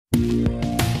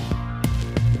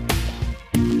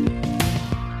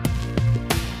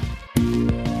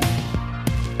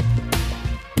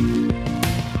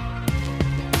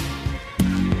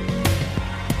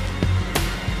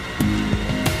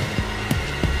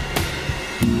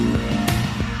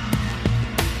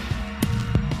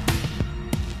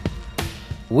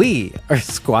We are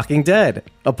Squawking Dead,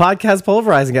 a podcast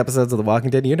pulverizing episodes of the Walking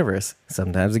Dead universe.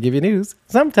 Sometimes we give you news,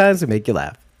 sometimes we make you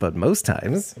laugh, but most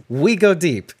times we go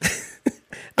deep.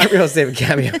 I'm your host, David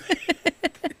Cameo.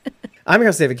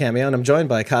 And I'm joined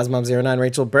by Cosmom09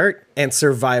 Rachel Burt and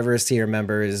Survivors tier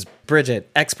members Bridget,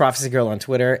 ex-Prophecy Girl on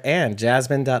Twitter, and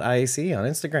Jasmine.iec on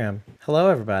Instagram. Hello,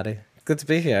 everybody. Good to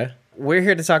be here. We're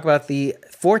here to talk about the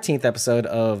 14th episode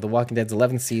of The Walking Dead's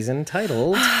 11th season,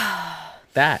 titled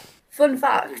That. Fun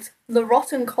fact, the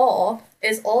Rotten Core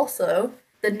is also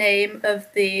the name of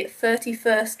the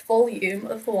 31st volume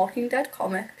of the Walking Dead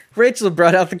comic. Rachel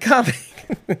brought out the comic.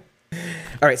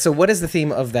 All right, so what is the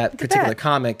theme of that particular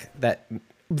comic that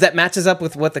matches up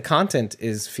with what the content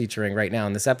is featuring right now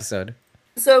in this episode?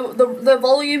 So the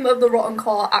volume of the Rotten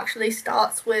Core actually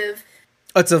starts with...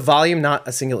 Oh, it's a volume, not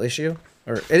a single issue?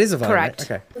 Or it is a volume, Correct.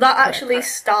 Right? Okay. That actually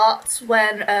starts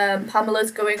when Pamela's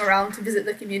going around to visit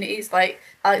the communities like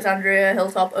Alexandria,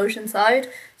 Hilltop, Oceanside.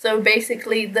 So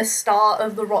basically the start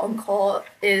of the Rotten Core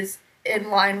is in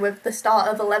line with the start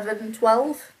of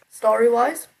 11-12,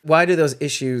 story-wise. Why do those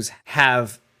issues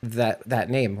have that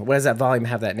name? Why does that volume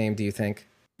have that name, do you think?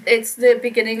 It's the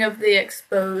beginning of the it's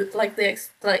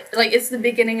the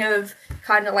beginning of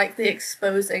kind of like the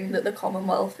exposing that the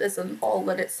Commonwealth isn't all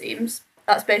that it seems.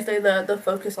 That's basically the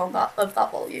focus on that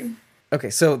volume. Okay,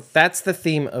 so that's the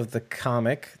theme of the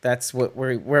comic. That's what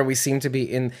where we seem to be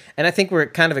in, and I think we're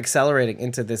kind of accelerating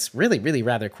into this really, really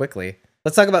rather quickly.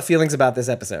 Let's talk about feelings about this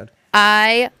episode.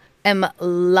 I am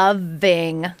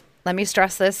loving, let me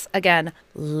stress this again,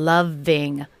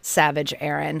 loving Savage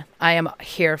Aaron. I am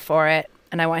here for it,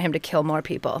 and I want him to kill more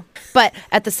people. But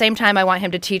at the same time, I want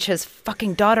him to teach his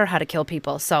fucking daughter how to kill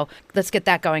people. So let's get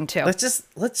that going too.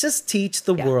 Let's just teach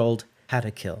the world how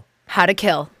to kill. How to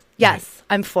kill. Yes,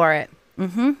 right. I'm for it.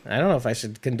 Mm-hmm. I don't know if I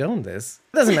should condone this.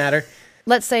 It doesn't matter.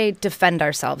 Let's say defend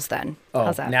ourselves then. Oh,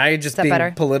 how's that? Now you're just being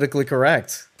better? Politically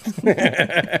correct.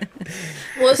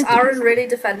 Was Aaron really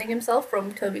defending himself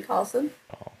from Toby Carlson?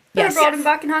 Oh. Could have brought him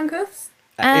back in handcuffs.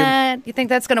 You think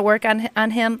that's going to work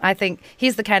on him? I think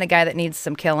he's the kind of guy that needs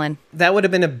some killing. That would have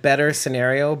been a better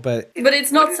scenario, but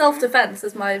it's not self-defense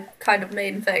is my kind of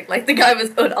main thing. Like, the guy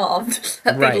was unarmed.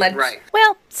 Right.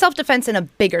 Well, self-defense in a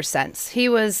bigger sense. He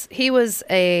was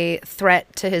a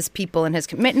threat to his people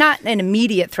and not an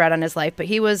immediate threat on his life, but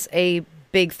he was a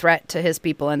big threat to his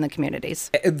people and the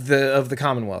communities. Of the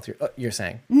Commonwealth, you're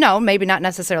saying? No, maybe not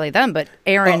necessarily them, but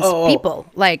Aaron's people.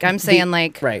 Like, I'm saying,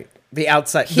 right. The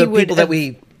outside, the people that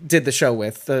we did the show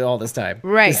with all this time.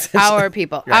 Right, our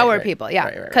people, yeah.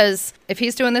 Right. Because if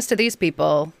he's doing this to these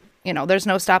people, there's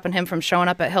no stopping him from showing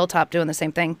up at Hilltop doing the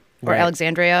same thing, or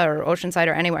Alexandria, or Oceanside,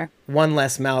 or anywhere. One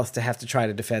less mouth to have to try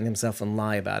to defend himself and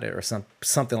lie about it, or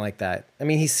something like that. I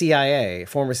mean, he's CIA,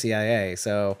 former CIA,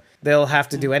 so they'll have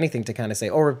to do anything to kind of say,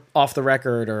 or off the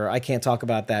record, or I can't talk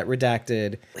about that,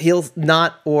 redacted. He'll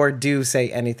not or do say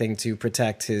anything to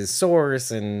protect his source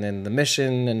and the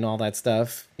mission and all that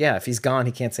stuff. Yeah, if he's gone,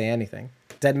 he can't say anything.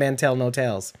 Dead man tell no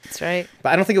tales. That's right.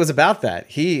 But I don't think it was about that.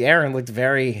 Aaron looked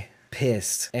very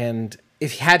pissed. And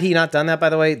had he not done that, by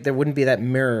the way, there wouldn't be that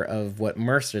mirror of what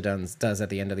Mercer does at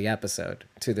the end of the episode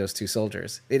to those two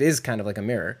soldiers. It is kind of like a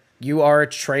mirror. You are a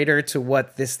traitor to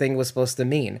what this thing was supposed to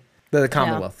mean. The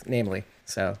Commonwealth, namely.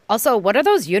 So. Also, what are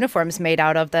those uniforms made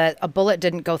out of that a bullet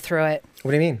didn't go through it?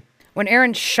 What do you mean? When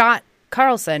Aaron shot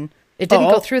Carlson, it didn't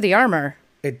go through the armor.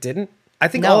 It didn't? I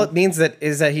think all it means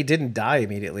is that he didn't die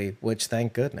immediately, which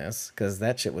thank goodness, because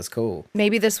that shit was cool.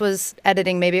 Maybe this was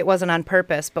editing, maybe it wasn't on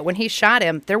purpose, but when he shot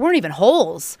him, there weren't even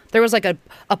holes. There was like a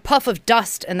puff of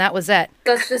dust, and that was it.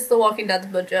 That's just the Walking Dead's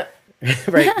budget.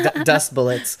 Right, dust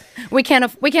bullets. We can't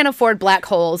afford black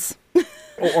holes.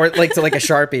 or like a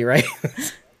Sharpie, right?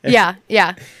 Yeah.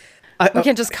 We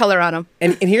can't just color on them.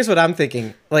 And here's what I'm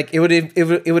thinking: like it would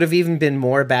have even been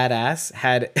more badass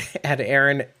had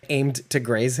Aaron aimed to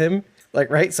graze him,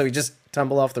 like right, so he just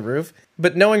tumble off the roof.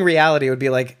 But knowing reality, it would be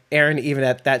like Aaron, even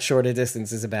at that short a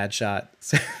distance, is a bad shot.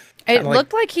 So, it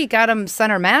looked like he got him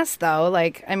center mass, though.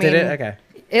 Like, I mean, did it? Okay.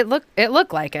 It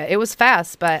looked like it. It was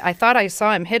fast, but I thought I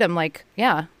saw him hit him. Like,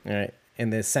 yeah. All right, in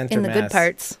the center, in the good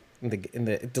parts. In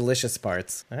the delicious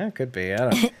parts. It could be. I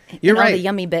don't know. You're right. All the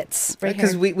yummy bits. Right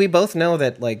Because we both know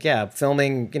that, like, yeah,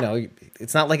 filming,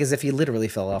 it's not like as if he literally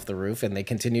fell off the roof and they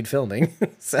continued filming.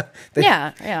 So they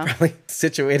probably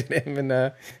situated him in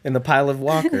the pile of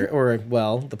walker. Or,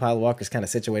 well, the pile of walkers kind of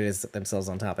situated themselves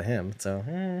on top of him.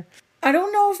 So, I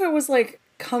don't know if it was, like,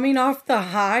 coming off the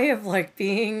high of, like,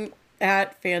 being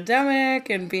at Fandemic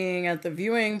and being at the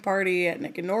viewing party at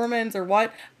Nick and Norman's or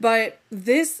what, but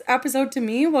this episode to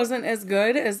me wasn't as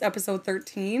good as episode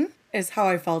 13 is how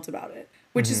I felt about it,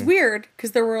 which is weird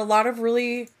because there were a lot of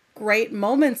really great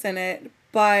moments in it,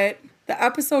 but the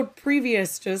episode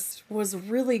previous just was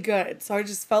really good. So I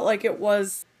just felt like it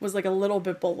was like a little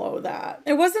bit below that.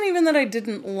 It wasn't even that I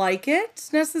didn't like it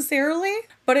necessarily,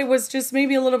 but it was just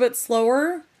maybe a little bit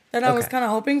slower than I was kind of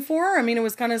hoping for. I mean, it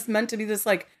was kind of meant to be this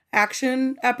like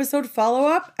action episode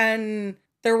follow-up, and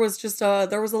there was just a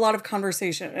lot of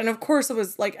conversation. And of course it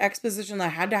was like exposition that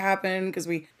had to happen because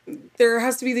there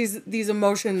has to be these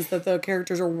emotions that the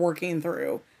characters are working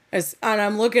through. And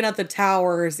I'm looking at the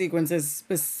tower sequences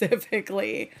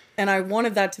specifically, and I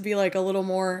wanted that to be like a little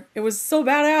more. It was so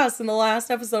badass in the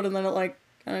last episode, and then it like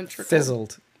kind of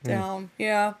Fizzled down.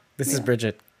 Yeah. This is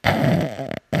Bridget.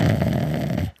 I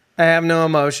have no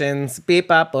emotions. Beep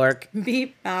bop bork.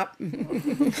 Beep bop.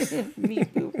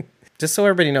 Beep boop. Just so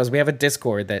everybody knows, we have a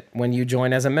Discord that when you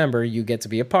join as a member, you get to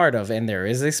be a part of, and there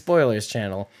is a spoilers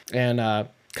channel. And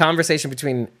conversation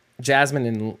between Jasmine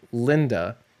and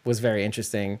Linda was very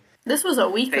interesting. This was a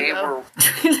week ago.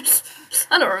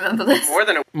 I don't remember this.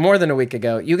 More than a week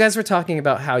ago. You guys were talking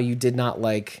about how you did not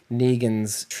like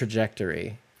Negan's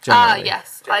trajectory. Generally.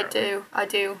 Yes, I do. I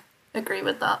do agree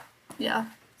with that. Yeah.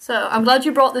 So I'm glad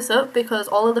you brought this up because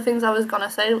all of the things I was going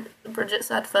to say, Bridget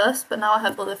said first, but now I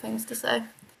have other things to say.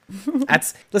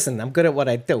 Listen, I'm good at what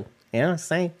I do. You know,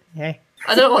 say, hey.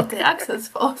 I don't know what the accent's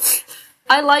for.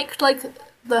 I liked,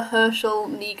 the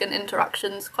Herschel-Negan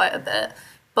interactions quite a bit,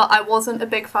 but I wasn't a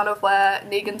big fan of where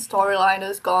Negan's storyline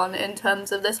has gone in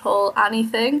terms of this whole Annie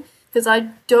thing, because I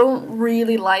don't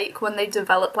really like when they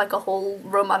develop, a whole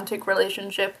romantic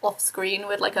relationship off-screen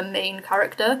with, a main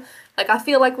character. I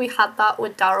feel like we had that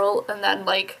with Daryl, and then,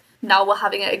 now we're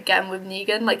having it again with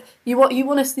Negan. You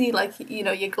want to see,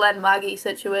 your Glenn Maggie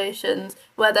situations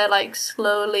where they're,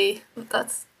 slowly...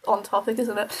 That's on topic,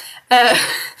 isn't it?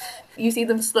 You see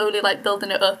them slowly,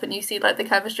 building it up, and you see, the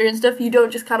chemistry and stuff. You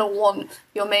don't just kind of want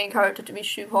your main character to be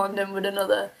shoehorned in with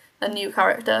a new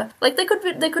character. They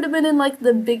could have been in,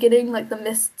 the beginning, the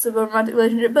mists of a romantic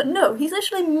relationship, but no, he's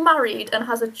actually married and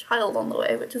has a child on the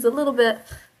way, which is a little bit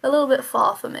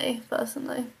far for me,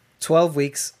 personally. 12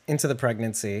 weeks into the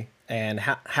pregnancy, and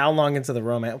how long into the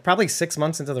romance? Probably 6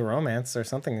 months into the romance or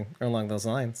something along those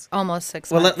lines. Almost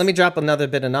 6 months. Well, let me drop another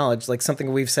bit of knowledge.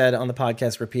 Something we've said on the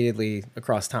podcast repeatedly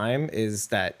across time is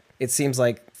that it seems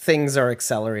like things are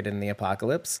accelerated in the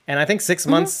apocalypse. And I think 6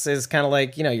 months is kind of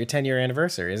your 10-year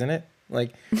anniversary, isn't it?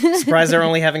 Surprised they're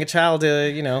only having a child,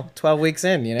 12 weeks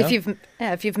in,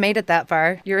 If you've made it that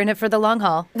far, you're in it for the long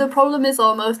haul. The problem is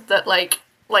almost that,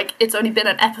 it's only been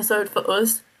an episode for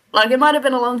us. It might have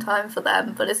been a long time for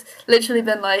them, but it's literally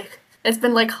been it's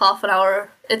been half an hour.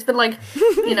 It's been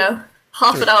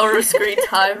half an hour of screen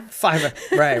time.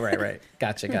 Right.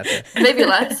 Gotcha. Maybe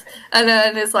less. And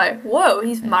then it's whoa,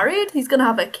 he's married? He's gonna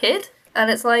have a kid? And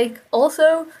it's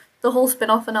also the whole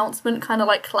spin-off announcement kind of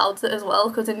clouds it as well,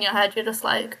 because in your head you're just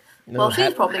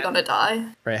she's probably gonna die.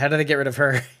 Right, how did they get rid of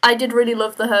her? I did really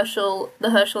love the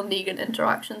Herschel-Negan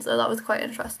interactions, though. That was quite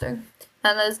interesting.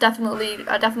 And it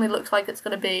definitely looks like it's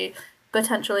going to be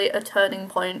potentially a turning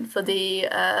point for the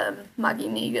Maggie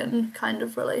Negan kind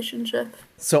of relationship.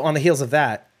 So on the heels of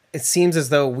that, it seems as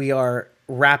though we are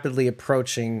rapidly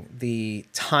approaching the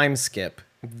time skip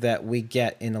that we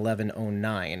get in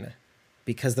 1109,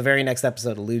 because the very next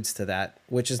episode alludes to that,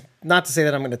 which is not to say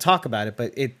that I'm going to talk about it,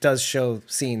 but it does show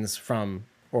scenes from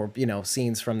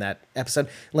that episode.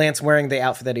 Lance wearing the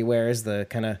outfit that he wears, the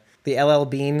kind of the LL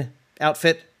Bean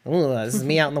outfit. Ooh, this is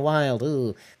me out in the wild.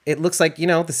 Ooh. It looks like,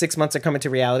 the 6 months are coming to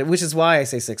reality, which is why I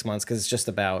say 6 months, because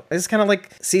it's kind of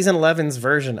like season 11's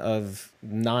version of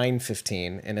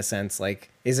 9/15 in a sense.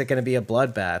 Is it going to be a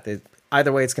bloodbath?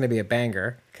 Either way, it's going to be a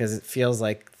banger, because it feels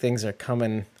like things are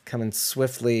coming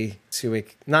swiftly to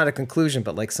not a conclusion,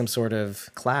 but some sort of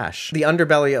clash. The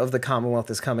underbelly of the Commonwealth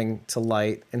is coming to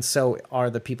light, and so are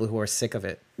the people who are sick of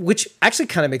it, which actually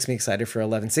kind of makes me excited for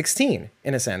 11/16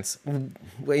 in a sense. When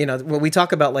we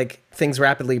talk about things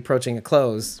rapidly approaching a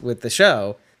close with the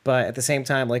show, but at the same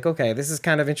time, okay, this is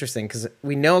kind of interesting because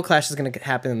we know a clash is going to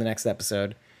happen in the next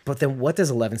episode. But then what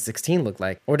does 11/16 look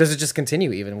like? Or does it just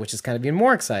continue even, which is kind of even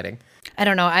more exciting? I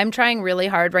don't know. I'm trying really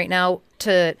hard right now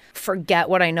to forget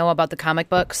what I know about the comic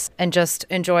books and just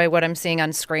enjoy what I'm seeing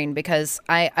on screen, because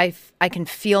I can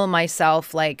feel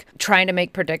myself trying to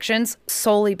make predictions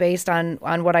solely based on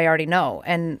what I already know.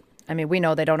 And I mean, we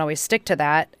know they don't always stick to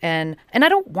that. And I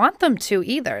don't want them to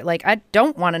either. I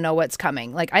don't want to know what's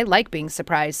coming. I like being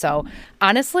surprised. So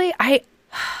honestly, I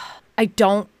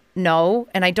don't know,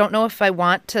 and I don't know if I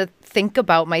want to think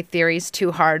about my theories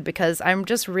too hard, because I'm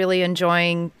just really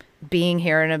enjoying being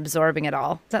here and absorbing it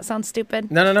all. Does that sound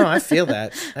stupid? No. I feel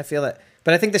that.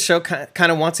 But I think the show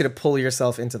kind of wants you to pull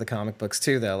yourself into the comic books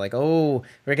too, though. Like, oh,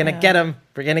 we're going to get them.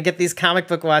 We're going to get these comic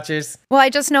book watchers. Well, I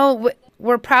just know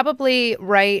we're probably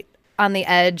right on the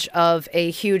edge of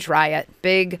a huge riot.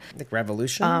 Big. Like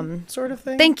revolution sort of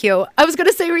thing? Thank you. I was going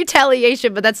to say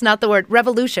retaliation, but that's not the word.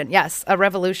 Revolution. Yes, a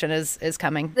revolution is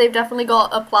coming. They've definitely got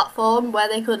a platform where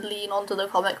they could lean onto the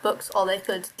comic books or they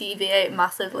could deviate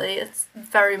massively. It's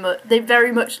they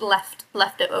very much left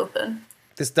it open.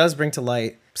 This does bring to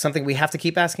light something we have to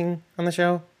keep asking on the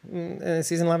show in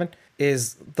season 11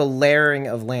 is the layering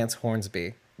of Lance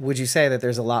Hornsby. Would you say that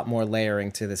there's a lot more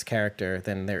layering to this character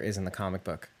than there is in the comic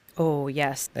book? Oh,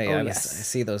 yes. Yes. I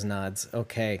see those nods.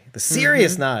 Okay. The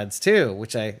serious nods, too,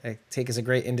 which I take as a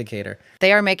great indicator.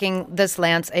 They are making this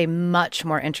Lance a much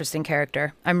more interesting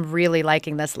character. I'm really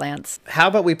liking this Lance. How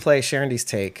about we play Sharondy's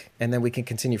take, and then we can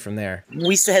continue from there.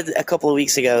 We said a couple of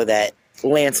weeks ago that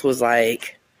Lance was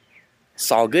like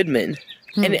Saul Goodman,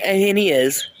 and he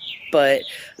is, but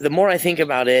the more I think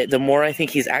about it, the more I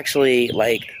think he's actually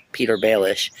like Peter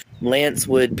Baelish. Lance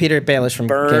would Peter Baelish from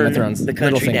burn Game of Thrones, the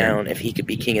country down if he could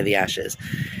be King of the Ashes.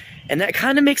 And that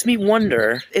kind of makes me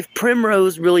wonder if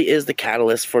Primrose really is the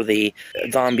catalyst for the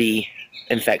zombie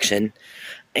infection,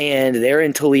 and they're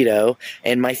in Toledo.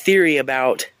 And my theory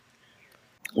about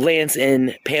Lance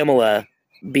and Pamela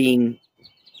being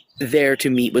there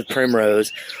to meet with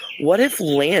Primrose, what if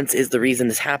Lance is the reason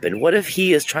this happened? What if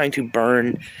he is trying to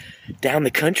burn down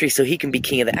the country so he can be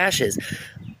King of the Ashes?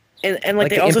 And like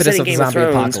they the also said in impetus Game of of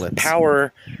zombie Thrones, apocalypse.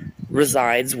 power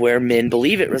resides where men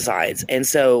believe it resides. And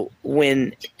so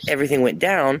when everything went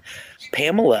down,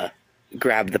 Pamela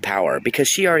grabbed the power because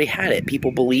she already had it.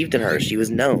 People believed in her. She was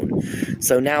known.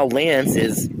 So now Lance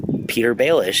is Peter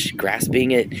Baelish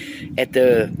grasping at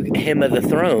the hem of the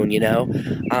throne, you know?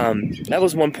 That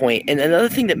was one point. And another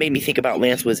thing that made me think about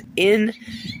Lance was in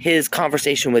his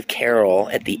conversation with Carol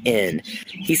at the end,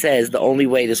 he says the only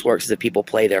way this works is if people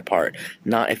play their part,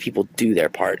 not if people do their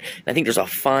part. And I think there's a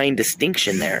fine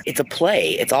distinction there. It's a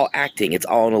play. It's all acting. It's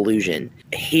all an illusion.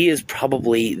 He is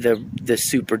probably the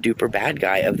super duper bad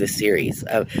guy of this series.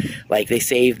 Like they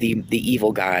save the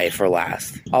evil guy for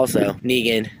last. Also,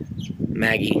 Negan,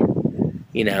 Maggie,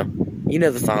 you know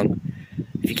the song.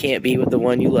 If you can't be with the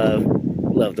one you love,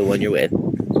 love the one you're with.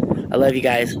 I love you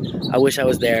guys. I wish I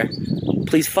was there.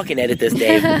 Please fucking edit this,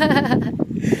 Dave.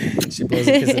 She blows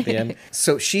a kiss at the end.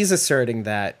 So she's asserting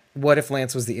that what if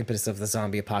Lance was the impetus of the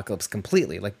zombie apocalypse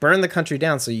completely? Like burn the country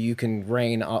down so you can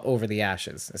reign over the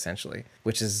ashes, essentially,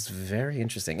 which is very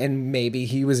interesting. And maybe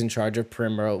he was in charge of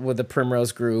Primrose, with the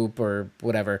Primrose group or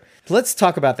whatever. Let's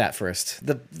talk about that first.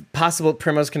 The possible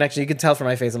Primrose connection. You can tell from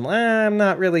my face, I'm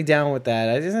not really down with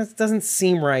that. It doesn't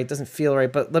seem right, doesn't feel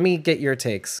right, but let me get your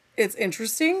takes. It's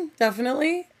interesting,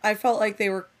 definitely. I felt like they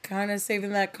were kind of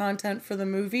saving that content for the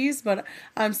movies, but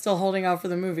I'm still holding out for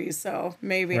the movies, so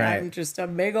maybe Right. I'm just a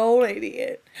big old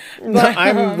idiot. No,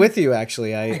 I'm with you,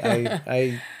 actually.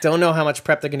 I don't know how much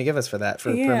prep they're going to give us for that,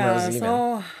 for Primrose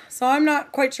even. So I'm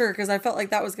not quite sure, because I felt like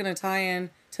that was going to tie in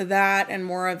to that and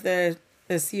more of the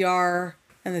CR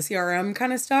and the CRM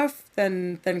kind of stuff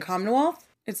than Commonwealth.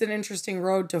 It's an interesting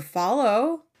road to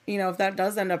follow, if that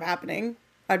does end up happening.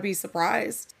 I'd be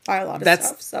surprised by a lot of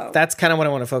stuff. So that's kind of what I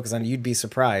want to focus on. You'd be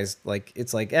surprised. Like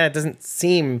it's like, it doesn't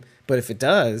seem, but if it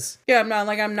does, yeah,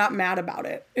 I'm not mad about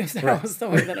it. If that was the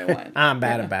way that it went, I'm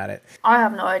bad about it. I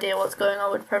have no idea what's going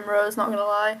on with Primrose, not gonna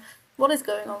lie. What is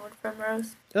going on with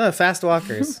Primrose? Fast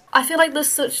walkers. I feel like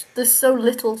there's so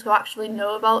little to actually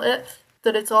know about it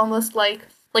that it's almost like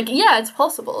yeah, it's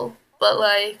possible, but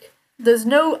like there's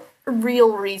no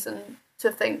real reason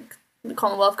to think the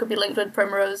Commonwealth could be linked with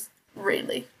Primrose.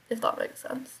 Really, if that makes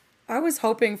sense. I was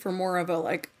hoping for more of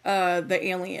a the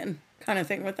Alien kind of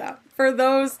thing with that. For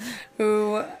those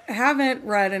who haven't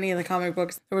read any of the comic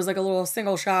books, there was a little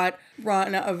single shot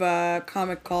run of a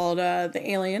comic called The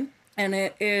Alien, and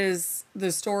it is the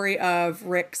story of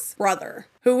Rick's brother,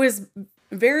 who is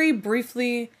very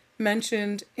briefly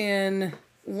mentioned in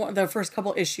the first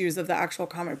couple issues of the actual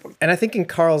comic book. And I think in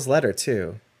Carl's letter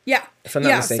too. Yeah. If I'm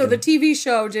not mistaken. So the TV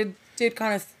show did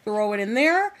kind of throw it in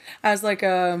there as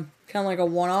a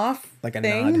one-off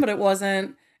thing, nod. but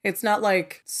it's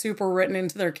not super written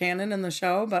into their canon in the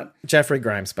show. But Jeffrey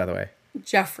Grimes, by the way.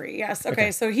 Jeffrey, yes. Okay.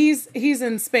 So he's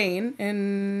in Spain,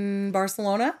 in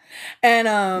Barcelona,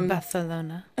 and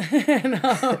Barcelona.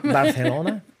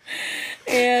 Barcelona.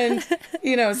 And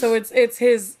so it's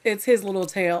his little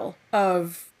tale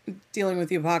of dealing with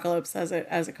the apocalypse as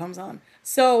it comes on.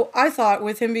 So I thought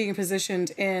with him being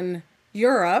positioned in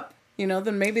Europe,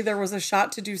 then maybe there was a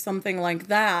shot to do something like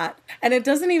that. And it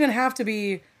doesn't even have to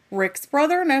be Rick's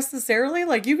brother necessarily.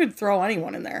 Like, you could throw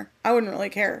anyone in there. I wouldn't really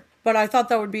care. But I thought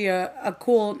that would be a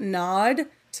cool nod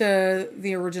to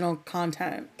the original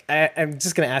content. I'm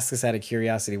just gonna ask this out of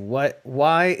curiosity.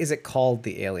 Why is it called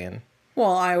the Alien?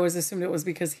 Well, I always assumed it was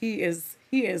because he is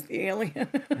the alien.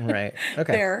 Right.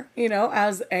 Okay. There,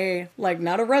 as a, like,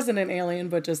 not a resident alien,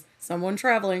 but just someone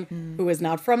traveling who is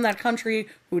not from that country,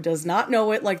 who does not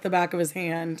know it like the back of his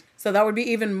hand. So that would be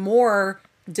even more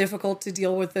difficult to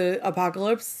deal with the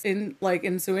apocalypse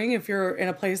ensuing if you're in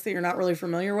a place that you're not really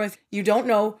familiar with. You don't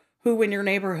know who in your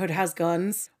neighborhood has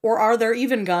guns, or are there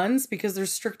even guns, because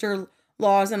there's stricter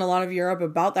laws in a lot of Europe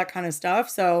about that kind of stuff.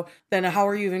 So then how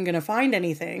are you even going to find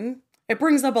anything? It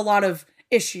brings up a lot of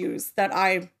issues that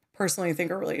I personally think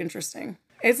are really interesting.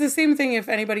 It's the same thing if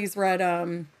anybody's read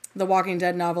the Walking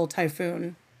Dead novel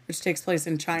Typhoon, which takes place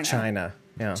in China. China.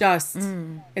 Yeah.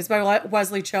 It's by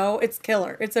Wesley Cho. It's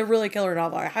killer. It's a really killer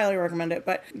novel. I highly recommend it.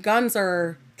 But guns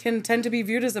can tend to be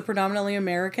viewed as a predominantly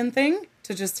American thing,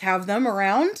 to just have them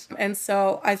around. And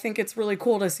so I think it's really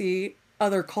cool to see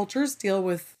other cultures deal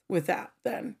with that,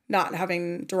 then not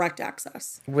having direct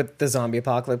access. With the zombie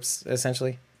apocalypse,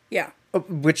 essentially. Yeah.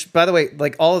 Which, by the way,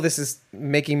 like, all of this is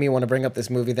making me want to bring up this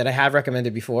movie that I have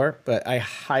recommended before, but I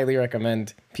highly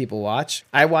recommend people watch.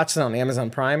 I watched it on Amazon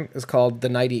Prime. It's called The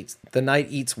Night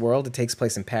Eats World. It takes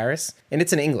place in Paris, and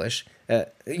it's in English.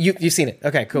 You've seen it.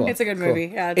 Okay, cool. It's a good movie.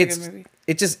 Yeah, it's a good movie.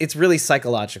 It's really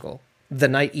psychological. The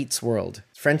Night Eats World.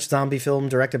 French zombie film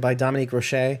directed by Dominique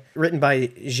Rochet, written by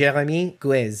Jérémy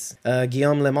Guez,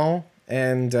 Guillaume Lemont,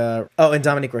 and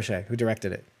Dominique Rochet, who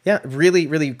directed it. Yeah, really,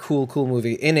 really cool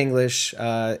movie in English.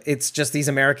 It's just these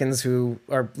Americans who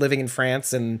are living in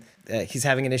France, and he's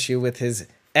having an issue with his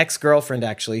ex-girlfriend,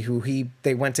 actually, who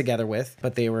they went together with,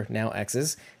 but they were now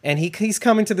exes. And he's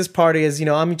coming to this party as,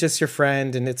 I'm just your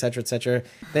friend, and et cetera, et cetera.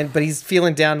 But he's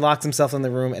feeling down, locks himself in the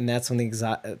room, and that's when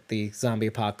the zombie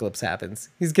apocalypse happens.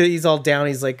 He's all down.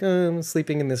 He's like, I'm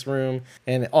sleeping in this room.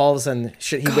 And all of a sudden,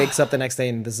 he wakes up the next day,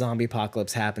 and the zombie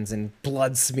apocalypse happens, and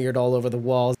blood smeared all over the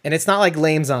walls. And it's not like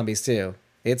lame zombies, too.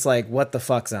 It's like, what the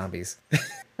fuck zombies?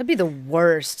 That'd be the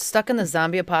worst. Stuck in the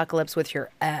zombie apocalypse with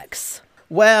your ex.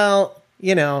 Well, he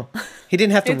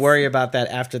didn't have to worry about that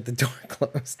after the door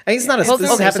closed. I mean, it's not a. Well, this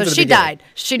okay, happens so at the she beginning. died.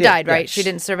 She died, right? She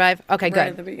didn't survive. Okay, Right good.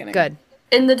 at the beginning. Good.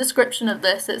 In the description of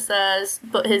this, it says,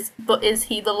 but is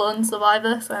he the lone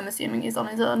survivor? So I'm assuming he's on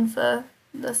his own for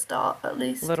the start, at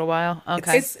least. A little while.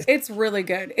 Okay. It's really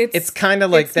good. It's kind of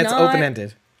like it's that's not- open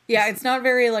ended. Yeah, it's not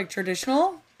very, like,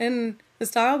 traditional in the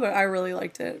style, but I really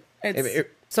liked it.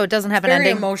 So it doesn't have an very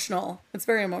ending. emotional. It's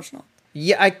very emotional.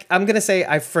 Yeah, I'm gonna say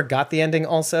I forgot the ending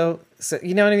also. So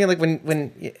you know what I mean? Like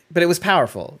when but it was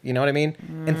powerful. You know what I mean?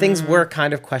 And things were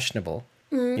kind of questionable.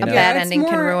 You know? A bad it's ending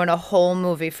can more- ruin a whole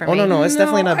movie for me. Oh no, it's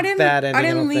definitely not I didn't- bad ending. I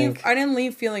don't leave. think. I didn't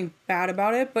leave feeling bad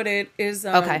about it, but it is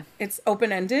Okay. It's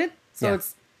open ended, so Yeah.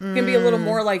 it's can be a little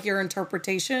more like your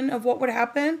interpretation of what would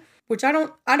happen, which I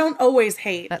don't always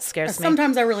hate. That scares me.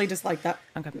 Sometimes I really dislike that.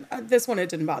 Okay. This one, it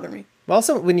didn't bother me.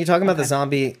 Also, when you're talking about the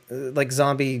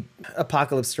zombie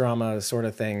apocalypse drama sort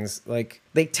of things, like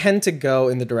they tend to go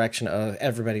in the direction of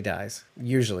everybody dies,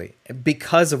 usually,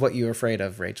 because of what you're afraid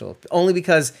of, Rachel. Only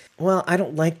because, well, I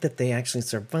don't like that they actually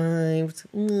survived.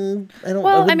 I don't.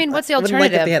 Well, I mean, what's the I wouldn't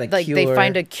like alternative? that they had a Like they cure.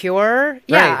 find a cure?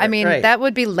 Yeah, Right, I mean, right. that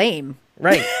would be lame.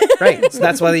 Right. So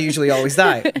that's why they usually always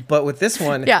die. But with this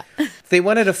one, Yeah. they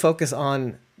wanted to focus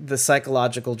on the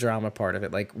psychological drama part of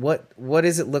it. Like, what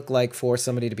does it look like for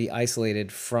somebody to be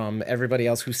isolated from everybody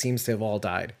else who seems to have all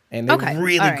died? And they Okay,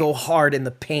 really all right. go hard in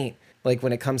the paint, like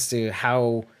when it comes to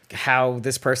how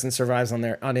this person survives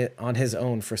on his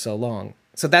own for so long.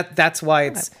 So that's why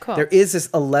it's cool. there is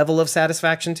a level of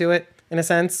satisfaction to it in a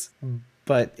sense.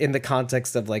 But in the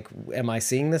context of like, am I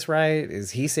seeing this right?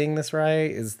 Is he seeing this right?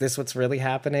 Is this what's really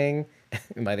happening?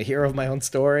 Am I the hero of my own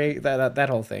story? That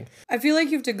whole thing. I feel like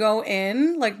you have to go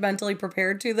in like mentally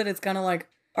prepared to that it's kind of like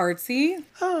artsy.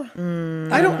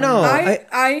 I don't know.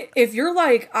 I if you're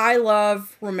like, I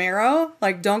love Romero,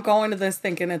 like don't go into this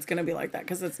thinking it's gonna be like that,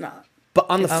 because it's not. But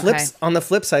on the Okay.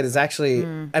 flip side is actually,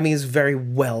 I mean, it's very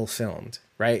well filmed,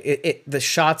 right? The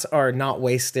shots are not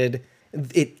wasted.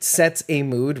 It sets a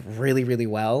mood really, really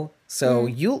well. So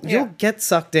you'll get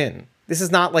sucked in. This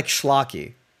is not like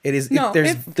schlocky. It is. No,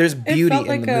 there's beauty it felt in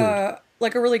like the mood.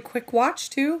 like a really quick watch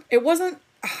too. It wasn't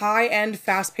high end,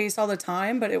 fast paced all the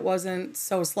time, but it wasn't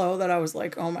so slow that I was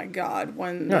like, oh my god,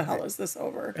 when the hell is this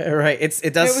over? Right.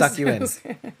 It does suck you in.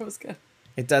 It was good.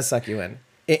 It does suck you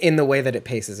in the way that it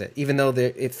paces it. Even though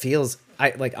it feels,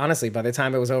 honestly, by the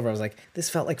time it was over, I was like, this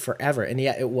felt like forever, and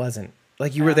yet it wasn't.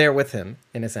 Like you were there with him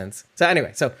in a sense. So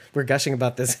anyway, so we're gushing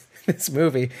about this this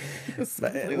movie.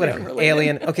 Whatever.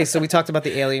 Alien. Okay, so we talked about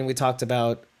the alien. We talked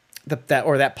about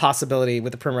that possibility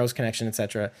with the Primrose connection,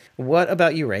 etc. What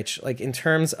about you, Rach? Like in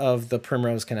terms of the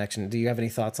Primrose connection, do you have any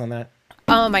thoughts on that?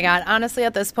 Oh my God. Honestly,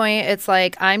 at this point, it's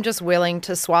like I'm just willing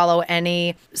to swallow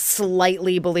any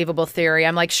slightly believable theory.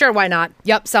 I'm like, sure, why not?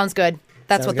 Yep, sounds good.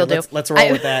 That's Sounds what good. they'll do. Let's roll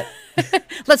with that.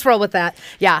 Let's roll with that.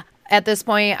 Yeah. At this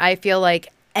point, I feel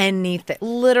like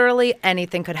literally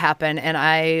anything could happen, and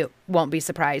I won't be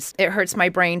surprised. It hurts my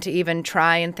brain to even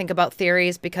try and think about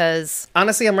theories because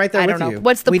Honestly, I'm right there I with don't know. you.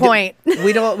 What's the point?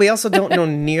 We also don't know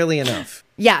nearly enough.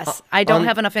 yes, I don't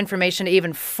have enough information to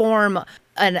even form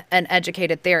an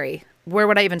educated theory. Where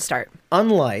would I even start?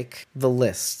 Unlike the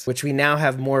list, which we now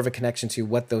have more of a connection to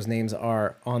what those names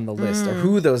are on the list or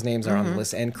who those names are on the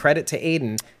list. And credit to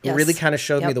Aiden, who Yes. really kind of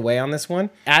showed me the way on this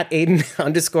one. At Aiden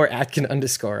 _Atkin_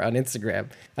 on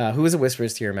Instagram, who is a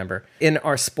Whisperers Tier member. In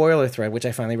our spoiler thread, which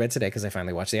I finally read today because I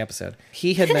finally watched the episode,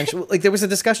 he had mentioned, like, there was a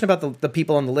discussion about the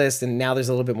people on the list, and now there's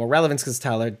a little bit more relevance because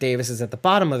Tyler Davis is at the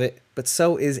bottom of it, but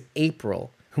so is April,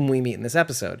 whom we meet in this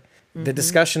episode. The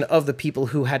discussion of the people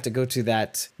who had to go to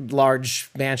that large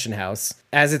mansion house,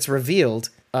 as it's revealed,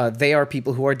 they are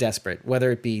people who are desperate, whether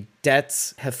it be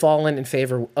debts have fallen in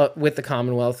favor with the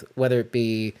Commonwealth, whether it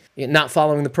be not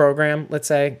following the program, let's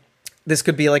say. This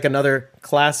could be like another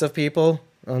class of people,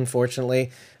 unfortunately,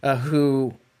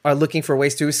 who are looking for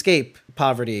ways to escape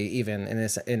poverty, even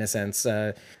in a sense.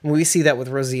 We see that with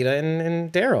Rosita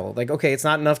and Daryl. Like, okay, it's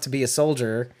not enough to be a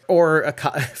soldier or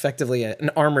effectively an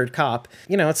armored cop.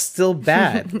 You know, it's still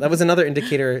bad. That was another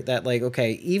indicator that, like,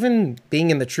 okay, even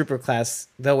being in the trooper class,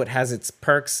 though it has its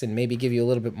perks and maybe give you a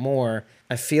little bit more,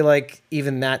 I feel like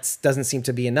even that doesn't seem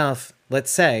to be enough. Let's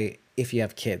say if you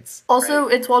have kids. Also,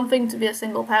 it's one thing to be a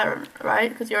single parent, right?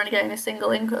 Because you're only getting a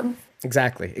single income.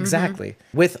 Exactly.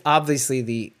 With obviously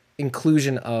the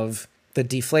inclusion of the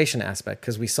deflation aspect,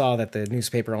 because we saw that the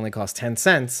newspaper only cost 10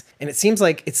 cents, and it seems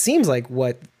like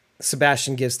what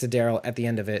Sebastian gives to Daryl at the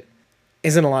end of it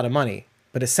isn't a lot of money,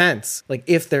 but a sense, like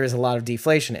if there is a lot of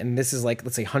deflation, and this is like,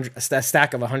 let's say a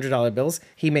stack of $100 bills,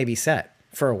 he may be set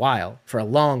for a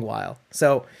long while.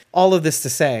 So all of this to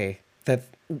say that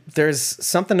there's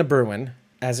something to brewing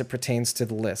as it pertains to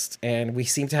the list, and we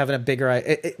seem to have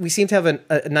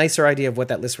a nicer idea of what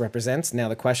that list represents. Now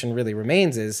the question really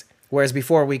remains is, whereas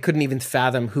before we couldn't even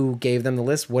fathom who gave them the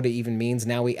list, what it even means,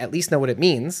 now we at least know what it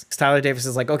means. Tyler Davis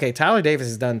is like, okay, Tyler Davis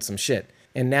has done some shit,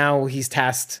 and now he's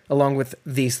tasked along with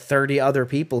these 30 other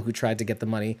people who tried to get the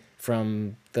money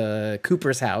from the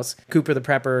Cooper's house. Cooper, the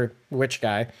prepper rich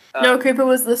guy. No, Cooper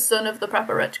was the son of the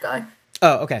prepper rich guy.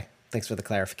 Oh, okay. Thanks for the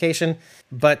clarification.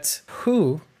 But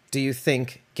who do you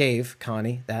think gave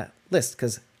Connie that list?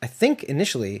 Because I think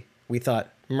initially we thought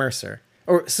Mercer.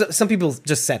 Or some people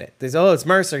just said it. They say, oh, it's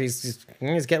Mercer. He's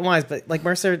getting wise. But like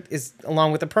Mercer is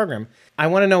along with the program. I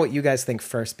want to know what you guys think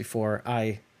first before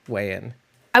I weigh in.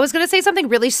 I was going to say something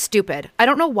really stupid. I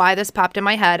don't know why this popped in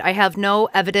my head. I have no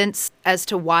evidence as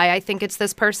to why I think it's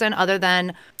this person other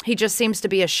than he just seems to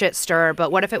be a shit stirrer.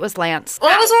 But what if it was Lance? Well,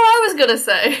 that was what I was going to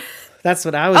say. That's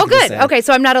what I was Oh, gonna good. say. Okay,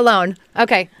 so I'm not alone.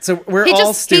 Okay. So we're He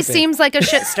all stupid. He seems like a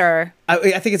shit stirrer.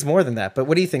 I think it's more than that. But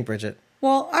what do you think, Bridget?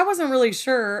 Well, I wasn't really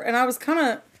sure, and I was kind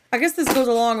of, I guess this goes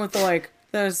along with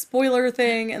the spoiler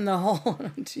thing and the whole, oh,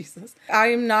 Jesus.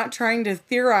 I'm not trying to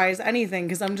theorize anything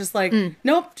because I'm just like,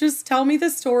 nope, just tell me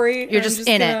the story. You're just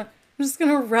in it. I'm just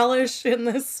going to relish in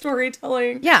this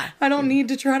storytelling. Yeah. I don't need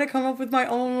to try to come up with my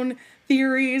own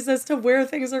theories as to where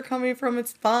things are coming from.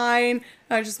 It's fine.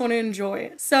 I just want to enjoy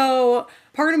it. So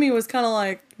part of me was kind of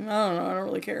like, I don't know. I don't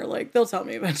really care. Like, they'll tell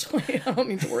me eventually. I don't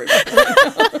need to worry about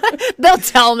it. They'll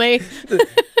tell me.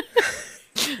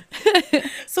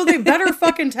 So they better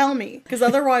fucking tell me, because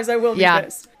otherwise I will be Yeah.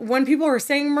 pissed. When people were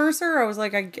saying Mercer, I was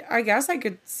like, I guess I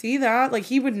could see that. Like,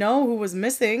 he would know who was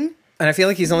missing. And I feel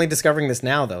like he's only discovering this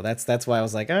now, though. That's why I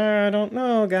was like, I don't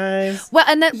know, guys. Well,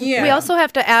 and then Yeah. we also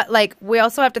have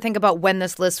to think about when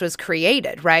this list was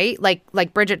created, right?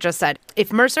 Like Bridget just said,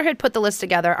 if Mercer had put the list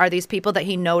together, are these people that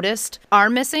he noticed are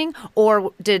missing,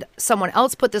 or did someone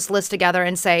else put this list together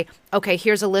and say, okay,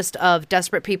 here's a list of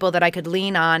desperate people that I could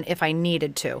lean on if I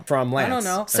needed to? From Lance. I don't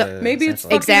know. So Maybe it's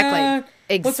essentially. Exactly.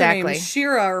 What's her name? Exactly.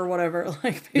 Shira or whatever.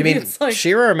 Like, You maybe mean it's like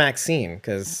Shira or Maxine?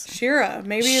 Because Shira.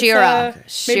 Maybe it's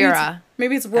Shira.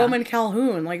 Maybe it's Roman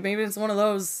Calhoun. Like, maybe it's one of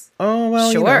those. oh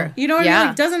well, Sure. You know what I Yeah. mean?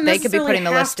 Like, doesn't They could be necessarily putting the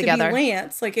have list to together. be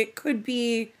Lance. Like, it could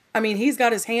be. I mean, he's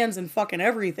got his hands in fucking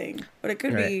everything, but it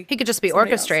could Right. be. He could just be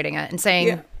somebody else. orchestrating it and saying,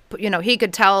 Yeah. he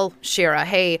could tell Shira,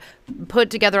 hey, put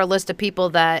together a list of people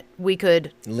that we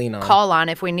could Lean on. call on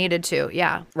if we needed to.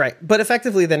 Yeah. Right. But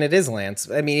effectively, then it is Lance.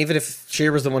 I mean, even if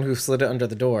Sheer was the one who slid it under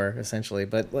the door, essentially.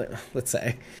 But let's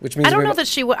say. Which means I don't know that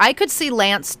she would. I could see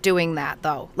Lance doing that,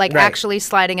 though. Like, Right. actually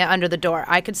sliding it under the door.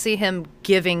 I could see him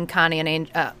giving Connie an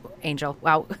Angel.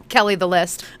 Wow. Kelly the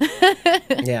list.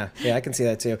 Yeah, I can see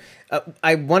that too.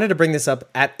 I wanted to bring this up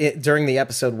during the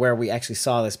episode where we actually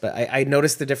saw this, but I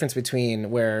noticed the difference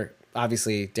between where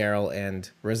obviously Daryl and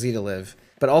Rosita live,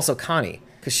 but also Connie,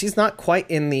 because she's not quite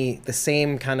in the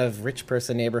same kind of rich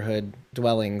person neighborhood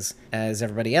dwellings as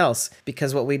everybody else.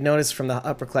 Because what we noticed from the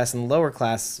upper class and lower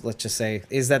class, let's just say,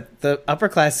 is that the upper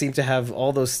class seem to have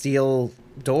all those steel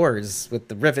doors with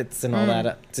the rivets and all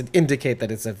that to indicate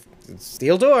that it's a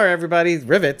steel door. Everybody,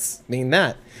 rivets mean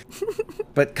that.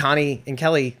 But Connie and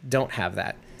Kelly don't have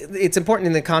that. It's important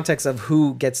in the context of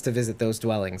who gets to visit those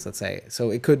dwellings, let's say. So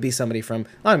it could be somebody from,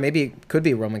 maybe it could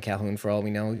be Roman Calhoun for all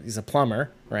we know. He's a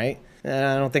plumber, right?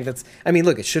 I don't think that's,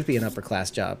 look, it should be an upper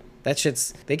class job.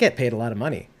 They get paid a lot of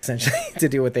money, essentially, to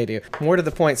do what they do. More to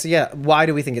the point. So yeah, why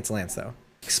do we think it's Lance, though?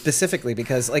 Specifically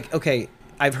because,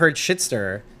 I've heard shit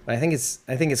stirrer, but I think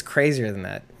it's crazier than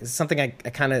that. It's something I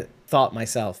kind of thought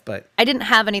myself, but I didn't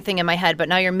have anything in my head, but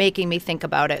now you're making me think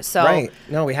about it. So right.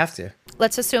 No, we have to.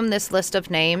 Let's assume this list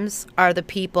of names are the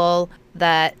people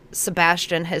that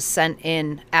Sebastian has sent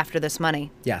in after this money.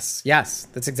 Yes,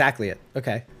 that's exactly it.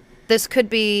 Okay. This could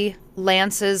be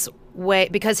Lance's way,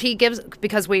 because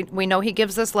we know he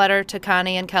gives this letter to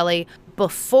Connie and Kelly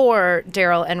before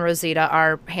Daryl and Rosita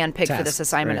are handpicked for this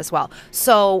assignment as well.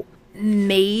 So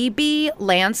maybe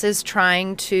Lance is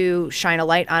trying to shine a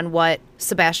light on what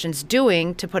Sebastian's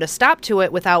doing to put a stop to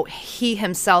it without he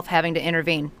himself having to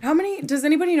intervene. Does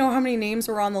anybody know how many names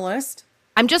were on the list?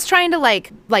 I'm just trying to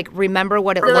like remember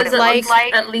what it There looked was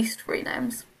like. at least 3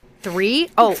 names. 3?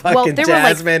 Oh, Fucking well, there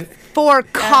Jasmine. were like 4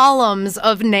 columns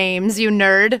of names, you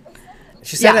nerd.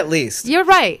 She said Yeah. at least. You're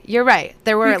right.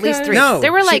 There were at least 3. No,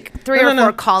 there were like 3 or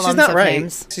 4 columns She's not of right.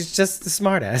 names. She's just the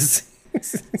smartass.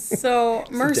 So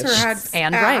Mercer had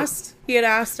And right. asked. He had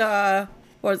asked.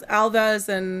 Was Alves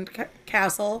and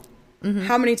Castle?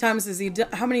 How many times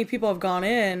how many people have gone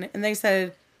in? And they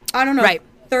said, I don't know, Right.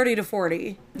 30 to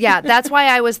 40. Yeah, that's why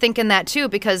I was thinking that too,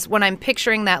 because when I'm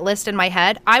picturing that list in my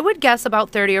head, I would guess about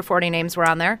 30 or 40 names were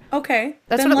on there. Okay,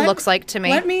 That's then what it looks like to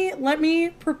me. Let me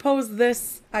propose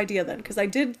this idea then, because I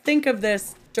did think of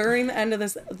this during the end of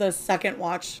the second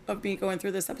watch of me going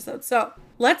through this episode. So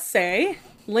let's say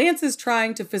Lance is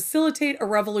trying to facilitate a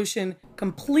revolution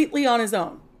completely on his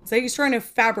own. Say he's trying to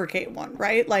fabricate one,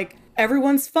 right? Like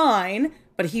everyone's fine,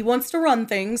 but he wants to run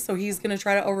things, so he's going to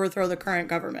try to overthrow the current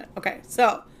government. Okay,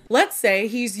 so let's say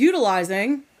he's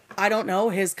utilizing, I don't know,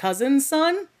 his cousin's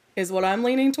son is what I'm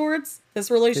leaning towards.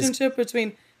 This relationship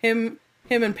between him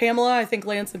and Pamela. I think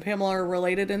Lance and Pamela are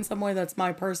related in some way. That's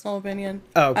my personal opinion.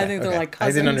 Oh, okay, I think they're okay. like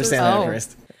cousins. I didn't understand that at so.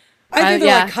 first. I think they're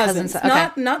yeah, like cousins. cousins,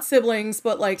 okay. Not siblings,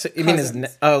 but like So you mean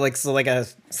cousins. not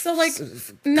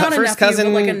Not a first nephew, cousin,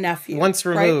 but like a nephew. once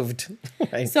right? removed.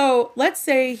 Right. So let's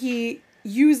say he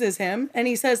uses him and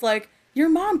he says like, your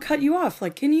mom cut you off.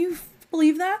 Like, can you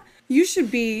believe that?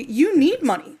 You need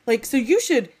money. Like, so you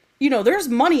should, there's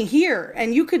money here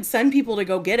and you could send people to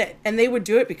go get it. And they would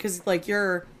do it because like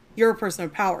you're a person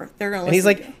of power. They're going to And he's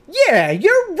listen like, to you. yeah,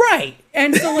 you're right.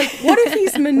 And so, like, what if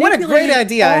he's manipulating great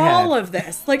idea I had. all of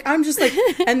this? Like, I'm just like,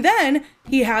 and then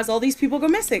he has all these people go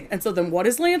missing. And so then what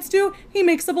does Lance do? He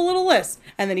makes up a little list.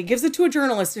 And then he gives it to a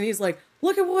journalist and he's like,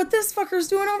 look at what this fucker's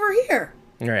doing over here.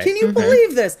 Right. Can you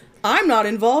believe this? I'm not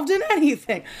involved in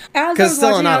anything. As I was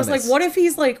still watching, I was anonymous.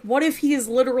 like, what if he is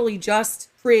literally just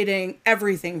creating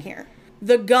everything here?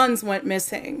 The guns went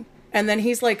missing. And then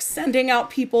he's like sending out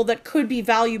people that could be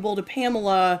valuable to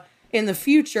Pamela in the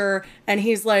future. And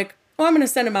he's like, oh, I'm going to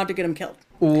send him out to get him killed.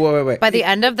 Wait. By the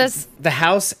end of this, The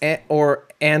house or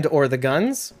the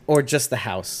guns, or just the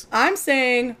house? I'm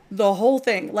saying the whole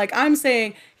thing. Like, I'm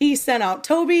saying he sent out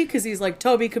Toby because he's like,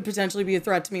 Toby could potentially be a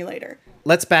threat to me later.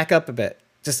 Let's back up a bit.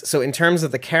 Just so in terms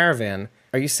of the caravan,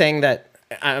 are you saying that,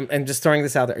 I'm just throwing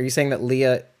this out there, are you saying that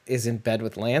Leah is in bed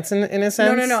with Lance in a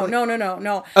sense? No.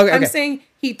 Okay, I'm okay. saying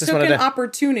he Just took wanted an to-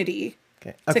 opportunity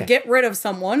Okay. to get rid of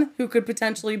someone who could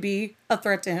potentially be a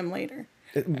threat to him later.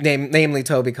 Namely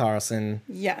Toby Carlson.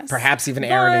 Yes. Perhaps even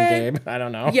Aaron and But- Gabe. I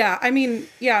don't know. Yeah, I mean,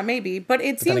 yeah, maybe. But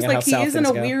it seems Depending on like how he south is in a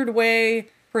things go. weird way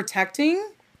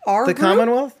protecting our The group.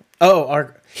 Commonwealth? Oh,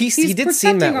 he did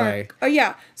seem that protecting our- way. Oh,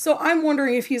 yeah. So I'm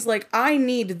wondering if he's like, I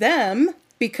need them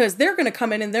because they're going to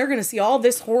come in and they're going to see all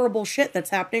this horrible shit that's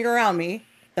happening around me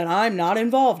that I'm not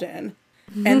involved in.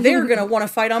 And they're going to want to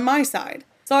fight on my side.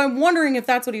 So I'm wondering if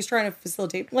that's what he's trying to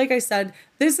facilitate. Like I said,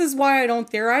 this is why I don't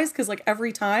theorize, because like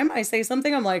every time I say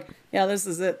something, I'm like, yeah, this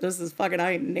is it. This is fucking,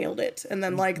 I nailed it. And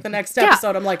then like the next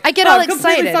episode, I'm like, I get all I'm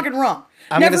completely excited. fucking wrong.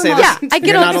 I'm gonna Never say mind. this- Yeah, I get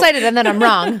You're all not excited and then I'm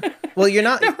wrong. Well, you're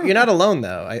not alone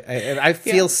though. I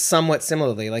feel somewhat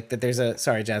similarly, like that. There's a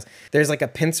sorry, Jazz. There's like a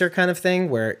pincer kind of thing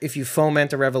where if you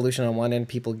foment a revolution on one end,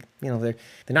 people, they're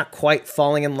not quite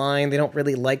falling in line. They don't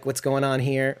really like what's going on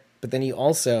here. But then you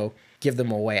also give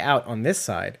them a way out on this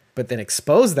side, but then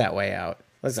expose that way out.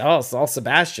 It's all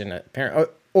Sebastian, apparently.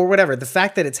 Or whatever. The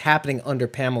fact that it's happening under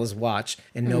Pamela's watch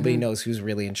and nobody knows who's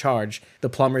really in charge, the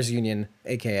plumbers union,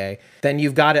 aka, then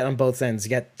you've got it on both ends.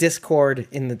 You got discord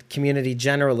in the community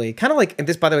generally. Kind of like, and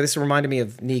this, by the way, this reminded me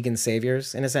of Negan's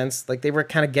saviors in a sense. Like they were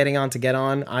kind of getting on to get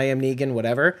on. I am Negan,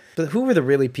 whatever. But who were the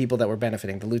really people that were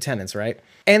benefiting? The lieutenants, right?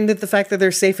 And the fact that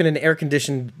they're safe in an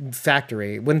air-conditioned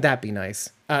factory. Wouldn't that be nice?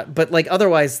 But like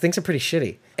otherwise, things are pretty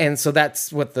shitty. And so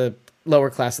that's what the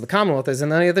lower class of the Commonwealth is.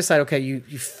 And on the other side, okay, you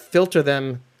filter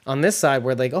them on this side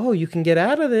where like, oh, you can get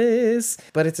out of this,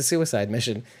 but it's a suicide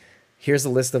mission. Here's a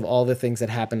list of all the things that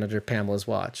happened under Pamela's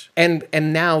watch. And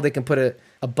now they can put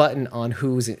a button on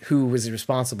who was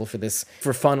responsible for this,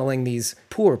 for funneling these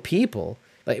poor people,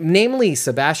 like namely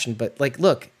Sebastian. But like,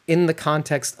 look, in the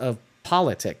context of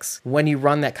politics, when you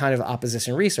run that kind of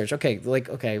opposition research, okay,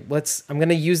 I'm going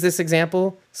to use this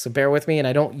example, so bear with me, and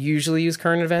I don't usually use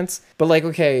current events, but like,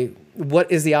 okay,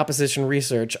 what is the opposition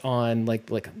research on like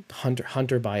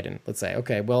Hunter Biden, let's say?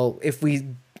 Okay, well, if we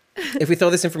throw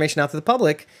this information out to the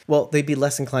public, well, they'd be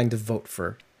less inclined to vote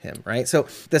for him, right? So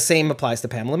the same applies to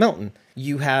Pamela Milton.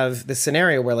 You have this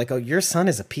scenario where like, oh, your son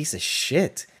is a piece of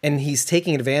shit, and he's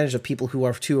taking advantage of people who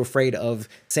are too afraid of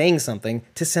saying something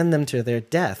to send them to their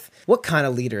death. What kind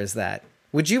of leader is that?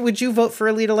 Would you vote for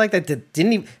a leader like that?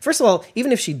 Didn't he? First of all,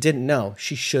 even if she didn't know,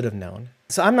 she should have known.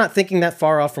 So I'm not thinking that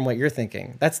far off from what you're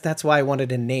thinking. That's why I wanted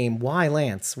to name. Why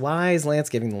Lance? Why is Lance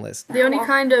giving the list? The only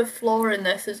kind of flaw in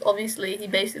this is obviously he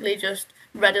basically just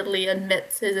readily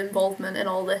admits his involvement in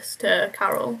all this to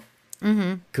Carol.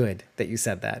 Mm-hmm. Good that you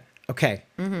said that. Okay.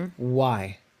 Mm-hmm.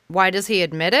 Why? Why does he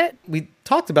admit it? We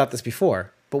talked about this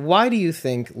before, but why do you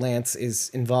think Lance is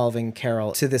involving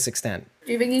Carol to this extent?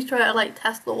 Do you think he's trying to like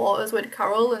test the waters with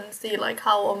Carol and see like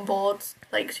how on board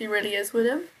like she really is with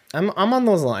him? I'm on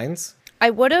those lines. I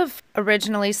would have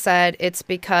originally said it's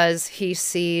because he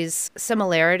sees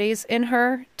similarities in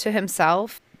her to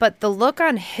himself. But the look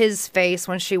on his face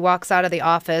when she walks out of the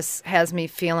office has me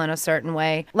feeling a certain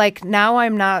way. Like, now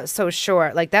I'm not so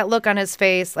sure. Like, that look on his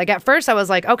face, like, at first I was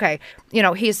like, okay,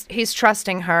 he's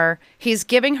trusting her. He's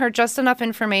giving her just enough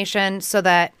information so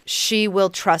that she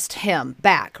will trust him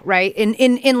back, right?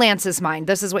 In Lance's mind,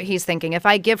 this is what he's thinking. If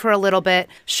I give her a little bit,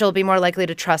 she'll be more likely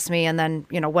to trust me, and then,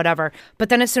 whatever. But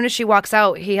then as soon as she walks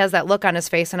out, he has that look on his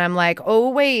face, and I'm like, oh,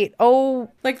 wait,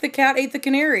 oh. Like the cat ate the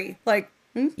canary. Like,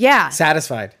 Yeah.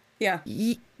 Satisfied. yeah.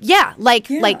 Yeah, like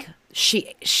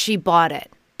she bought it.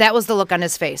 That was the look on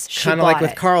his face. Kind of like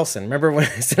with Carlson. Remember when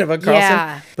I said about Carlson?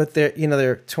 Yeah. But they're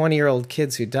 20-year-old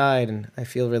kids who died, and I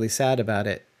feel really sad about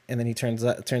it. And then he turns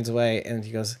away and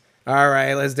he goes, "All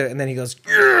right, let's do it." And then he goes,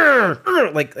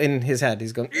 "Grr," like in his head,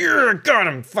 he's going, "Grr, got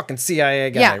him, fucking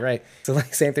CIA guy," Yeah. right? So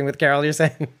like same thing with Carol, you're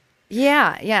saying?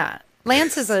 Yeah.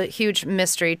 Lance is a huge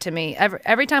mystery to me.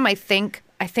 Every time I think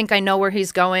I know where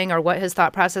he's going or what his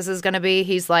thought process is going to be,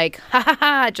 he's like, ha ha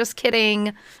ha, just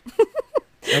kidding.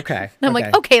 Okay. And I'm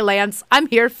like, okay, Lance, I'm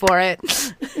here for it.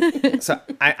 So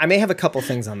I may have a couple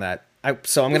things on that.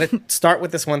 So I'm going to start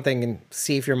with this one thing and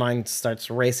see if your mind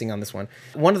starts racing on this one.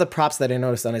 One of the props that I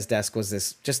noticed on his desk was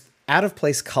this just out of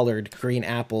place colored green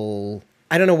apple.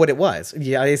 I don't know what it was.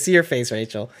 Yeah, I see your face,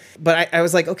 Rachel. But I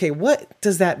was like, okay, what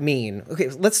does that mean? Okay,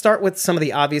 let's start with some of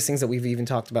the obvious things that we've even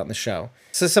talked about in the show.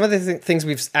 So some of the things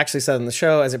we've actually said in the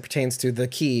show as it pertains to the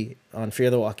key on Fear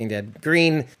the Walking Dead.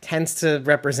 Green tends to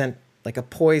represent like a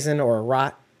poison or a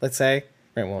rot, let's say.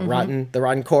 Right, well, the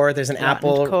rotten core. There's an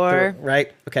apple. Core.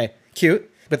 Right? Okay, cute.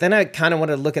 But then I kind of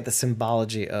wanted to look at the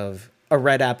symbology of a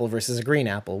red apple versus a green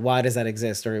apple. Why does that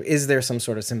exist? Or is there some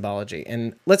sort of symbology?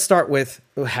 And let's start with,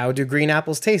 how do green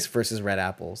apples taste versus red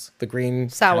apples? The green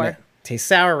Sour. Tastes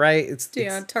sour, right? It's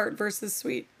Tart versus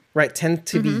sweet. right. Tend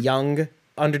to be young,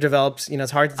 underdeveloped.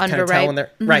 It's hard to kind of tell Underripe. when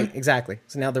they're right. Exactly.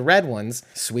 So now the red ones,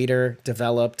 sweeter,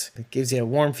 developed. It gives you a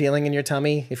warm feeling in your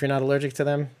tummy if you're not allergic to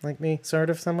them, like me, sort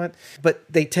of, somewhat. But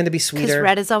they tend to be Because sweeter.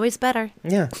 red is always better.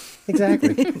 Yeah,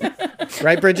 exactly.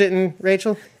 Right, Bridget and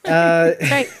Rachel.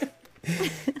 Right.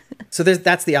 So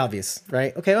that's the obvious,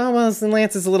 right? Okay, oh, well,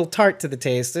 Lance is a little tart to the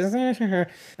taste.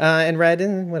 And red,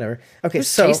 and whatever. Okay, Who's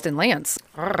so tasting Lance?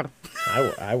 Arr.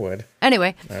 I would.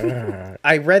 Anyway,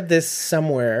 I read this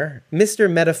somewhere.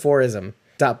 Mr. Metaphorism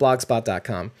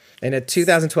Blogspot.com. And in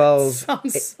 2012,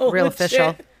 Sounds so Real legit.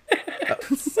 official.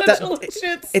 Such a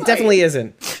legit it definitely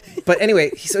isn't. But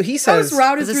anyway, so he I was says,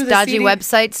 routed Is this through the I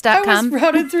dodgywebsites.com? was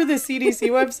routed through the CDC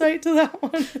website to that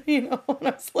one, when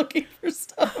I was looking for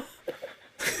stuff.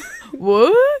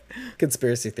 What?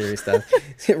 conspiracy theory stuff.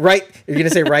 Right? You're going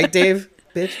to say right, Dave?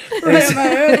 Bitch? Am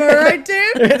I right,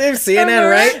 dude? Dave, CNN,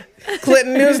 right?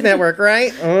 Clinton News Network,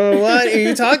 right? Oh, what are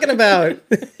you talking about?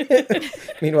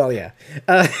 Meanwhile, yeah.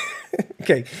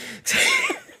 Okay.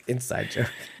 Inside joke.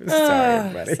 Sorry,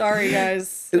 everybody. Sorry,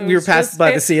 guys. We were passed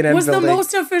by the CNN It was building. the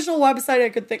most official website I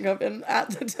could think of at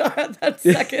that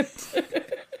second.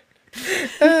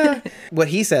 What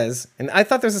he says, and I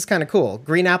thought this was kind of cool.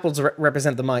 Green apples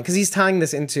represent the mind, because he's tying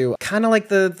this into kind of like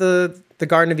the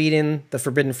Garden of Eden, the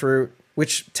forbidden fruit,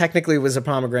 which technically was a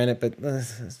pomegranate, but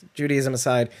Judaism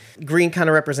aside, green kind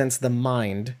of represents the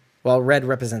mind, while red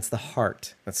represents the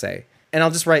heart, let's say. And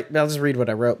I'll just read what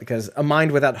I wrote, because a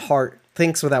mind without heart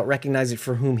thinks without recognizing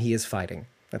for whom he is fighting,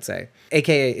 let's say.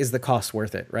 AKA, is the cost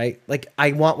worth it, right? Like,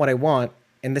 I want what I want,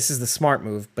 and this is the smart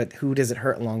move, but who does it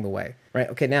hurt along the way, right?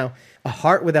 Okay, now, a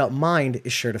heart without mind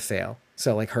is sure to fail.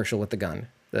 So, like Herschel with the gun,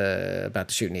 about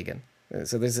to shoot Negan.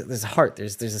 So there's a heart,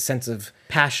 there's a sense of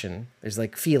passion, there's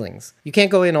like feelings. You can't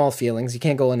go in all feelings, you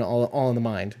can't go in all in the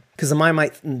mind, because the mind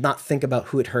might not think about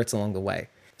who it hurts along the way.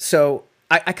 So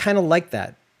I kind of like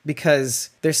that,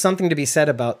 because there's something to be said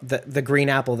about the green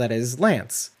apple that is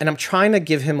Lance. And I'm trying to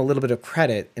give him a little bit of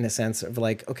credit, in a sense of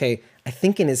like, okay, I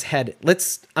think in his head,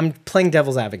 I'm playing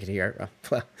devil's advocate here,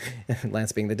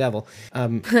 Lance being the devil.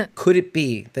 Could it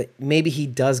be that maybe he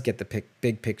does get the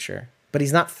big picture, but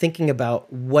he's not thinking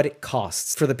about what it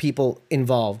costs for the people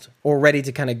involved or ready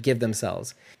to kind of give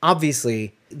themselves?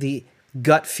 Obviously, the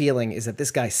gut feeling is that this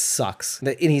guy sucks,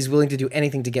 and he's willing to do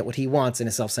anything to get what he wants in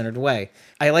a self-centered way.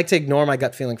 I like to ignore my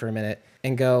gut feeling for a minute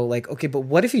and go like, okay, but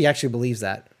what if he actually believes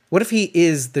that? What if he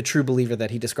is the true believer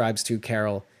that he describes to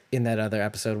Carol in that other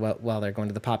episode while they're going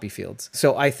to the poppy fields?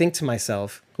 So I think to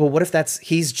myself, well, what if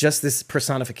he's just this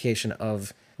personification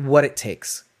of what it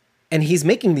takes? And he's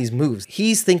making these moves.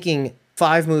 He's thinking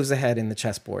 5 moves ahead in the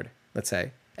chessboard, let's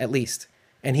say, at least.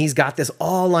 And he's got this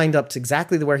all lined up to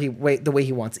exactly the way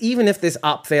he wants. Even if this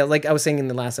op fails, like I was saying in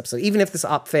the last episode, even if this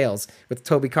op fails with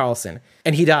Toby Carlson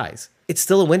and he dies, it's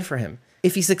still a win for him.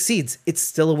 If he succeeds, it's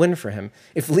still a win for him.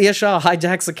 If Leah Shaw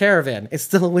hijacks a caravan, it's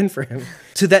still a win for him.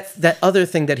 To that other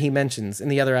thing that he mentions in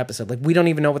the other episode, like we don't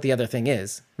even know what the other thing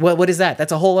is. What is that?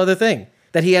 That's a whole other thing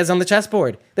that he has on the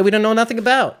chessboard that we don't know nothing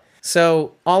about.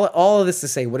 So all of this to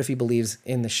say, what if he believes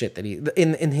in the shit that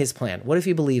in his plan? What if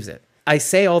he believes it? I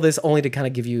say all this only to kind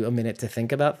of give you a minute to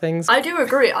think about things. I do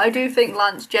agree. I do think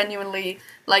Lance genuinely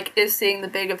is seeing the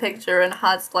bigger picture and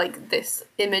has this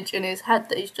image in his head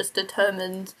that he's just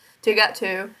determined to get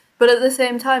to. But at the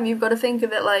same time, you've got to think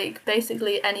of it like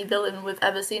basically any villain we've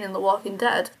ever seen in The Walking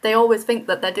Dead. They always think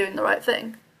that they're doing the right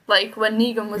thing. Like when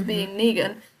Negan was being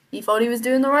Negan, he thought he was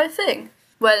doing the right thing.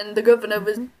 When the governor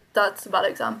was... That's a bad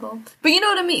example. But you know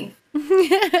what I mean.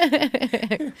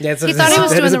 Yeah, He thought he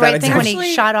was doing the right thing when Actually-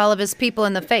 he shot all of his people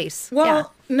in the face.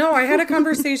 Well, no, I had a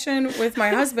conversation with my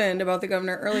husband about the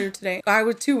governor earlier today. I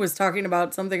was talking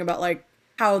about something about like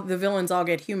how the villains all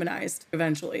get humanized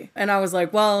eventually. And I was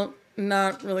like, well,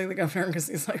 not really the governor because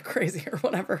he's like crazy or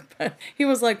whatever. But he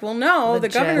was like, well, no, the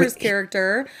governor's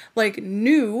character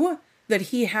knew that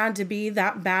he had to be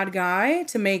that bad guy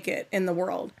to make it in the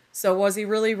world. So was he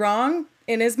really wrong?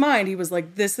 In his mind, he was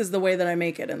like, this is the way that I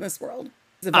make it in this world.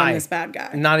 If I'm this bad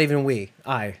guy. Not even we.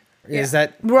 Is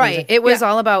that... Right. It was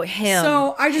all about him.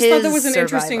 So I just thought that was an his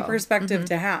interesting survival. perspective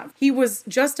to have. He was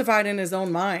justified in his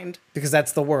own mind. Because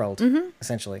that's the world,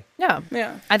 essentially. Yeah.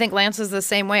 Yeah. I think Lance is the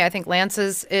same way. I think Lance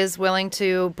is willing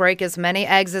to break as many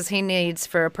eggs as he needs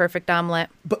for a perfect omelet.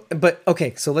 But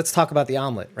okay, so let's talk about the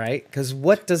omelet, right? Because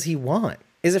what does he want?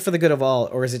 Is it for the good of all,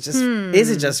 or is it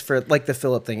just for like the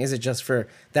Philip thing? Is it just for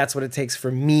that's what it takes for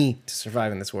me to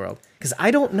survive in this world? Because I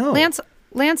don't know.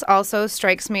 Lance also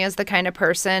strikes me as the kind of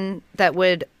person that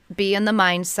would be in the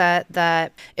mindset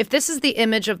that if this is the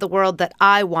image of the world that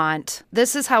I want,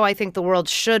 this is how I think the world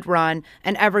should run,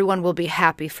 and everyone will be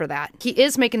happy for that. He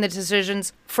is making the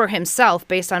decisions for himself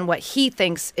based on what he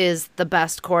thinks is the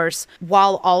best course,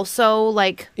 while also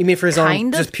You mean for his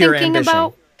own just pure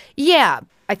ambition? Yeah.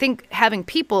 I think having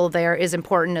people there is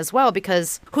important as well,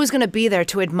 because who's going to be there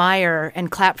to admire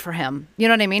and clap for him? You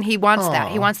know what I mean? He wants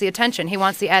that. He wants the attention. He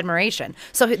wants the admiration.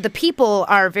 So the people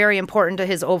are very important to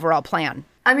his overall plan.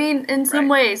 I mean, in some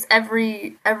ways,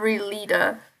 every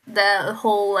leader, their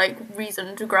whole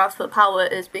reason to grasp for power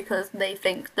is because they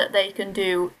think that they can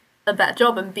do a better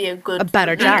job and be a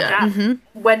better job. leader.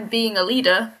 When being a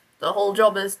leader, the whole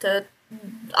job is to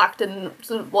act in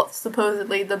what's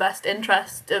supposedly the best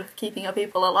interest of keeping her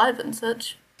people alive and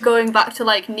such. Going back to,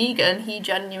 like, Negan, he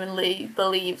genuinely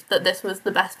believed that this was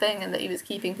the best thing and that he was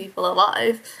keeping people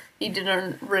alive. He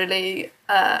didn't really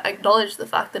acknowledge the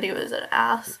fact that he was an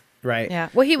ass. Right. Yeah.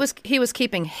 Well, he was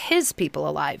keeping his people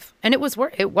alive, and it was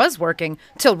working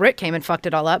till Rick came and fucked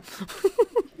it all up.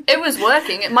 It was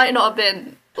working. It might not have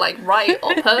been, like, right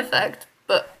or perfect,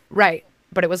 but... Right.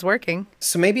 But it was working.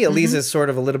 So maybe Eliza's sort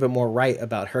of a little bit more right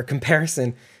about her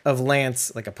comparison of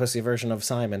Lance, like a pussy version of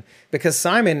Simon, because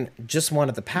Simon just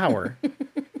wanted the power.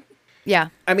 Yeah.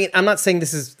 I mean, I'm not saying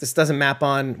this doesn't map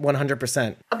on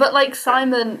 100%. But, like,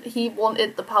 Simon, he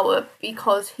wanted the power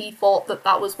because he thought that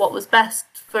that was what was best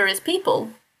for his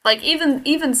people. Like,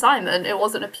 even Simon, it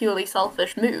wasn't a purely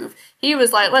selfish move. He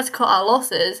was like, let's cut our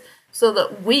losses so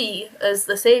that we, as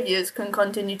the saviors, can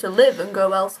continue to live and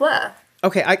go elsewhere.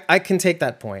 Okay, I can take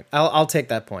that point. I'll take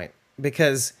that point.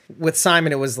 Because with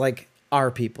Simon, it was like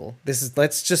our people.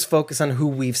 Let's just focus on who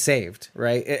we've saved,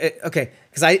 right? Okay,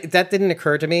 because that didn't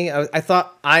occur to me. I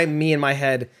thought in my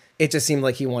head, it just seemed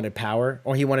like he wanted power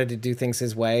or he wanted to do things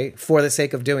his way for the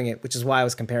sake of doing it, which is why I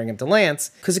was comparing him to Lance,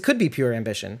 because it could be pure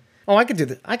ambition. Oh, I could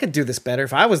do this better.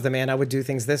 If I was the man, I would do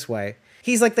things this way.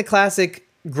 He's like the classic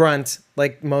grunt,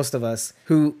 like most of us,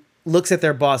 who looks at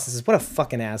their boss and says, what a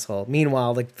fucking asshole.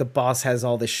 Meanwhile, like, the boss has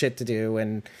all this shit to do,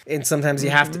 and sometimes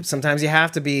you have to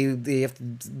be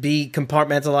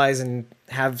compartmentalized and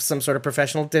have some sort of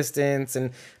professional distance,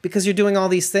 and because you're doing all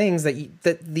these things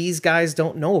that these guys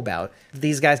don't know about,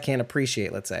 these guys can't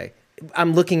appreciate, let's say.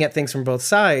 I'm looking at things from both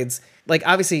sides. Like,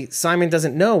 obviously, Simon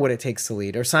doesn't know what it takes to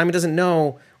lead, or Simon doesn't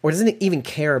know or doesn't even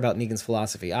care about Negan's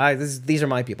philosophy. These are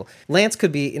my people. Lance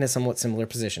could be in a somewhat similar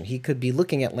position. He could be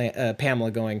looking at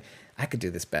Pamela going, I could do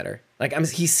this better. Like,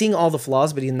 he's seeing all the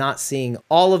flaws, but he's not seeing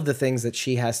all of the things that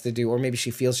she has to do, or maybe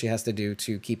she feels she has to do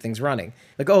to keep things running.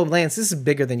 Like, oh, Lance, this is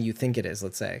bigger than you think it is,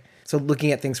 let's say. So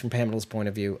looking at things from Pamela's point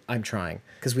of view, I'm trying,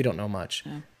 because we don't know much.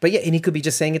 Yeah. But yeah, and he could be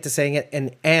just saying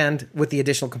it, and with the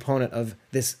additional component of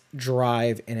this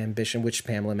drive and ambition, which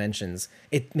Pamela mentions,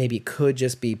 it maybe could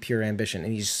just be pure ambition.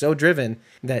 And he's so driven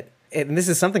that, and this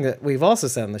is something that we've also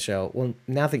said on the show, well,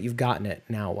 now that you've gotten it,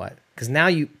 now what? Because now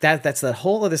that's the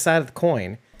whole other side of the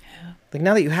coin. Yeah. Like,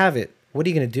 now that you have it, what are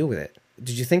you going to do with it?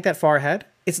 Did you think that far ahead?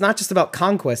 It's not just about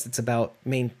conquest, it's about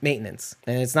maintenance.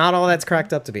 And it's not all that's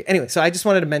cracked up to be. Anyway, so I just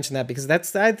wanted to mention that because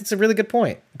that's a really good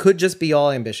point. Could just be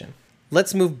all ambition.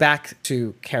 Let's move back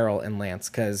to Carol and Lance,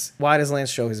 because why does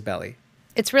Lance show his belly?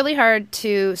 It's really hard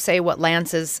to say what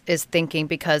Lance is thinking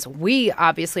because we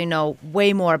obviously know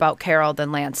way more about Carol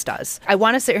than Lance does. I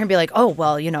want to sit here and be like, oh,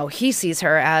 well, he sees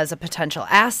her as a potential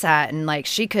asset and like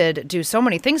she could do so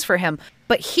many things for him.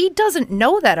 But he doesn't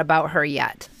know that about her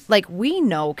yet. Like, we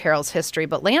know Carol's history,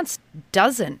 but Lance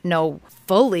doesn't know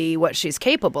fully what she's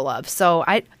capable of. So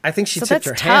I think she tipped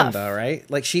her hand, though, right?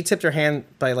 Like, she tipped her hand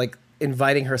by like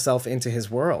inviting herself into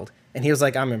his world. And he was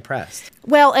like, I'm impressed.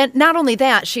 Well, and not only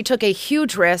that, she took a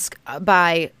huge risk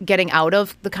by getting out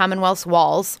of the Commonwealth's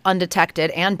walls undetected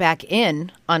and back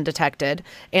in undetected.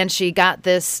 And she got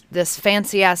this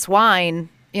fancy-ass wine,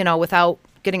 without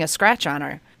getting a scratch on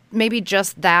her. Maybe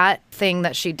just that thing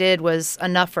that she did was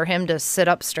enough for him to sit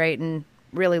up straight and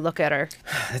really look at her.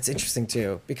 That's interesting,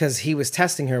 too, because he was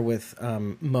testing her with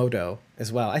Modo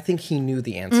as well. I think he knew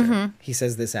the answer. Mm-hmm. He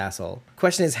says, this asshole.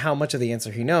 Question is how much of the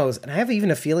answer he knows. And I have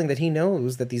even a feeling that he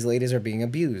knows that these ladies are being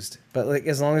abused. But like,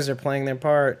 as long as they're playing their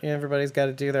part, everybody's got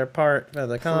to do their part.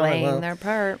 Like, their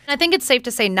part. I think it's safe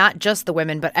to say not just the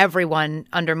women, but everyone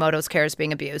under Modo's care is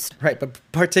being abused. Right, but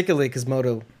particularly because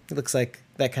Modo looks like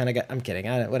that kind of guy. I'm kidding.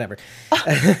 Whatever.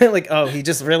 Like, oh, he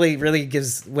just really, really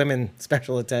gives women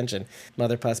special attention.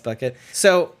 Mother puss bucket.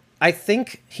 So I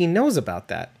think he knows about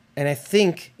that. And I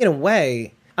think, in a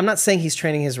way, I'm not saying he's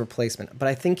training his replacement, but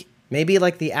I think maybe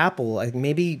like the apple,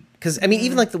 because,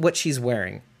 even like what she's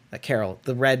wearing, like Carol,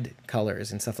 the red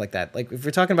colors and stuff like that. Like, if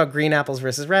we're talking about green apples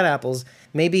versus red apples,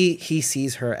 maybe he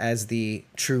sees her as the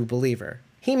true believer.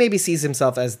 He maybe sees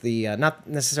himself as the, not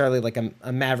necessarily like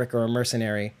a maverick or a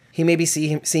mercenary. He maybe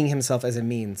seeing himself as a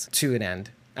means to an end.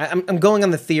 I'm going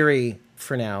on the theory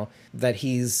for now that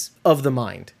he's of the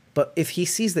mind. But if he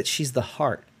sees that she's the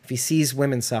heart, if he sees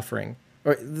women suffering,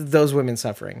 or those women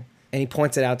suffering, and he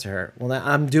points it out to her, well, now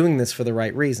I'm doing this for the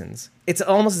right reasons. It's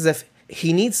almost as if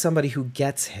he needs somebody who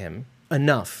gets him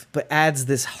enough, but adds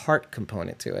this heart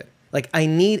component to it. Like, I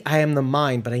am the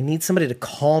mind, but I need somebody to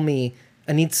call me.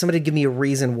 I need somebody to give me a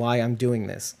reason why I'm doing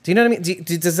this. Do you know what I mean?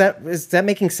 Is that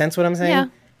making sense what I'm saying? Yeah.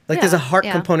 Like, there's a heart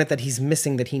component that he's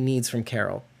missing that he needs from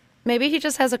Carol. Maybe he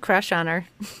just has a crush on her.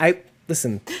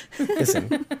 Listen.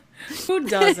 Who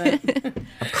doesn't?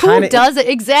 Who does it?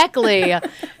 Exactly.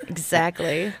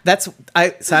 Exactly. That's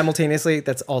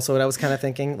that's also what I was kind of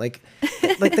thinking. Like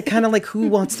the kind of like who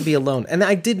wants to be alone? And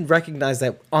I did recognize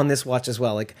that on this watch as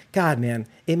well. Like, God, man,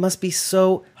 it must be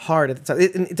so hard at the time.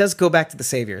 It does go back to the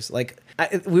saviors. Like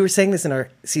we were saying this in our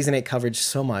season 8 coverage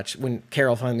so much when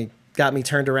Carol finally got me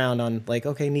turned around on like,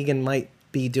 okay, Negan might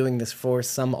be doing this for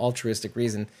some altruistic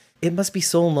reason. It must be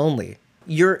so lonely.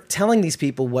 You're telling these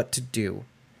people what to do,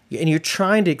 and you're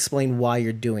trying to explain why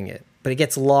you're doing it, but it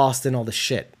gets lost in all the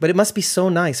shit. But it must be so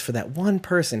nice for that one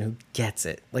person who gets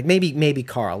it. Like maybe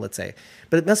Carl, let's say.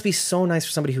 But it must be so nice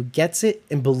for somebody who gets it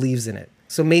and believes in it.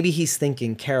 So maybe he's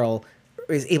thinking Carol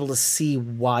is able to see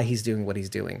why he's doing what he's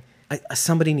doing.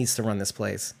 Somebody needs to run this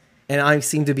place. And I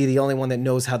seem to be the only one that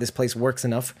knows how this place works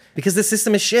enough because the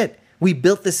system is shit. We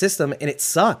built the system and it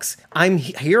sucks.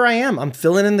 Here I am. I'm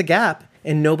filling in the gap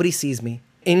and nobody sees me.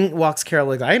 In walks Carol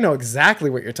like, I know exactly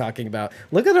what you're talking about.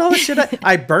 Look at all the shit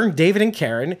I burned David and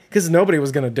Karen because nobody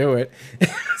was going to do it.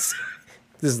 This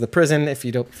is the prison, if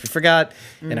you forgot.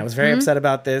 And I was very upset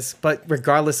about this. But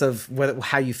regardless of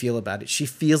how you feel about it, she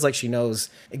feels like she knows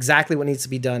exactly what needs to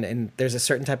be done. And there's a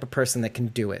certain type of person that can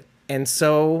do it. And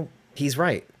so he's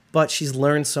right. But she's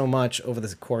learned so much over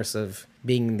the course of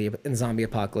being in zombie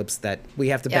apocalypse that we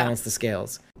have to balance the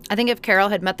scales. I think if Carol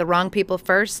had met the wrong people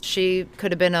first, she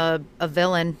could have been a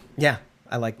villain. Yeah,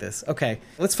 I like this. Okay,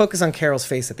 let's focus on Carol's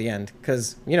face at the end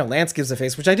because, Lance gives a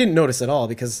face, which I didn't notice at all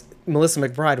because Melissa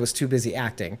McBride was too busy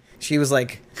acting. She was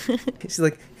like,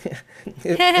 like,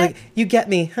 you get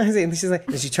me. And she's like,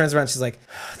 and she turns around, she's like,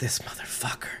 oh, this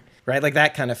motherfucker. Right? Like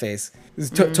that kind of face.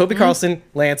 Toby Carlson,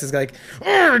 Lance is like,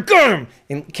 oh, got him.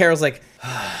 And Carol's like,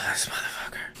 oh, this motherfucker.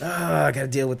 Oh, I gotta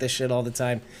deal with this shit all the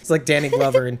time. It's like Danny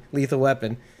Glover in Lethal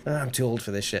Weapon. Oh, I'm too old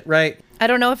for this shit, right? I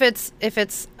don't know if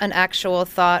it's an actual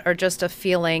thought or just a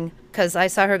feeling because I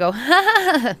saw her go,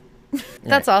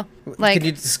 that's all. Like, can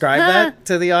you describe that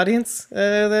to the audience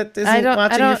that isn't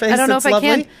watching your face? I don't know if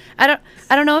lovely? I can.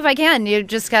 I don't know if I can. You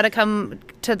just got to come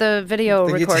to the video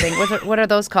recording. What are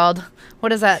those called?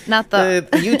 What is that? Not the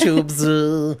YouTubes.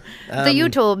 The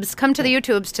YouTubes. Come to the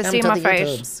YouTubes to see my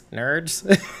face. Nerds.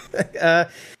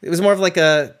 It was more of like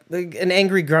an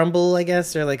angry grumble, I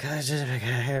guess, or like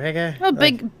a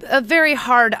very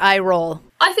hard eye roll.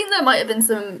 I think there might have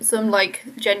been some like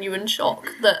genuine shock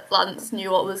that Lance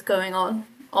knew what was going on,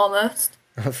 almost.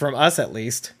 From us, at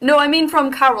least. No, I mean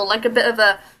from Carol, like a bit of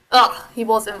a, he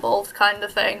was involved kind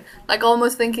of thing. Like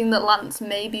almost thinking that Lance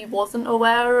maybe wasn't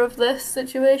aware of this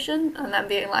situation, and then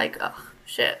being like, oh,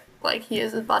 shit, like he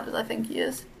is as bad as I think he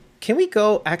is. Can we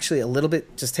go actually a little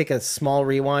bit, just take a small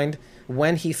rewind?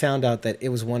 When he found out that it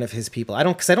was one of his people,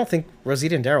 because I don't think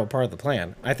Rosita and Daryl were part of the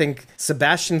plan. I think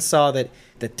Sebastian saw that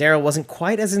Daryl wasn't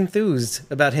quite as enthused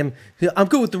about him. I'm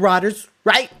good with the Riders,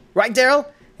 right? Right, Daryl?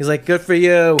 He's like, good for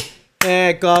you.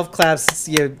 Golf claps,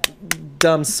 you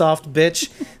dumb soft bitch.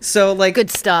 So like,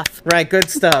 good stuff. Right, good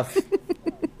stuff.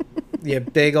 You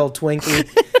big old Twinkie.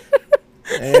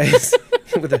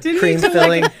 With a cream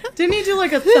filling. Didn't he do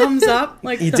like a thumbs up?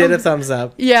 Like he did a thumbs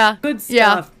up. Yeah. Good stuff.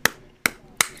 Yeah.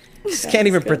 Just can't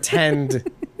even pretend.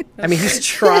 I mean, he's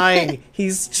trying.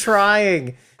 He's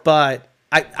trying. But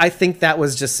I think that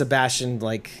was just Sebastian,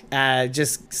 like,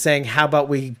 just saying, how about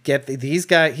we get these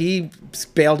guys? He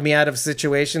bailed me out of a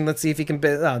situation. Let's see if he can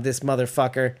this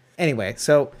motherfucker. Anyway,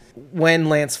 so when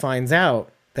Lance finds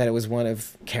out that it was one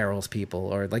of Carol's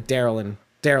people, or like Daryl and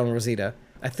Rosita,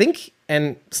 I think,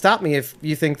 and stop me if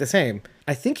you think the same,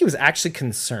 I think he was actually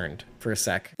concerned for a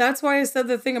sec. That's why I said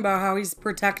the thing about how he's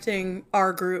protecting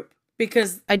our group,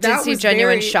 because I did see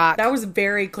genuine shock. That was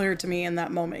very clear to me in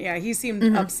that moment. Yeah, he seemed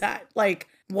upset. Like,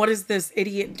 what is this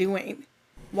idiot doing?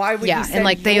 Why would he send and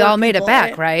like they all made it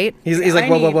back, right? He's like,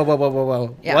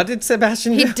 whoa. Yeah. What did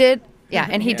Sebastian do? He did,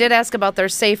 and he did ask about their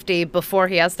safety before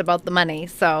he asked about the money.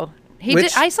 So he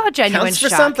did. I saw genuine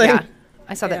shock. Something. Yeah,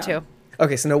 I saw that too.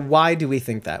 Okay, so now why do we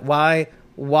think that? Why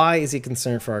is he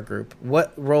concerned for our group?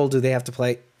 What role do they have to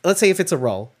play? Let's say if it's a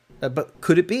role, but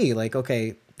could it be like,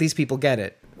 okay, these people get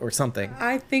it or something?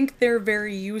 I think they're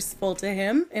very useful to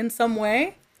him in some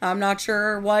way. I'm not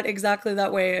sure what exactly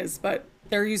that way is, but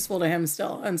they're useful to him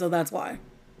still, and so that's why.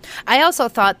 I also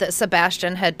thought that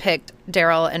Sebastian had picked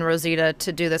Daryl and Rosita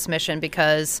to do this mission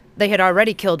because they had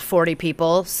already killed 40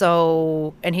 people,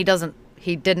 and he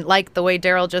didn't like the way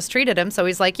Daryl just treated him, so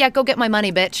he's like, yeah, go get my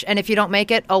money, bitch, and if you don't make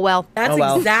it, oh well. That's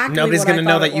exactly nobody's what gonna I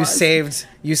know thought that it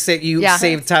you was.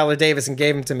 saved Tyler Davis and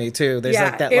gave him to me too. There's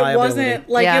like that liability.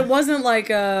 It wasn't like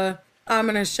I'm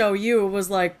gonna show you. It was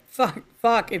like,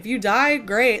 fuck, if you die,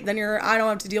 great, then I don't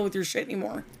have to deal with your shit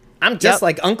anymore. I'm just Yep.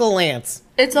 like Uncle Lance.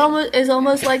 It's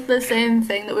almost like the same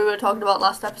thing that we were talking about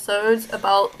last episode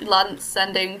about Lance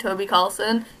sending Toby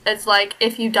Carlson. It's like,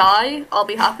 if you die, I'll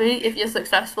be happy. If you're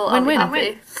successful, I'll be Win-win.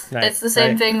 happy. Right, It's the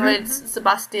same right. thing with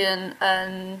Sebastian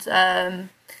and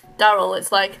Daryl.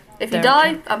 It's like, if you Daryl,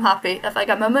 die, I'm happy. If I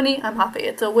get my money, I'm happy.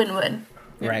 It's a win-win.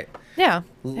 Right. Yeah.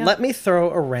 Let me throw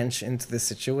a wrench into this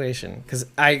situation because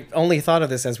I only thought of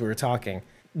this as we were talking.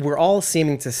 We're all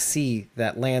seeming to see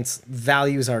that Lance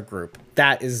values our group.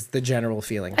 That is the general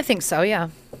feeling. I think so, yeah.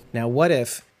 Now, what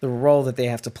if the role that they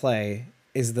have to play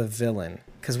is the villain?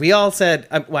 Because we all said,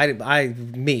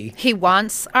 me. He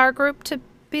wants our group to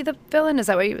be the villain? Is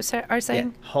that what you are Yeah,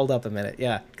 saying? hold up a minute.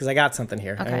 Yeah, because I got something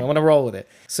here. Okay. I want to roll with it.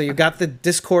 So you've got the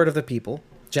discord of the people,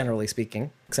 generally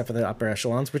speaking, except for the upper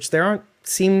echelons, which there aren't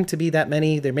seem to be that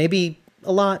many. There may be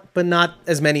a lot, but not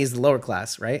as many as the lower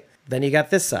class, right? Then you got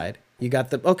this side. You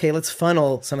got okay, let's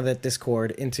funnel some of that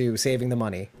discord into saving the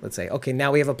money. Let's say, okay,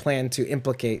 now we have a plan to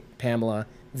implicate Pamela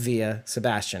via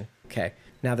Sebastian. Okay,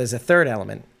 now there's a third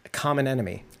element, a common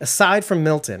enemy. Aside from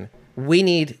Milton, we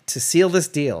need to seal this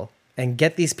deal and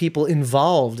get these people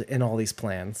involved in all these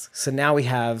plans. So now we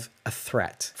have a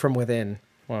threat from within.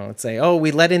 Well, let's say, oh,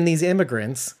 we let in these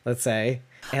immigrants, let's say,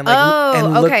 and okay.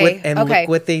 look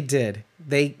what they did.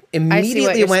 They what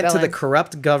immediately you're went to the spelling.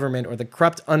 corrupt government or the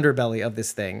corrupt underbelly of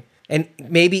this thing. And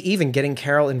maybe even getting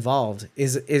Carol involved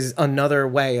is another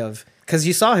way of, because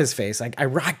you saw his face, like, I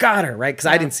got her, right? Because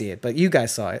I didn't see it, but you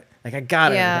guys saw it. Like, I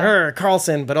got her,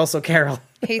 Carlson, but also Carol.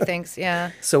 He thinks,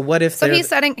 yeah. So what if So they're...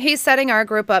 he's setting our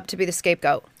group up to be the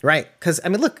scapegoat. Right, because, I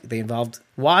mean, look, they involved...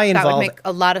 That would make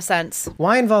a lot of sense.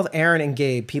 Why involve Aaron and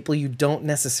Gabe, people you don't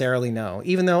necessarily know?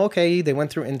 Even though, okay, they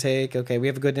went through intake, okay, we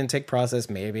have a good intake process,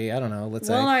 maybe, I don't know, let's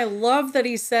Well, say. I love that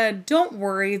he said, "Don't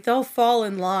worry, they'll fall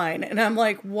in line." And I'm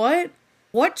like, what?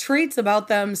 What traits about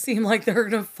them seem like they're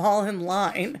gonna fall in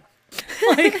line?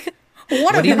 Like,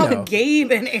 what do you about know?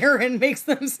 Gabe and Aaron makes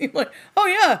them seem like, oh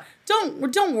yeah,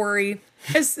 don't worry,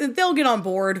 they'll get on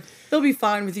board. They'll be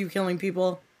fine with you killing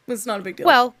people. It's not a big deal.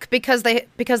 Well, because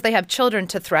they have children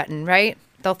to threaten, right?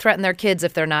 They'll threaten their kids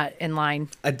if they're not in line.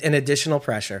 An additional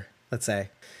pressure, let's say.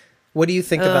 What do you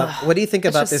think about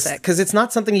just this? sick. Because it's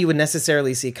not something you would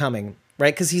necessarily see coming,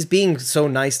 right? Because he's being so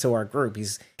nice to our group.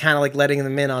 He's kind of like letting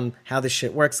them in on how this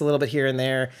shit works a little bit here and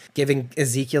there, giving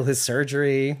Ezekiel his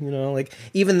surgery, like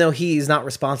even though he's not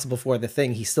responsible for the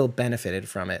thing, he still benefited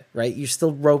from it, right? You're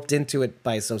still roped into it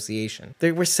by association.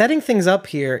 We're setting things up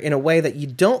here in a way that you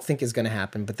don't think is going to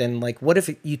happen, but then like, what if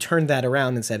you turned that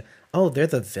around and said, oh, they're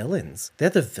the villains. They're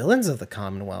the villains of the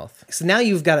Commonwealth. So now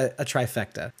you've got a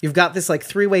trifecta. You've got this like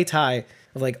three-way tie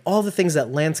of like all the things that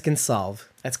Lance can solve.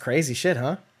 That's crazy shit,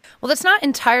 huh? Well, that's not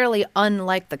entirely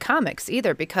unlike the comics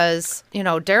either, because,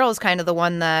 Daryl's kind of the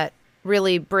one that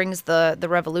really brings the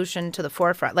revolution to the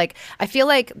forefront. Like, I feel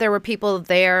like there were people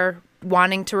there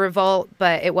wanting to revolt,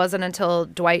 but it wasn't until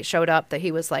Dwight showed up that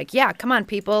he was like, yeah, come on,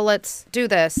 people, let's do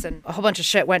this. And a whole bunch of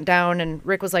shit went down, and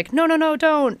Rick was like, no,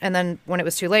 don't. And then when it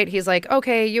was too late, he's like,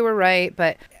 okay, you were right.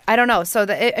 But I don't know. So,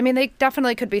 they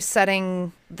definitely could be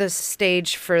setting the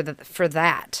stage for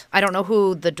that. I don't know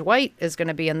who the Dwight is going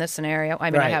to be in this scenario. I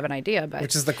mean, I Right. have an idea, but...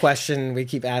 Which is the question we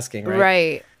keep asking,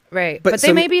 right? Right. But But so-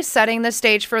 they may be setting the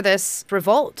stage for this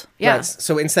revolt. Yeah. Right.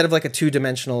 So instead of like a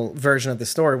two-dimensional version of the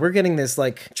story, we're getting this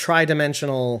like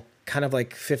tri-dimensional kind of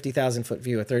like 50,000 foot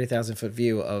view, a 30,000 foot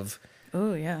view of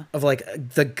Oh, yeah. like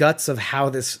the guts of how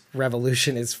this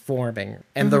revolution is forming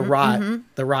and the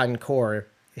rotten core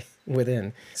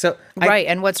within. So Right.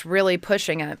 And what's really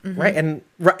pushing it. Mhm. Right,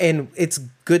 and it's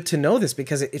good to know this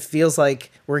because it feels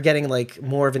like we're getting like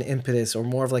more of an impetus or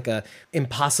more of like a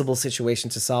impossible situation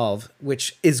to solve,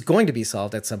 which is going to be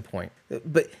solved at some point.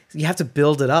 But you have to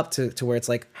build it up to where it's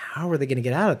like, how are they going to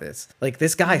get out of this? Like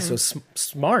this guy's so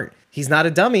smart. He's not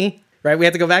a dummy, right? We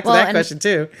have to go back to that question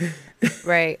too.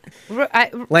 Right.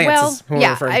 Lance is who we're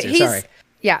referring to, sorry.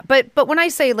 Yeah, but when I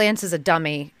say Lance is a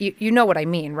dummy, you know what I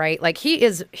mean, right? Like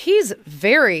he's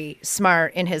very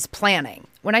smart in his planning.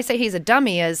 When I say he's a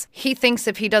dummy is he thinks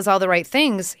if he does all the right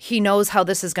things, he knows how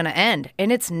this is going to end,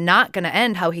 and it's not going to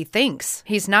end how he thinks.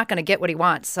 He's not going to get what he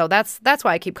wants. So that's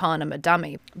why I keep calling him a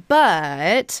dummy.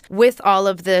 But with all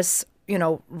of this,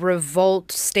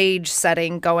 revolt stage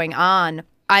setting going on,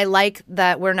 I like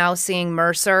that we're now seeing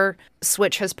Mercer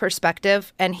switch his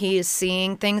perspective, and he is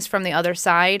seeing things from the other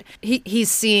side.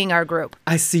 He's seeing our group.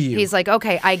 I see you. He's like,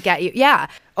 okay, I get you. Yeah.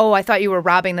 Oh, I thought you were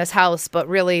robbing this house, but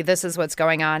really this is what's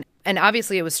going on. And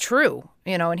obviously it was true,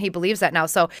 and he believes that now.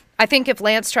 So I think if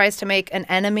Lance tries to make an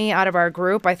enemy out of our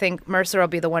group, I think Mercer will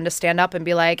be the one to stand up and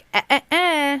be like,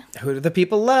 Who do the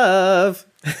people love?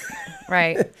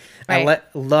 Right. I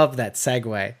love that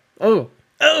segue. Oh,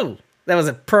 Oh, that was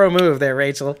a pro move there,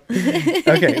 Rachel.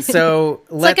 Okay, so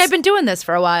It's like I've been doing this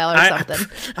for a while or something.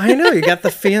 I know, you got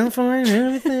the feel for it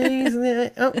and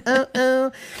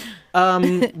everything.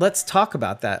 Let's talk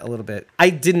about that a little bit. I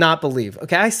did not believe.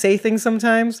 Okay, I say things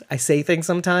sometimes.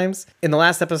 In the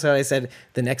last episode, I said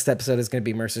the next episode is going to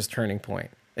be Mercer's turning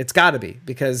point. It's got to be,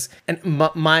 because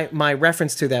my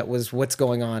reference to that was what's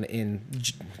going on in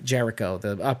Jericho,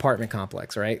 the apartment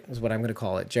complex, right? Is what I'm going to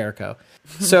call it, Jericho.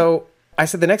 So I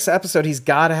said the next episode, he's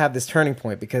got to have this turning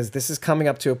point, because this is coming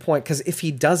up to a point, because if he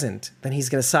doesn't, then he's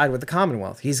going to side with the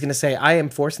Commonwealth. He's going to say, I am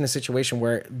forced in a situation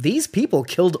where these people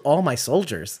killed all my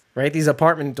soldiers, right? These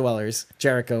apartment dwellers,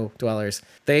 Jericho dwellers.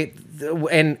 That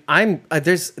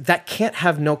can't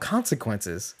have no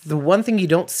consequences. The one thing you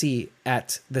don't see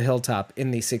at the hilltop in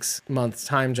the 6 month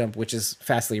time jump, which is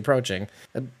fastly approaching,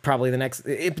 probably the next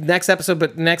episode,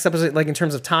 but next episode, like in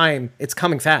terms of time, it's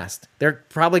coming fast. They're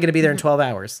probably going to be there in 12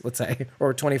 hours, let's say,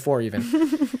 or 24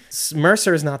 even.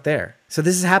 Mercer is not there. So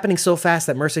this is happening so fast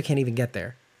that Mercer can't even get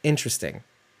there. Interesting.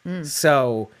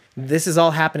 So this is all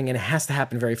happening, and it has to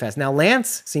happen very fast. Now,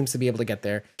 Lance seems to be able to get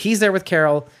there. He's there with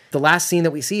Carol. The last scene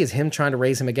that we see is him trying to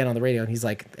raise him again on the radio, and he's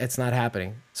like, it's not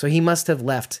happening. So he must have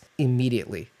left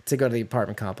immediately to go to the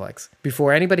apartment complex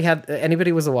before anybody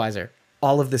was the wiser.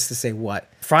 All of this to say what?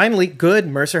 Finally, good,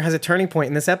 Mercer has a turning point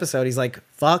in this episode. He's like,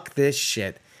 fuck this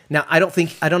shit. Now, I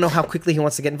don't know how quickly he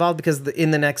wants to get involved, because in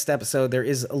the next episode, there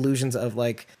is allusions of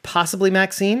like possibly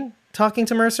Maxine talking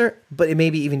to Mercer, but it may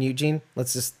be even Eugene.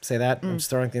 Let's just say that. I'm just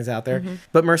throwing things out there.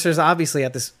 But Mercer's obviously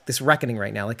at this reckoning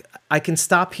right now. Like, I can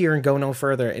stop here and go no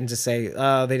further and just say,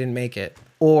 they didn't make it.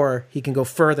 Or he can go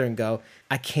further and go,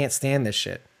 I can't stand this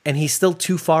shit. And he's still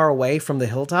too far away from the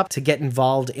hilltop to get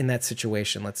involved in that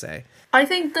situation, let's say. I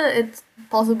think that it's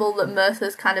possible that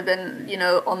Mercer's kind of been,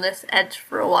 on this edge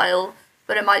for a while,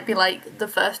 but it might be like the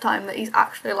first time that he's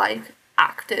actually like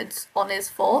acted on his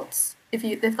thoughts, if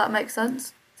that makes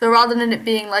sense. So rather than it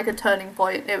being like a turning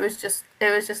point, it was just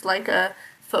like a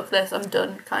fuck this, I'm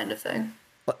done kind of thing.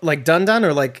 Like done,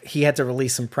 or like he had to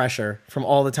release some pressure from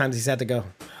all the times he's had to go.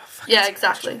 Yeah,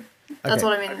 exactly. That's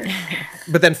what I mean.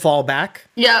 But then fall back?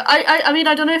 Yeah, I mean,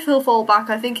 I don't know if he'll fall back.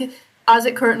 I think as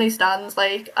it currently stands,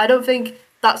 like, I don't think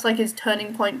that's like his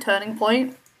turning point. But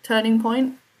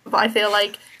I feel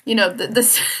like,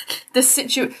 the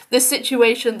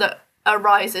situation that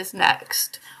arises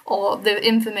next, or the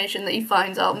information that he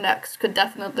finds out next, could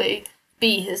definitely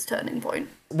be his turning point.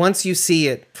 Once you see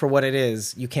it for what it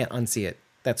is, you can't unsee it.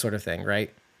 That sort of thing,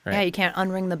 right? Right. Yeah, you can't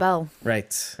unring the bell. Right.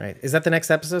 Is that the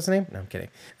next episode's name? No, I'm kidding.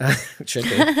 It should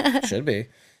be. Should be.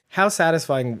 How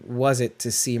satisfying was it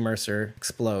to see Mercer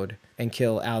explode and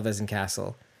kill Alves and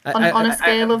Castle? On a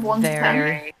scale of 1 to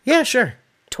 10? Yeah, sure.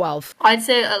 12. I'd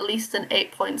say at least an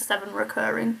 8.7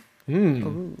 recurring.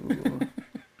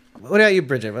 What about you,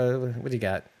 Bridget? What do you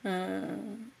got?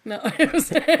 No, it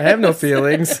was. I have no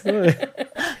feelings.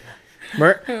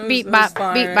 Beat bop,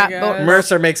 boop.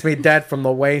 Mercer makes me dead from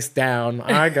the waist down.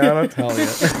 I gotta tell you.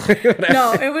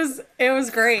 No, it was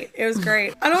great. It was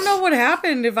great. I don't know what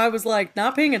happened, if I was like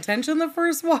not paying attention the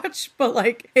first watch, but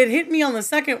like it hit me on the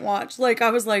second watch. Like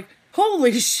I was like,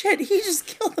 holy shit, he just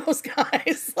killed those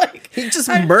guys. Like he just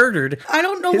murdered. I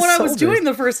don't know what I was doing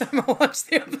the first time I watched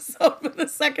the episode, but the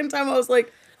second time I was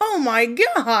like, oh my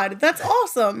god, that's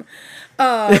awesome.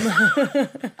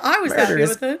 I was happy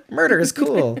with it. Murder is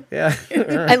cool. Yeah.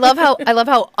 I love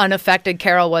how unaffected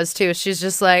Carol was too. She's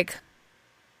just like,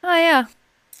 oh yeah,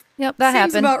 yep, that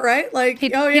Seems happened. about right. Like He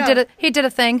did a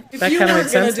thing. If That you kinda weren't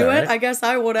makes gonna sense, do though, it, right? I guess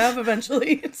I would have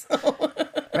eventually. So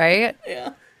Right?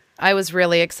 yeah. I was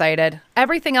really excited.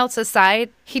 Everything else aside,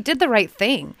 he did the right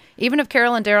thing. Even if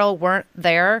Carol and Daryl weren't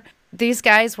there, these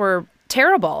guys were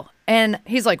terrible. And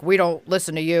he's like, we don't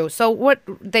listen to you. So what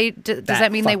does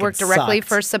that mean they work fucking directly sucked.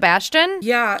 for Sebastian?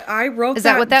 Yeah, I wrote Is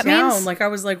that what that down. means? Like I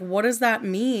was like, what does that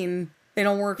mean? They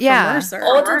don't work Yeah. for Mercer.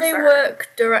 Or do they work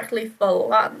directly for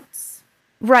Lance?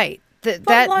 Right. But,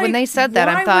 That like, when they said that,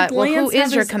 I why thought, would well, who Lance have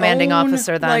is your his commanding own,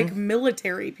 officer then? Like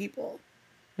military people.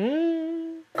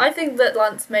 I think that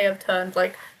Lance may have turned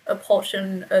like a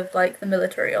portion of like the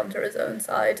military onto his own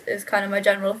side is kind of my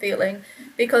general feeling,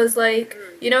 because like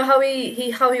how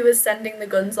he was sending the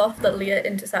guns off that Leah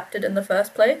intercepted in the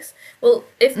first place. Well,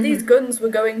 if these guns were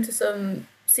going to some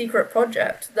secret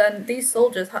project, then these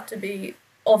soldiers had to be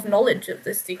of knowledge of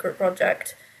this secret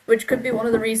project, which could be one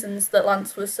of the reasons that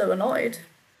Lance was so annoyed.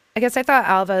 I guess I thought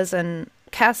Alves and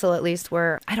Castle at least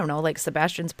were, I don't know, like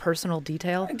Sebastian's personal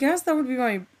detail. I guess that would be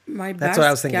my That's best what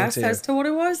I was thinking, guess too. as to what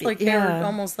it was. Like they Yeah. were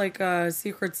almost like a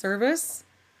secret service.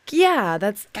 Yeah,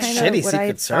 that's kind Shitty of what I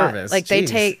Secret thought. Service, Like they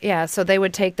jeez. take, so they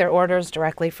would take their orders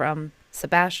directly from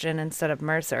Sebastian instead of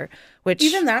Mercer, which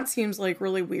Even that seems like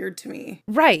really weird to me.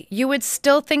 right, you would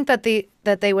still think that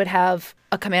they would have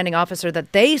a commanding officer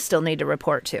that they still need to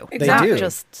report to. They not do.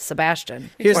 just Sebastian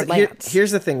Here's, or Lance.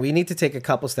 here's the thing. We need to take a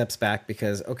couple steps back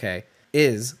because, okay,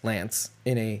 is Lance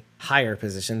in a higher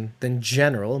position than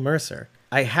General Mercer?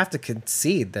 I have to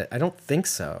concede that I don't think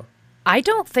so. I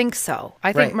don't think so.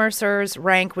 I think Right. Mercer's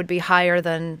rank would be higher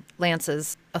than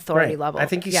Lance's authority level. I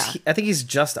think he's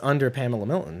just under Pamela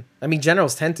Milton. I mean,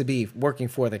 generals tend to be working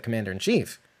for the commander in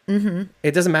chief. Mm-hmm.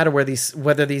 It doesn't matter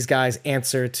whether these guys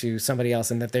answer to somebody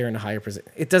else and that they're in a higher position.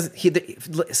 It doesn't.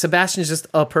 Sebastian's just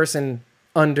a person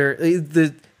under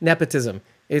the nepotism.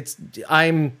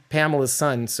 I'm Pamela's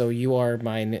son, so you are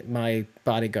my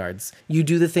bodyguards. You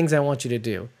do the things I want you to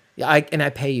do. I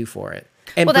pay you for it.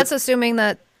 And well, that's assuming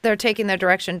that they're taking their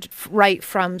direction right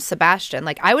from Sebastian.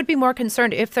 Like, I would be more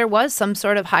concerned if there was some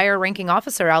sort of higher ranking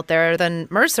officer out there than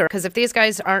Mercer. Because if these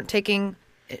guys aren't taking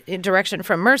direction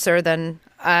from Mercer, then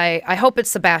I hope it's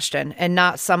Sebastian and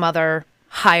not some other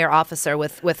higher officer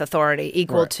with authority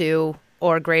equal Right. to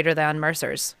or greater than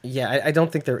Mercer's. Yeah, I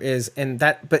don't think there is.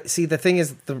 But see, the thing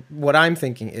is, what I'm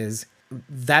thinking is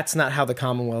that's not how the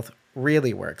Commonwealth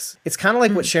really works. It's kind of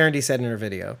like what Sharon D said in her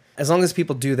video. As long as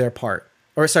people do their part,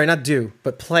 or sorry, not do,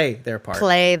 but play their part.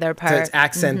 Play their So part. it's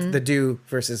accent the do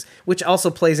versus, which also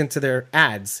plays into their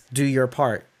ads. Do your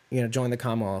part. Join the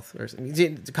Commonwealth or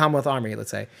the Commonwealth Army,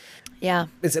 let's say. Yeah.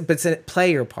 It's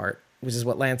play your part, which is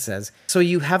what Lance says. So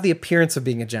you have the appearance of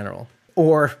being a general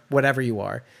or whatever you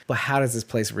are. But how does this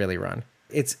place really run?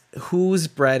 It's whose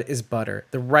bread is butter.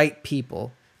 The right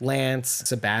people, Lance,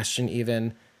 Sebastian,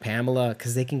 even Pamela,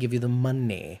 because they can give you the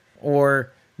money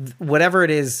or whatever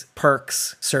it is,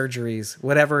 perks, surgeries,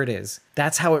 whatever it is.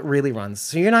 That's how it really runs.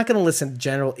 So you're not going to listen to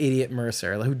General Idiot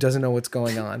Mercer, who doesn't know what's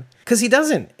going on, because he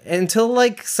doesn't. Until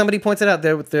somebody points it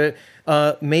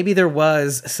out, maybe there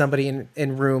was somebody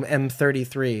in room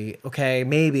M33. Okay,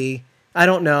 maybe, I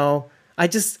don't know. I'm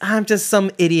just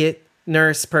some idiot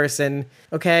nurse person.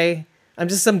 Okay, I'm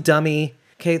just some dummy.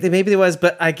 Okay, maybe there was,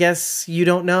 but I guess you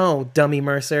don't know, dummy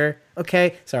Mercer.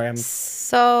 Okay, sorry,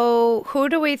 So who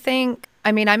do we think?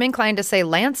 I mean, I'm inclined to say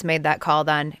Lance made that call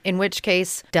then, in which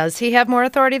case, does he have more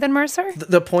authority than Mercer?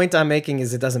 The point I'm making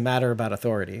is it doesn't matter about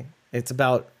authority. It's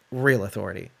about real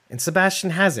authority. And Sebastian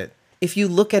has it. If you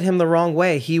look at him the wrong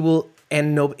way, he will,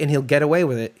 and he'll get away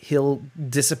with it. He'll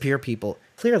disappear people,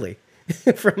 clearly,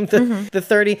 from the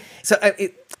 30. So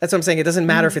that's what I'm saying. It doesn't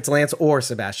matter if it's Lance or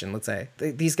Sebastian, let's say.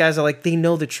 These guys are they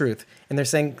know the truth. And they're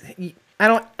saying, I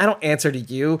don't answer to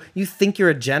you. You think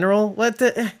you're a general? What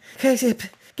the...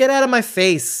 Get out of my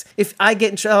face. If I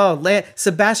get in trouble,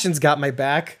 Sebastian's got my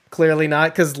back. Clearly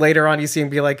not, because later on you see him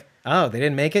be like, oh, they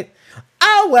didn't make it?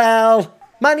 Oh, well,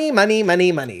 money, money,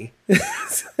 money, money.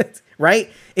 Right?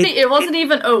 It wasn't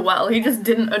even, oh well, he just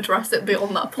didn't address it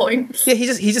beyond that point. Yeah,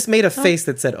 he just made a face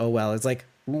that said, oh, well. It's like,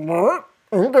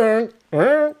 okay,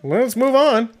 let's move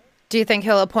on. Do you think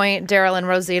he'll appoint Daryl and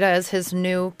Rosita as his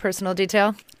new personal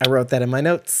detail? I wrote that in my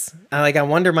notes. I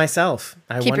wonder myself.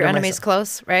 Keep your enemies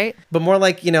close, right? But more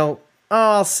like,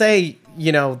 I'll say,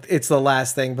 it's the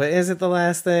last thing, but is it the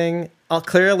last thing?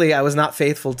 Clearly, I was not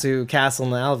faithful to Castle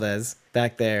and Alves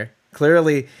back there.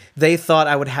 Clearly, they thought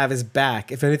I would have his back.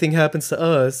 If anything happens to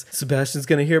us, Sebastian's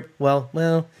going to hear,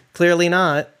 well, clearly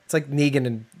not. It's like Negan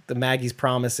and the Maggie's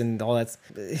promise and all that.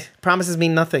 Promises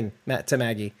mean nothing to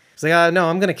Maggie. It's like, no,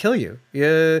 I'm going to kill you.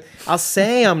 Yeah, I'll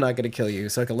say I'm not going to kill you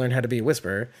so I can learn how to be a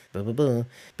whisperer. Blah, blah, blah.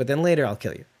 But then later I'll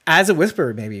kill you. As a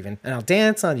whisperer, maybe even. And I'll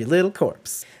dance on your little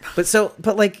corpse. So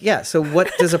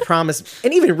what does a promise...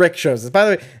 And even Rick shows this. By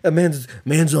the way, a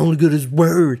man's only good as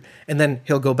word. And then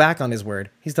he'll go back on his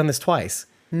word. He's done this twice.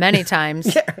 Many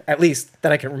times. Yeah, at least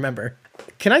that I can remember.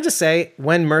 Can I just say,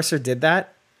 when Mercer did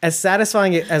that, as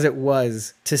satisfying as it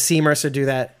was to see Mercer do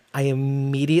that, I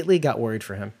immediately got worried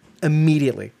for him.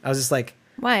 Immediately. I was just like...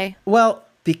 Why? Well,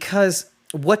 because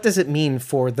what does it mean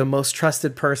for the most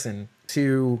trusted person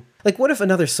to... what if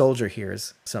another soldier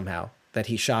hears somehow that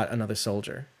he shot another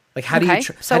soldier? How do you...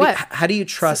 How do you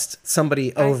trust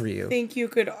somebody over you? I think you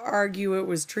could argue it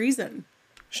was treason.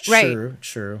 Right.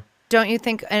 True. Don't you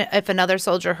think if another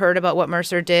soldier heard about what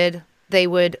Mercer did, they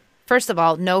would... First of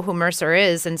all, know who Mercer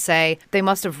is and say they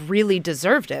must have really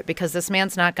deserved it because this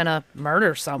man's not going to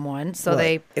murder someone. So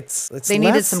they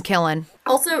needed some killing.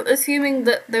 Also, assuming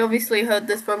that they obviously heard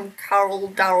this from Carol,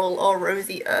 Daryl, or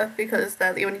Rosita because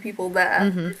they're the only people there.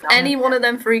 Mm-hmm. Any one of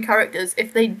them three characters,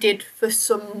 if they did for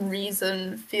some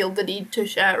reason feel the need to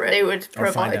share it, they would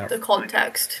provide the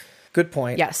context. Good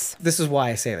point. Yes. This is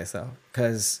why I say this though,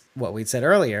 because what we'd said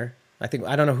earlier, I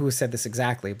don't know who said this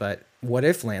exactly, but what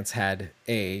if Lance had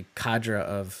a cadre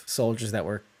of soldiers that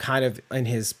were kind of in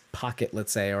his pocket,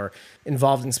 let's say, or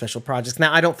involved in special projects?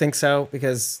 Now, I don't think so,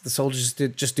 because the soldiers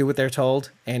just do what they're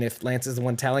told. And if Lance is the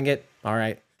one telling it, all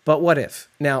right. But what if?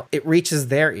 Now, it reaches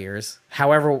their ears,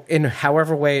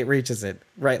 however way it reaches it,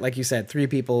 right? Like you said, 3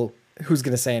 people, who's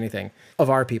going to say anything of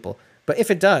our people? But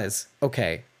if it does,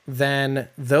 okay, then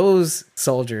those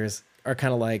soldiers are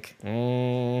kind of like,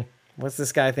 what's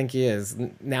this guy think he is?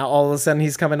 Now all of a sudden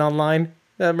he's coming online,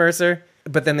 Mercer.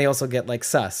 But then they also get like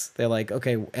sus. They're like,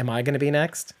 okay, am I going to be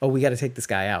next? Oh, we got to take this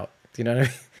guy out. Do you know what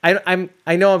I mean?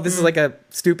 I know this is like a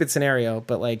stupid scenario,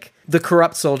 but like the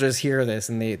corrupt soldiers hear this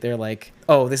and they're like,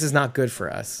 oh, this is not good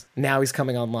for us. Now he's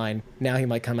coming online. Now he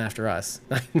might come after us.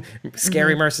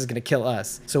 Scary Mercer's going to kill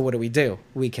us. So what do?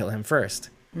 We kill him first.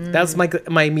 That's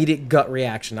my immediate gut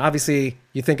reaction. Obviously,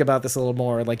 you think about this a little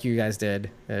more, like you guys did,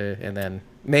 and then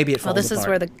maybe it falls Well, this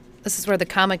apart. is where the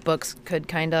comic books could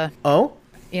kind of, Oh,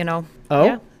 Oh,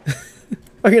 yeah.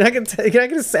 Are you not gonna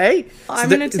say? I'm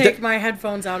going to take my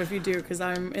headphones out if you do, because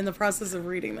I'm in the process of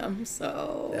reading them.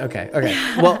 So Okay.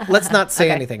 Well, let's not say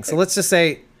Okay. anything. So let's just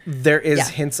say there is Yeah.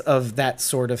 hints of that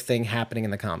sort of thing happening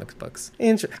in the comic books.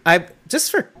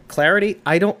 Just for clarity,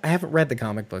 I haven't read the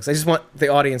comic books. I just want the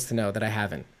audience to know that I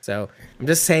haven't. So I'm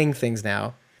just saying things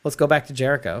now. Let's go back to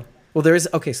Jericho. Well, there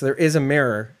is a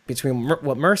mirror between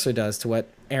what Mercer does to what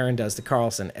Aaron does to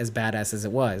Carlson, as badass as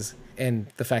it was, and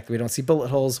the fact that we don't see bullet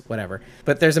holes, whatever.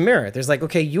 But there's a mirror. There's like,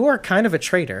 okay, you are kind of a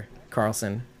traitor,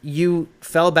 Carlson. You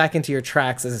fell back into your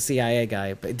tracks as a CIA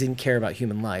guy, but didn't care about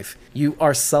human life. You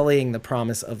are sullying the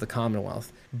promise of the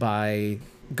Commonwealth by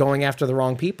going after the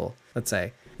wrong people, let's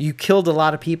say. You killed a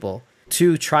lot of people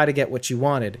to try to get what you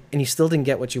wanted, and you still didn't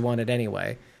get what you wanted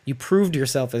anyway. You proved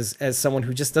yourself as someone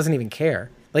who just doesn't even care.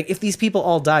 Like, if these people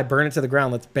all die, burn it to the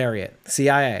ground, let's bury it.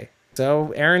 CIA.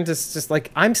 So Aaron just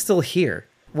like, I'm still here.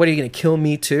 What, are you going to kill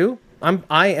me too?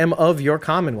 I am of your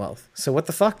Commonwealth. So what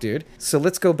the fuck, dude? So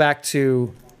let's go back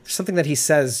to something that he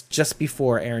says just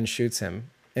before Aaron shoots him.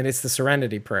 And it's the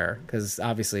Serenity Prayer, because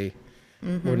obviously,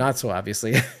 or not so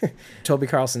obviously, Toby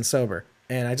Carlson's sober.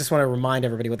 And I just want to remind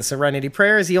everybody what the Serenity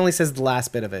Prayer is. He only says the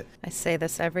last bit of it. I say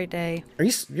this every day.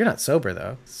 You're not sober,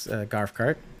 though, Garf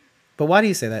Cart. But why do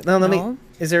you say that? No, let me.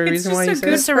 Is there a It's reason just why a you say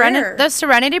good that? prayer. The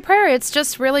Serenity Prayer, it's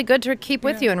just really good to keep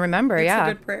with you and remember. It's Yeah.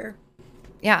 a good prayer.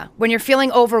 Yeah. When you're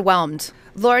feeling overwhelmed,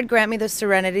 Lord, grant me the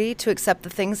serenity to accept the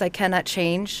things I cannot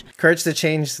change. Courage to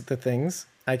change the things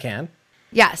I can.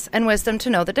 Yes. And wisdom to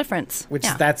know the difference.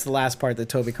 That's the last part that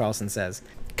Toby Carlson says.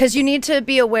 Because you need to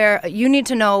be aware, you need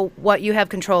to know what you have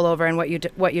control over and what you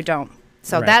don't.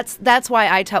 So Right. that's why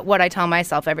I tell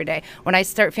myself every day. When I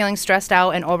start feeling stressed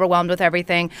out and overwhelmed with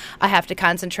everything, I have to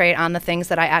concentrate on the things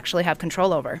that I actually have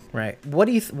control over. Right.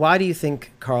 Why do you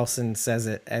think Carlson says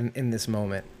it in this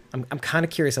moment? I'm kind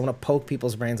of curious. I want to poke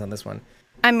people's brains on this one.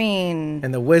 I mean,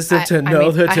 And the wisdom to I know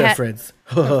mean, the I had- difference.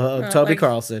 Toby like-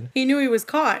 Carlson. He knew he was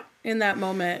caught in that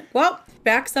moment. Well,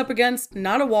 backs up against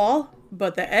not a wall,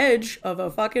 but the edge of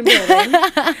a fucking building.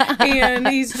 And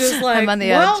he's just like, I'm on the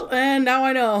well, and now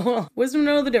I know. Wisdom to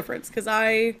know the difference, because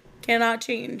I cannot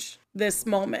change this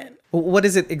moment. What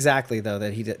is it exactly though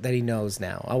that he knows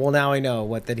now? Well, now I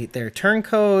know they're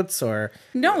turncoats or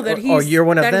No, that or he's you're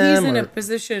one of that them. he's in or- a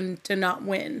position to not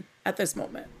win at this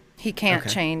moment. he can't Okay.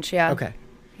 change. Yeah. Okay.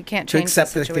 He can't To change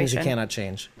accept the things you cannot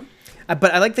change.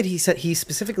 But I like that he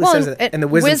specifically says it, and the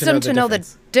wisdom to know the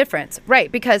difference.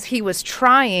 Right, because he was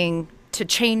trying to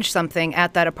change something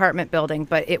at that apartment building,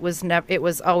 but it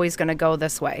was always going to go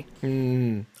this way.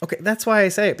 Okay, that's why I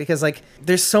say it, because like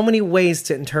there's so many ways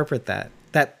to interpret that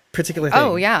particular thing.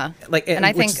 Oh yeah, Like, and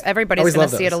I think everybody's always going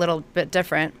to love see it a those. little bit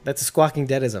different. That's a squawking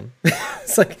deadism.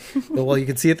 It's like, well, you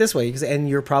can see it this way, and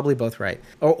you're probably both right,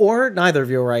 or neither of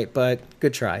you are right, but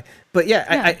good try. But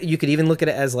yeah, you could even look at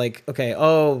it as like, okay,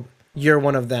 oh, you're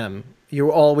one of them.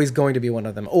 You're always going to be one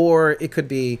of them, or it could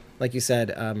be like you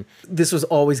said, this was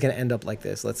always going to end up like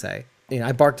this. Let's say,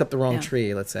 I barked up the wrong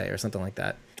tree, let's say, or something like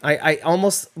that. I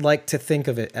almost like to think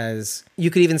of it as, you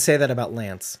could even say that about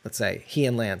Lance. Let's say he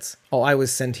and Lance. Oh, I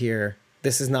was sent here.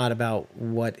 This is not about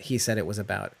what he said it was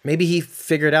about. Maybe he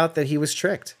figured out that he was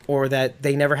tricked, or that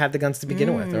they never had the guns to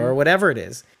begin with, or whatever it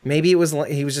is. Maybe he was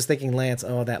just thinking Lance.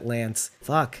 Oh, that Lance.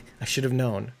 Fuck. I should have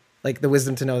known. Like the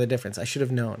wisdom to know the difference. I should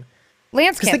have known.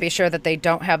 Lance can't be sure that they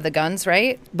don't have the guns,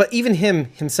 right? But even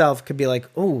himself could be like,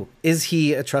 oh, is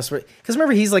he a trustworthy? Because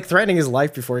remember, he's like threatening his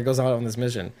life before he goes out on this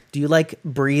mission. Do you like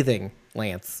breathing,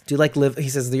 Lance? Do you like live? He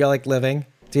says, do you like living?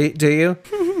 Do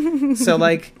you? So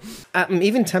like, I'm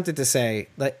even tempted to say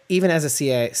that even as a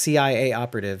CIA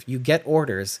operative, you get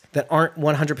orders that aren't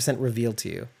 100% revealed to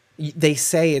you. They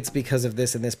say it's because of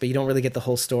this and this, but you don't really get the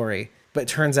whole story. but it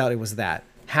turns out it was that.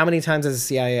 How many times has a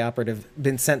CIA operative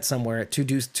been sent somewhere to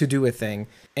do a thing,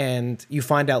 and you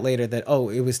find out later that, oh,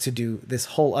 it was to do this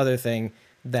whole other thing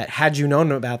that had you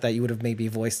known about that, you would have maybe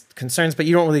voiced concerns, but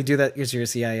you don't really do that because you're a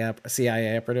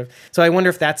CIA operative. So I wonder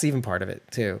if that's even part of it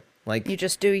too. Like, You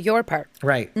just do your part.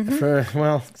 right. Do your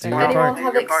Anyone part.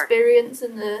 have experience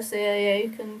in the CIA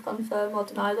can confirm or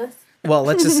deny this? Well,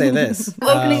 let's just say this.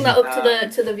 Opening that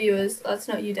up to the viewers. That's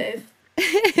not you, Dave.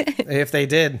 If they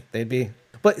did, they'd be.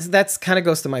 But that's kind of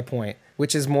goes to my point,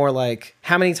 which is more like,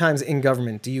 how many times in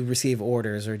government do you receive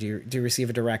orders, or do you receive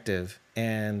a directive?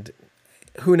 And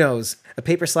who knows? A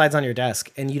paper slides on your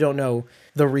desk and you don't know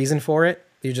the reason for it.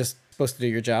 You're just supposed to do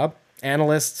your job.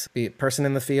 Analyst, be it person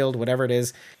in the field, whatever it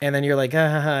is. And then you're like,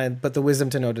 but the wisdom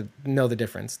to know the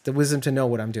difference, the wisdom to know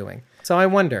what I'm doing. So I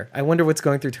wonder what's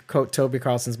going through Toby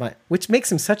Carlson's mind, which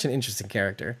makes him such an interesting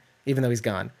character, even though he's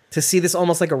gone. To see this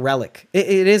almost like a relic.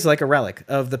 It is like a relic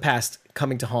of the past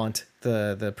coming to haunt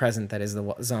the present that is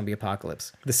the zombie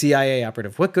apocalypse. The CIA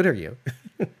operative, what good are you?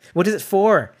 What is it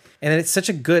for? And it's such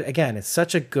a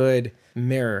good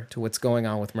mirror to what's going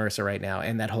on with Mercer right now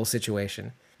and that whole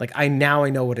situation. Like, I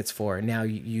know what it's for. Now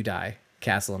you die,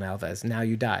 Castle and Alves. Now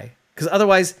you die. Because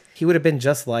otherwise, he would have been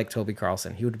just like Toby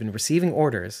Carlson. He would have been receiving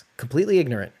orders, completely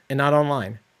ignorant and not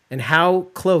online. And how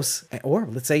close, or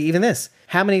let's say even this,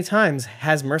 how many times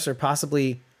has Mercer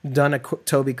possibly done a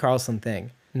Toby Carlson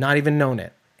thing, not even known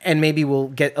it? And maybe we'll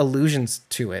get allusions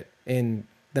to it in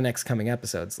the next coming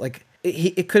episodes. Like,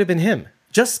 it could have been him.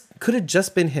 Could have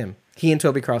just been him. He and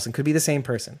Toby Carlson could be the same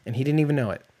person, and he didn't even know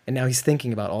it. And now he's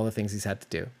thinking about all the things he's had to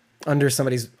do under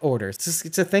somebody's orders.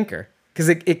 It's a thinker. Because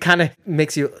it kind of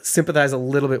makes you sympathize a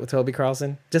little bit with Toby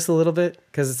Carlson. Just a little bit.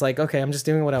 Because it's like, okay, I'm just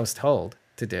doing what I was told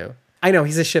to do. I know,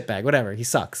 he's a shitbag, whatever. He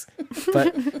sucks.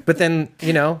 But then,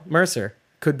 Mercer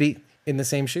could be in the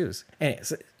same shoes. Anyway,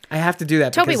 so I have to do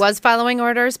that. Toby was following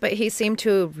orders, but he seemed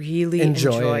to really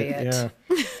enjoy it. Yeah.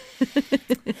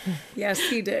 Yes,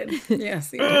 he did.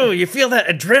 Yes, he did. Oh, you feel that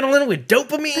adrenaline with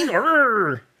dopamine?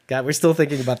 Urgh. God, we're still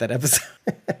thinking about that episode.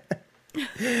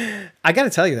 I got to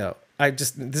tell you, though,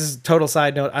 this is a total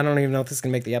side note. I don't even know if this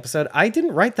can make the episode. I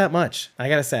didn't write that much, I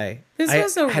got to say. This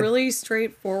was a really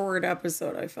straightforward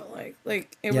episode, I felt like.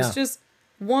 Like, it was just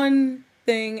one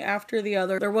thing after the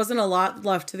other. There wasn't a lot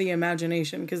left to the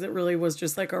imagination because it really was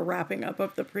just like a wrapping up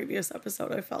of the previous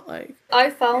episode, I felt like.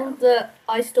 I found that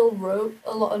I still wrote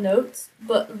a lot of notes,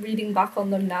 but reading back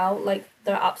on them now, like,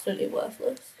 they're absolutely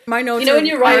worthless. My notes when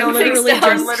you're writing things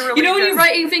down, literally when you're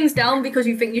writing things down because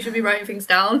you think you should be writing things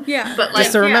down. Yeah. But like,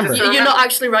 Just to remember. you're not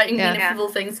actually writing meaningful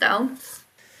things down.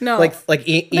 No. Like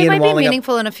They Ian might be walling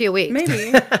meaningful in a few weeks.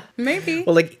 Maybe.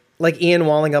 Well, like Ian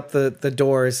walling up the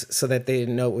doors so that they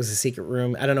didn't know it was a secret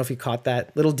room. I don't know if you caught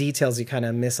that. Little details you kind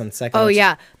of miss on second. Oh,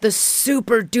 yeah. The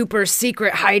super duper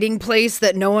secret hiding place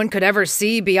that no one could ever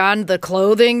see beyond the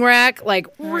clothing rack. Like,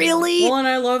 really? Well, and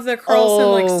I love that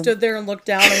Carlson stood there and looked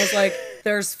down and was like,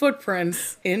 there's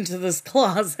footprints into this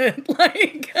closet.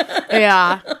 Like,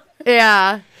 Yeah.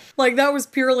 Yeah. like that was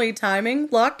purely timing,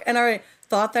 luck. And I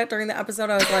thought that during the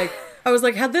episode, I was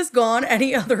like, had this gone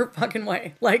any other fucking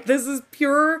way? Like, this is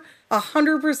pure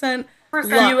 100% luck.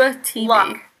 Pure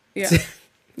TV. Yeah.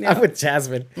 I'm with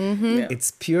Jasmine. Yeah.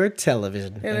 It's pure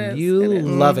television. It is. You It is.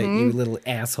 love it, you little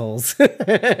assholes.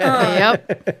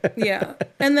 Yep. Yeah.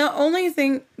 And the only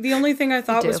thing I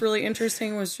thought do. was really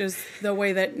interesting was just the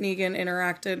way that Negan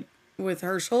interacted with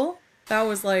Herschel. That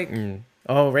was like,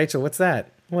 Oh, Rachel, what's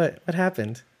that? What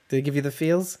happened? Did it give you the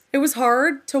feels? it was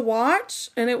hard to watch,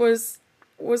 and it was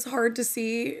hard to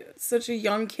see such a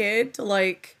young kid to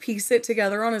like piece it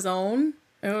together on his own.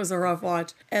 It was a rough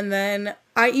watch. And then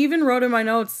I even wrote in my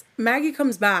notes, Maggie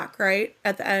comes back, right?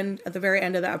 At the very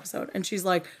end of the episode. And she's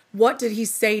like, what did he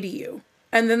say to you?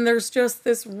 And then there's just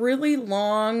this really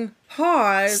long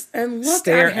pause and look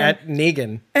Stare at him. at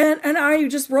Negan. And I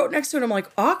just wrote next to it, I'm like,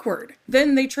 awkward.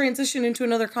 Then they transition into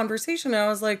another conversation. And I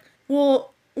was like,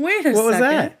 well, wait a second. What was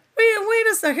that? Wait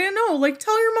a second. No, like,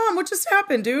 tell your mom what just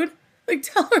happened, dude. Like,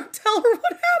 tell her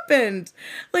what happened.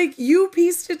 Like, you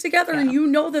pieced it together and you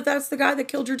know that that's the guy that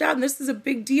killed your dad. And this is a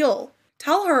big deal.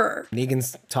 Tell her.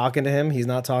 Negan's talking to him. He's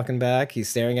not talking back. He's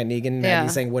staring at Negan. Yeah.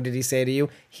 Maggie's saying, what did he say to you?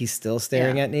 He's still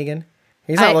staring at Negan.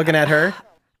 He's not looking at her.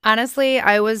 Honestly,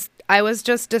 I was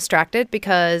just distracted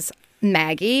because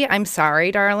Maggie, I'm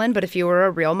sorry, darling, but if you were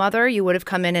a real mother, you would have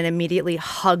come in and immediately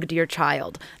hugged your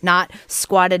child, not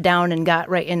squatted down and got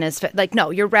right in his face. Like,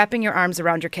 no, you're wrapping your arms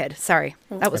around your kid. Sorry.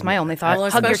 That was my only thought. Well,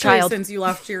 Hug your especially child. since you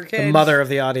left your kid. The mother of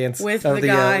the audience. With of the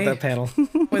guy. the panel.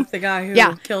 With the guy who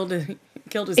Yeah. killed his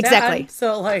Exactly. dad.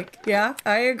 So, like, yeah,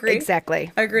 I agree.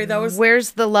 Exactly. I agree. That was...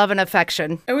 Where's the love and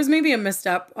affection? It was maybe a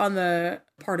misstep on the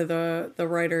part of the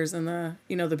writers and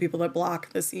the people that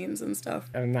block the scenes and stuff.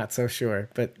 I'm not so sure,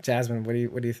 but Jasmine, what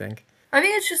do you think? I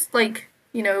think it's just like,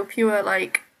 pure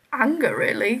like anger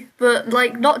really. But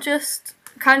like not just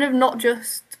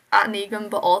at Negan,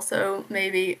 but also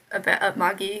maybe a bit at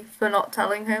Maggie for not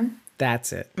telling him.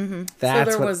 That's it. Mm-hmm.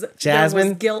 That's so what there Jasmine.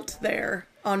 was guilt there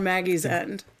on Maggie's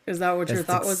end. Is that what your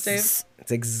thought was, Dave?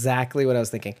 It's exactly what I was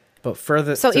thinking. But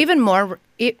further, So even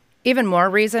more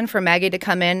reason for Maggie to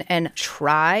come in and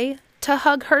try to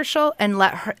hug Herschel and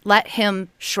let him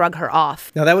shrug her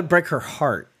off. no, that would break her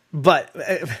heart. But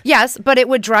Yes, but it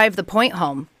would drive the point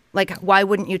home. Like, why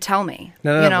wouldn't you tell me?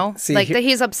 No, you know, but see, like that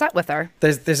he's upset with her.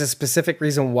 there's a specific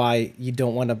reason why you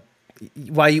don't want to,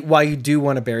 why you do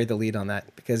want to bury the lead on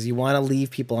that, because you want to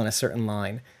leave people on a certain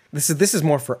line. This is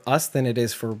more for us than it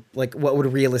is for like what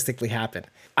would realistically happen.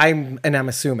 I'm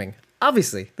assuming.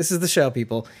 Obviously, this is the show,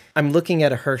 people. I'm looking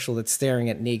at a Herschel that's staring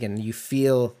at Negan. You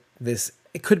feel this.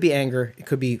 It could be anger. It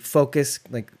could be focus,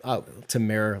 like to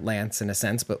mirror Lance in a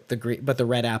sense, but the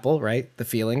red apple, right? The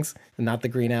feelings, not the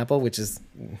green apple, which is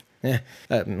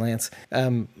Lance.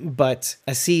 But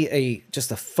I see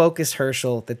just a focused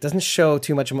Herschel that doesn't show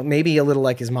too much. Maybe a little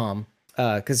like his mom,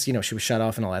 because she was shut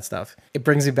off and all that stuff. It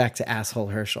brings me back to asshole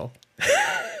Herschel.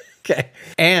 Okay,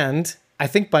 and I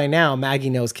think by now Maggie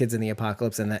knows Kids in the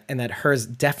Apocalypse, and that hers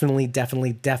definitely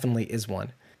is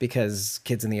one, because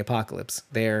Kids in the Apocalypse,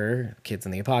 they're Kids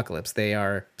in the Apocalypse. They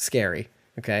are scary.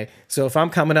 Okay, so if I'm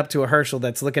coming up to a Herschel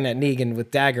that's looking at Negan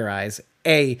with dagger eyes,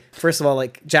 first of all,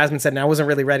 like Jasmine said, and I wasn't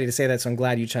really ready to say that, so I'm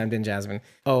glad you chimed in, Jasmine.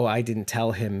 Oh, I didn't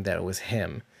tell him that it was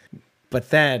him. But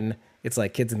then it's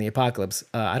like Kids in the Apocalypse.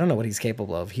 I don't know what he's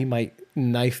capable of. He might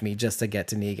knife me just to get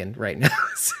to Negan right now.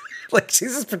 Like,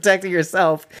 she's just protecting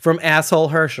herself from asshole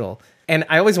Herschel. And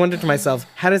I always wondered to myself,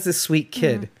 how does this sweet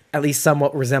kid at least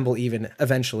somewhat resemble even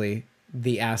eventually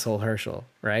the asshole Herschel,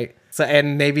 right? So,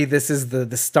 and maybe this is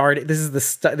the start. This is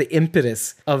the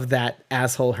impetus of that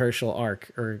asshole Herschel arc,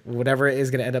 or whatever it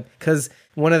is going to end up. Because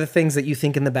one of the things that you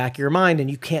think in the back of your mind, and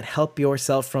you can't help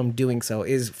yourself from doing so,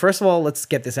 is, first of all, let's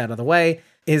get this out of the way.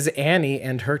 Is Annie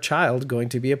and her child going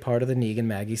to be a part of the Negan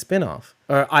Maggie spinoff,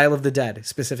 or Isle of the Dead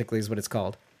specifically is what it's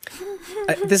called?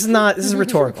 This is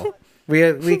rhetorical.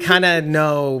 We kind of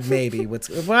know maybe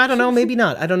I don't know, maybe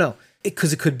not. I don't know.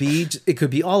 Because it could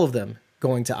be all of them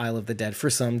going to Isle of the Dead for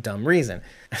some dumb reason.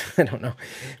 I don't know.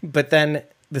 But then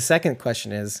the second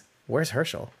question is, where's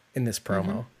Herschel in this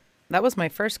promo? That was my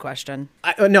first question.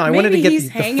 I wanted to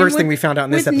get the first thing we found out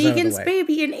in this episode Negan's of the way.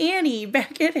 baby and Annie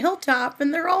back at Hilltop,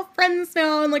 and they're all friends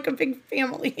now and like a big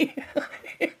family.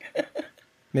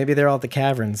 Maybe they're all at the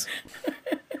caverns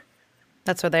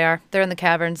That's where they are. They're in the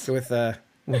caverns. with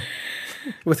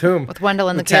whom? With Wendell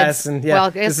and the Tess kids. and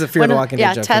this is a Fear the Walking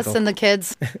Dead joke. Tess people. and the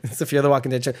kids. It's a Fear the Walking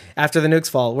Dead joke. After the nukes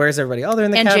fall, where's everybody? Oh, they're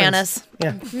in the And caverns.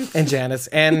 Janice. Yeah, and Janice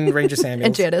and Ranger Samuels.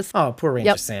 And Janice. Oh, poor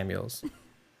Ranger Samuels.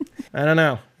 I don't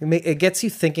know. It gets you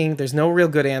thinking. There's no real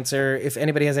good answer. If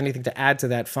anybody has anything to add to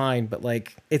that, fine. But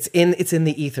like, it's in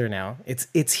the ether now.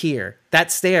 It's here.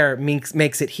 That stare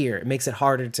makes it here. It makes it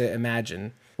harder to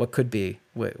imagine what could be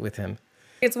with him.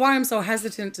 It's why I'm so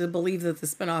hesitant to believe that the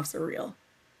spinoffs are real.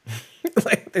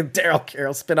 Like the Daryl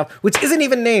Carroll spinoff, which isn't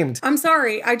even named. I'm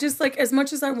sorry. I just like, as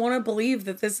much as I want to believe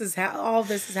that this is all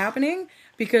this is happening,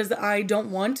 because I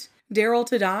don't want Daryl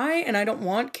to die and I don't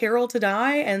want Carol to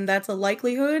die, and that's a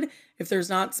likelihood if there's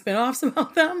not spinoffs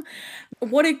about them.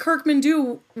 What did Kirkman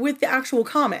do with the actual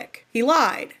comic? He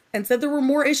lied and said there were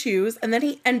more issues, and then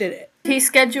he ended it. He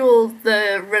scheduled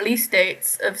the release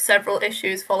dates of several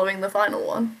issues following the final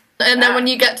one. And then when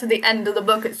you get to the end of the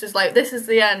book, it's just like, this is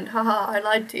the end. Haha, I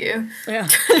lied to you. Yeah.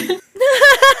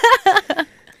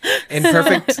 In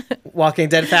perfect Walking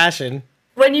Dead fashion.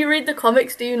 When you read the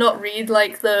comics, do you not read,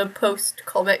 like, the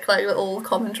post-comic, like, little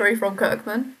commentary from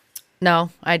Kirkman?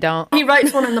 No, I don't. He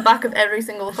writes one in the back of every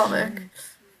single comic.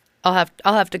 I'll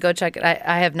have to go check it.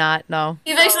 I have not. No.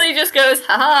 He basically just goes,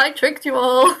 haha, I tricked you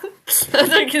all. That's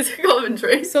like his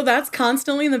commentary. So that's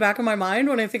constantly in the back of my mind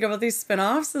when I think about these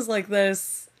spinoffs, is like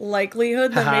this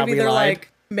likelihood that Haha, maybe we they're lied.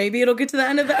 like, maybe it'll get to the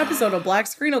end of the episode, a black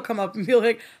screen will come up and be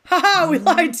like, haha, we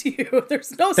lied to you.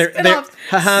 There's no spinoffs.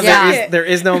 Yeah. There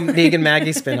is no Negan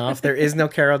Maggie spinoff. There is no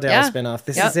Carol Daryl Yeah. spinoff.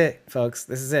 This Yep. is it, folks.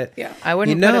 This is it. Yeah. I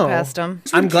wouldn't put it past him.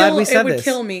 I'm glad we said It would this.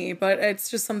 kill me, but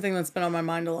it's just something that's been on my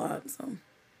mind a lot. So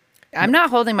I'm not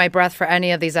holding my breath for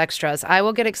any of these extras. I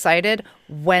will get excited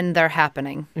when they're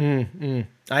happening.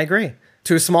 I agree.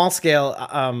 To a small scale,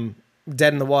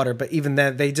 Dead in the Water, but even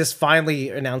then, they just finally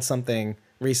announced something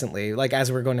recently, like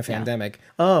as we're going to Pandemic.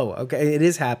 Oh, okay, it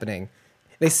is happening.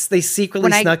 They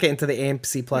secretly snuck it into the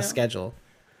AMC Plus schedule.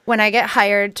 When I get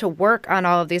hired to work on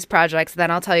all of these projects, then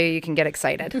I'll tell you can get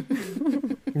excited.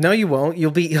 No, you won't.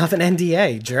 You'll have an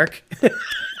NDA, jerk.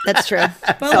 That's true.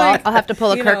 But So like, I'll have to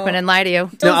pull a you Kirkman know, and lie to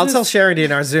you. No, I'll this- tell Charity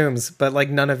in our Zooms, but like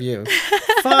none of you.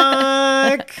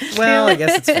 Fuck. Well, I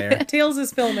guess it's fair. Tales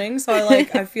is filming, so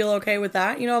I feel okay with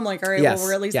that. You know, I'm like, all right, Yes, well,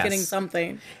 we're at least yes. getting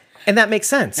something. And that makes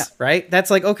sense, right?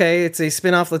 That's like, okay, it's a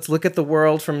spin-off. Let's look at the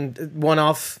world from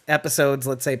one-off episodes,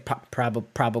 let's say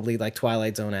probably like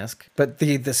Twilight Zone-esque. But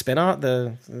the spin-off,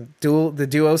 the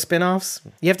duo spin-offs,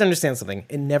 you have to understand something.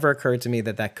 It never occurred to me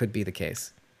that could be the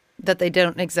case. That they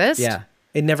don't exist? Yeah.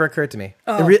 It never occurred to me.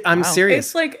 Oh, I'm serious.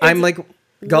 It's like- I'm it's like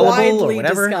gullible or Widely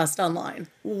whatever. discussed online.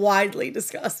 Widely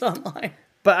discussed online.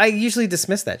 But I usually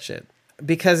dismiss that shit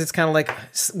because it's kind of like,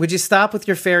 would you stop with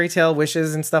your fairy tale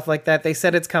wishes and stuff like that? They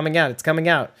said it's coming out. It's coming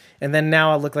out. And then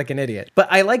now I look like an idiot. But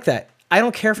I like that. I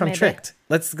don't care if I'm Maybe. tricked.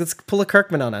 Let's pull a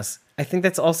Kirkman on us. I think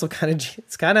that's also this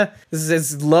is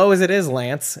as low as it is,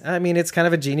 Lance. I mean, it's kind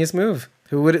of a genius move.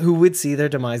 Who would see their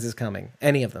demises coming?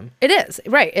 Any of them. It is,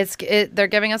 right. They're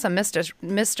giving us a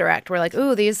misdirect. We're like,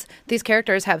 ooh, these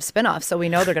characters have spin-offs, so we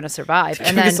know they're going to survive.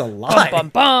 And Giving then, us a lie. bum,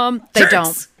 bum, bum, they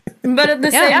Jerks. don't. But at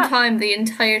the Yeah. same time, the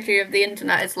entirety of the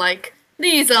internet is like,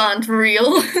 these aren't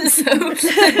real. So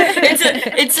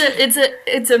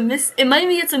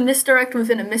it's a misdirect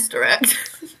within a misdirect.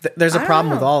 There's a I problem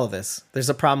don't with know. all of this. There's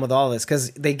a problem with all of this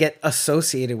because they get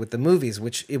associated with the movies,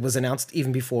 which it was announced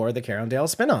even before the Carol and Dale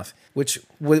spinoff, which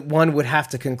one would have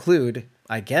to conclude,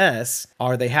 I guess,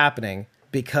 are they happening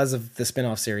because of the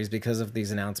spinoff series, because of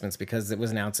these announcements, because it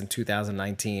was announced in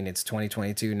 2019, it's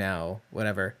 2022 now,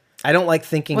 whatever. I don't like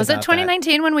thinking Was about it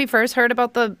 2019 when we first heard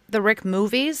about the Rick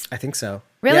movies? that. I think so.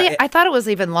 Really? Yeah, I thought it was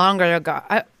even longer ago.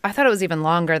 I thought it was even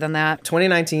longer than that.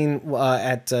 2019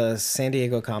 at San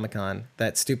Diego Comic-Con,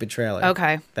 that stupid trailer.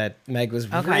 Okay. That Meg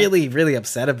was Okay. really, really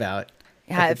upset about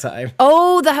Yeah, at the time.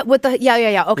 Oh, yeah. Okay,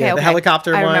 Yeah, okay. the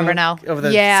helicopter I one remember now. over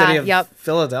the yeah, city of yep.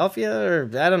 Philadelphia, or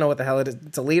I don't know what the hell it is.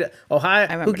 Toledo, Ohio.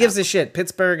 Who remember gives now. a shit?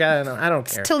 Pittsburgh. I don't know. I don't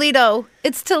care. Toledo.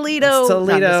 It's Toledo. It's No, I'm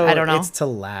Toledo. just- I don't know. It's to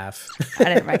laugh. I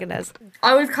didn't recognize.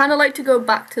 I would kind of like to go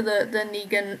back to the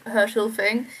Negan Herschel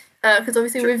thing, because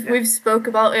obviously we've spoke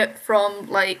about it from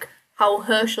like how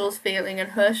Herschel's feeling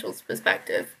and Herschel's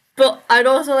perspective. But I'd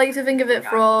also like to think of it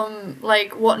from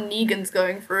like what Negan's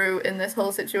going through in this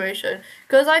whole situation,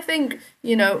 because I think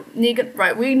Negan.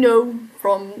 Right, we know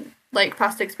from like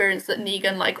past experience that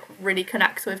Negan like really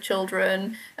connects with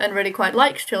children and really quite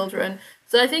likes children.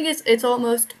 So I think it's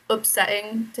almost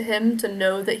upsetting to him to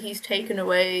know that he's taken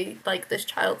away like this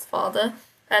child's father,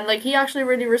 and like he actually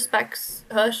really respects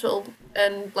Herschel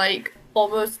and like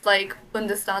almost like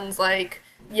understands like,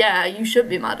 yeah, you should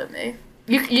be mad at me.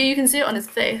 You can see it on his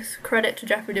face. Credit to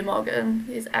Jeffrey De Morgan.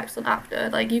 He's an excellent actor.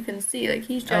 Like you can see like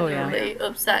he's genuinely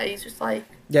upset. He's just like,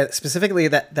 Yeah, specifically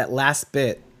that last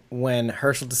bit when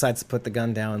Herschel decides to put the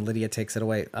gun down and Lydia takes it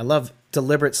away. I love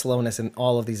deliberate slowness in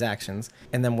all of these actions.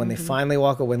 And then when they finally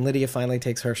walk away, when Lydia finally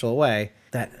takes Herschel away,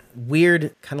 that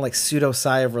weird kind of like pseudo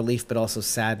sigh of relief, but also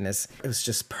sadness. It was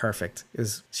just perfect. It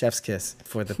was chef's kiss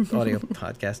for the audio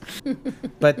podcast.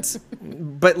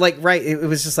 But like, right, it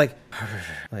was just like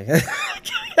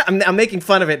I'm making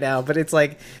fun of it now, but it's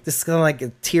like this kind of like a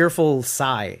tearful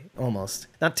sigh almost.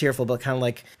 Not tearful, but kind of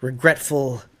like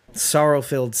regretful,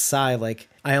 sorrow-filled sigh, like,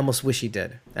 I almost wish he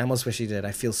did. I almost wish he did.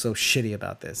 I feel so shitty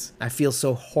about this. I feel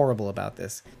so horrible about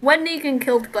this. when Negan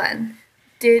killed Glenn,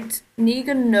 did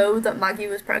Negan know that Maggie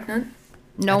was pregnant?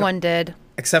 No one did.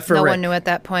 Except for No Rick. one knew at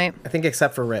that point. I think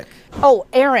except for Rick. Oh,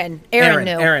 Aaron. Aaron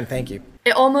knew. Aaron, thank you.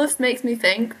 It almost makes me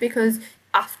think, because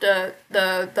after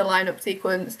the lineup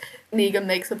sequence, Negan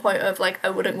makes a point of like, I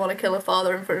wouldn't want to kill a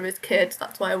father in front of his kids,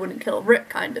 that's why I wouldn't kill Rick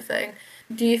kind of thing.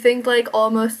 Do you think like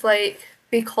almost like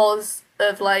because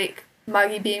of like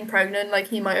Maggie being pregnant, like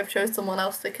he might have chose someone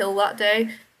else to kill that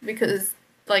day because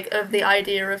like of the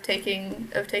idea of taking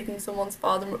someone's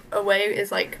father away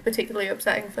is like particularly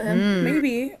upsetting for him?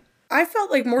 Maybe. I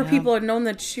felt like more people had known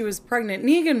that she was pregnant.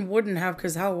 Negan wouldn't have,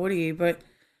 because how would he? But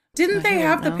didn't they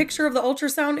have the picture of the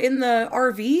ultrasound in the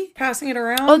RV, passing it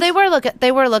around? Oh, they were looking at the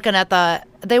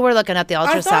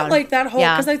ultrasound. I thought like that whole,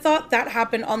 Yeah. because I thought that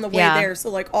happened on the way Yeah. there. So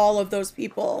like all of those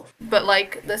people, But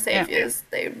like the saviors,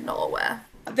 they're not aware.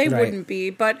 they Right. wouldn't be.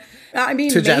 But I mean,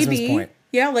 To maybe. Jasmine's point.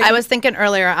 Yeah, like I was thinking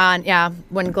earlier on,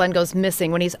 when Glenn goes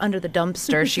missing, when he's under the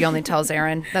dumpster, she only tells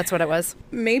Aaron. That's what it was.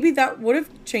 maybe that would have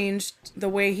changed the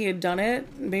way he had done it.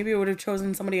 Maybe it would have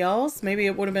chosen somebody else. Maybe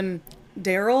it would have been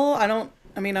Daryl. I don't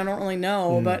really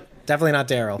know, but Definitely not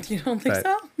Daryl. you don't think But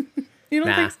so? You don't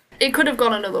Nah. think so? It could have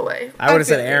gone another way. I would have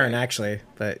said feel- Aaron, actually.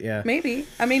 But yeah. Maybe.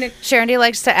 I mean, Sharon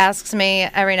likes to ask me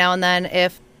every now and then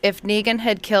if Negan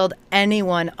had killed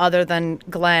anyone other than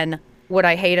Glenn, would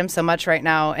I hate him so much right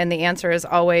now? And the answer is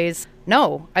always,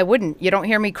 no, I wouldn't. You don't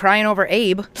hear me crying over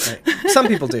Abe. Right. Some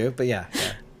people do, but yeah.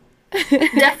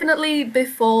 Definitely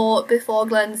before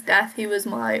Glenn's death, he was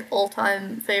my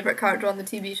all-time favorite character on the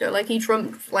TV show. Like, he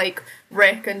trumped like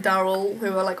Rick and Daryl,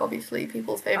 who are like obviously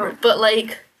people's favorite. But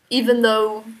like, even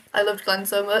though I loved Glenn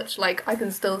so much, like, I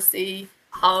can still see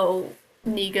how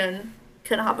Negan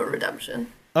can have a redemption.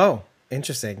 Oh,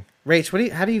 interesting.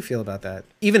 Rach, how do you feel about that?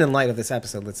 Even in light of this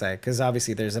episode, let's say, because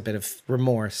obviously there's a bit of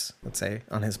remorse, let's say,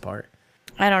 on his part.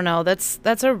 I don't know.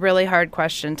 That's a really hard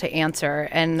question to answer.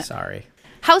 And sorry.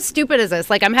 How stupid is this?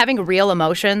 Like, I'm having real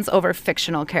emotions over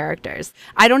fictional characters.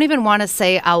 I don't even want to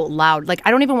say out loud. Like,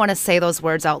 I don't even want to say those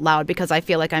words out loud because I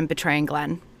feel like I'm betraying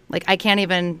Glenn. Like, I can't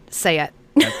even say it.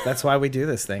 That's why we do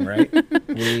this thing, right?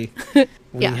 We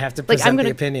have to present like, I'm gonna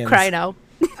the opinions. Cry now.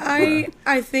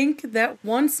 I think that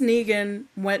once Negan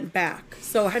went back,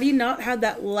 so had he not had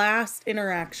that last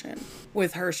interaction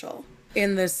with Herschel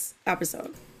in this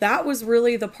episode, that was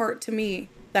really the part to me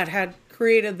that had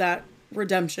created that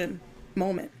redemption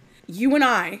moment. You and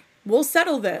I will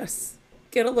settle this.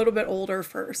 Get a little bit older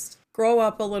first. Grow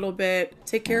up a little bit.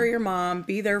 Take care of your mom.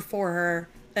 Be there for her.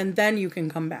 And then you can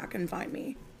come back and find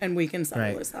me. And we can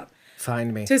settle this up.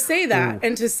 Find me. To say that, Ooh.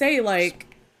 and to say,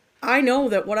 like, I know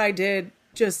that what I did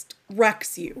just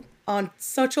wrecks you on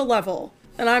such a level.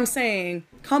 And I'm saying,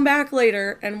 come back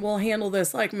later and we'll handle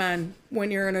this like men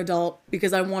when you're an adult,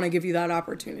 because I want to give you that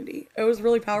opportunity. It was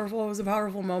really powerful. It was a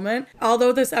powerful moment.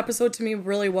 Although this episode to me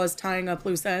really was tying up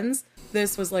loose ends,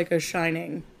 this was like a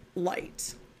shining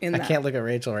light in that. I can't look at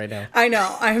Rachel right now. I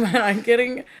know. I'm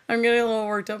getting a little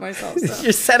worked up myself. So.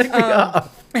 You're setting me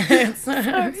up. It's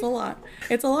a lot.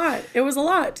 It's a lot. It was a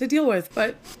lot to deal with,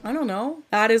 but I don't know.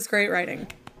 That is great writing.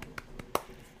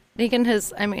 Negan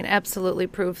has, absolutely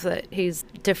proved that he's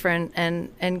different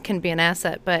and can be an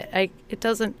asset, but it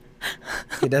doesn't.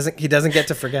 He doesn't get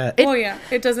to forget.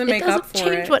 It doesn't make up for it. It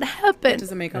doesn't change what happened. It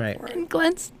doesn't make up for it. And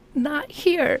Glenn's not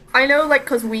here. I know, like,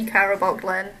 because we care about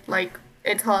Glenn, like,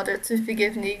 it's harder to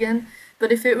forgive Negan,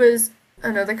 but if it was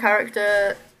another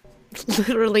character...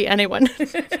 Literally anyone.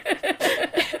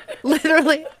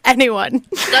 Literally anyone.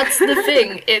 That's the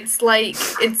thing. It's like,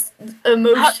 it's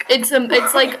emotion.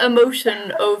 It's like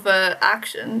emotion over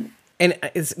action. And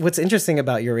what's interesting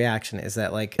about your reaction is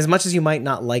that, like, as much as you might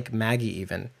not like Maggie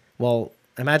even, well,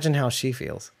 imagine how she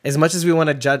feels. As much as we want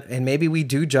to judge, and maybe we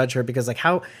do judge her because, like,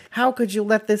 how could you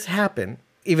let this happen?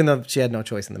 Even though she had no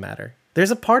choice in the matter.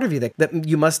 There's a part of you that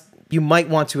you might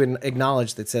want to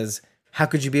acknowledge that says, how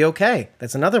could you be okay?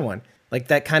 That's another one. Like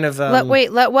that kind of...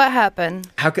 let what happen?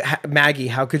 Maggie,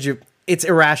 how could you... It's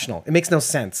irrational. It makes no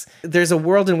sense. There's a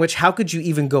world in which, how could you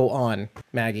even go on,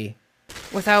 Maggie?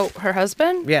 Without her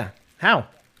husband? Yeah. How?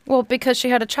 Well, because she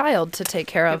had a child to take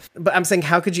care of. But I'm saying,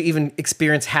 how could you even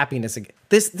experience happiness again?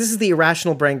 This is the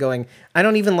irrational brain going, I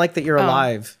don't even like that you're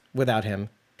alive without him.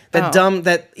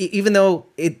 Even though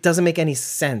it doesn't make any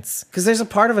sense. Because there's a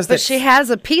part of us that... But she has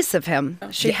a piece of him.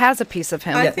 She has a piece of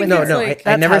him.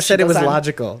 I never said it was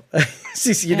logical.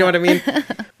 You know what I mean?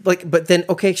 Like, but then,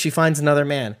 okay, she finds another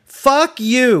man. Fuck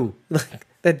you!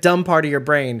 That dumb part of your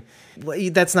brain.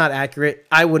 That's not accurate.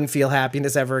 I wouldn't feel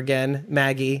happiness ever again,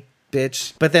 Maggie,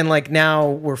 bitch. But then, like, now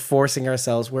we're forcing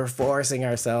ourselves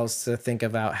to think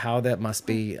about how that must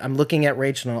be. I'm looking at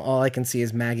Rachel and all I can see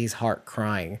is Maggie's heart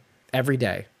crying every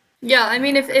day. Yeah, I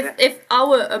mean, if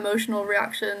our emotional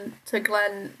reaction to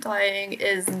Glenn dying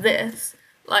is this,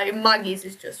 like, Maggie's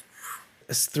is just...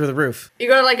 It's through the roof. You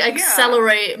gotta, like,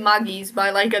 accelerate Maggie's by,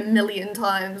 like, 1,000,000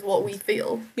 times what we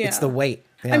feel. Yeah. It's the weight.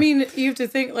 Yeah. I mean, you have to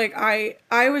think, like, I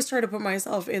always try to put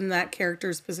myself in that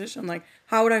character's position. Like,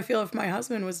 how would I feel if my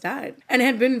husband was dead and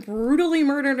had been brutally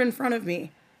murdered in front of me?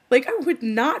 Like, I would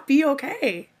not be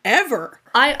okay. Ever.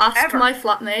 I asked my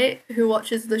flatmate, who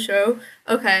watches the show,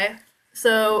 okay...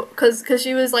 So, cause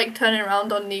she was like turning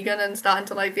around on Negan and starting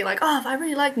to like be like, oh, I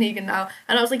really like Negan now,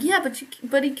 and I was like, yeah,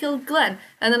 but he killed Glenn,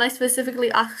 and then I specifically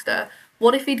asked her,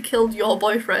 what if he'd killed your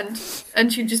boyfriend?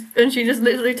 And she just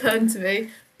literally turned to me,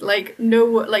 like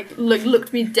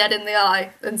looked me dead in the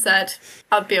eye and said,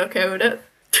 I'd be okay with it.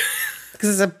 Because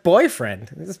it's a boyfriend.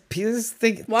 This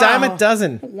thing, wow. dime a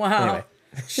dozen. Wow. Anyway.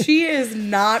 She is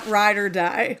not ride or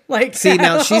die. Like, see,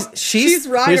 now she's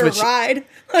ride or ride.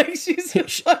 Like, she's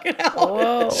fucking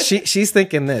out. She's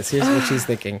thinking this. Here's what she's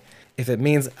thinking. If it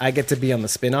means I get to be on the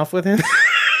spinoff with him.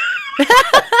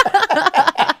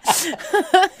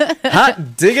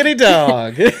 Hot diggity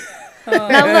dog.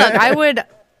 Now look, I would,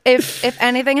 if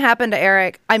anything happened to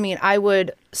Eric, I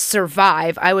would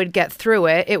survive. I would get through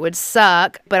it. It would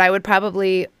suck, but I would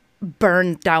probably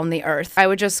burn down the earth. I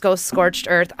would just go scorched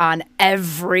earth on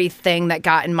everything that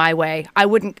got in my way. I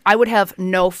would have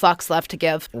no fucks left to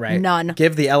give. Right. None.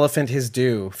 Give the elephant his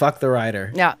due. Fuck the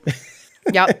rider. Yeah.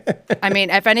 Yep. I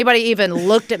mean, if anybody even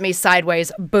looked at me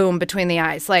sideways, boom, between the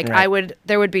eyes. Like, Right.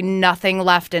 there would be nothing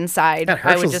left inside. God,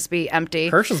 I would just be empty.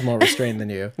 Herschel's more restrained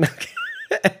than you.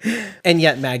 And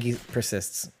yet Maggie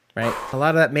persists, right? A lot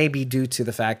of that may be due to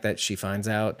the fact that she finds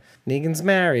out Negan's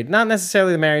married. Not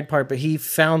necessarily the married part, but he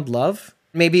found love.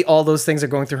 Maybe all those things are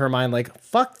going through her mind like,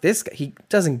 fuck this guy. He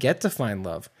doesn't get to find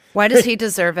love. Why does he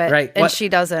deserve it? Right. And What- she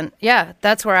doesn't. Yeah,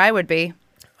 that's where I would be.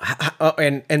 Oh,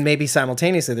 and maybe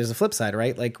simultaneously there's a flip side,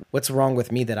 right? Like, what's wrong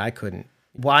with me that I couldn't?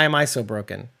 Why am I so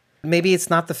broken? Maybe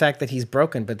it's not the fact that he's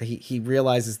broken, but he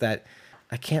realizes that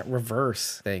I can't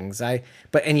reverse things.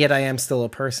 And yet I am still a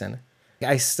person.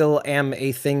 I still am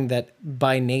a thing that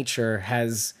by nature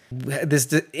has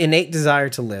this innate desire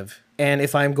to live. And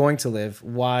if I'm going to live,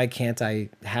 why can't I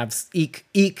have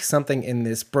eke something in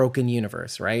this broken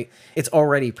universe, right? It's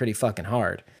already pretty fucking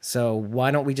hard. So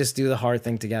why don't we just do the hard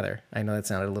thing together? I know that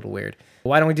sounded a little weird.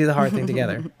 Why don't we do the hard thing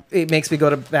together? It makes me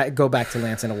go back to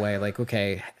Lance in a way, like,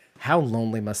 okay, how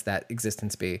lonely must that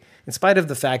existence be? In spite of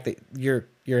the fact that your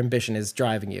ambition is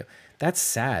driving you. That's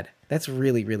sad. That's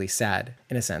really, really sad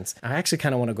in a sense. I actually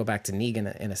kind of want to go back to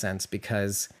Negan in a sense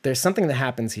because there's something that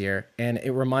happens here and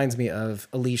it reminds me of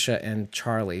Alicia and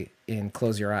Charlie in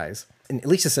Close Your Eyes. And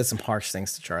Alicia says some harsh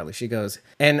things to Charlie. She goes,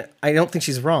 and I don't think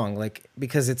she's wrong, like,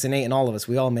 because it's innate in all of us.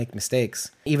 We all make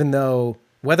mistakes. Even though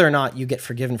whether or not you get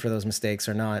forgiven for those mistakes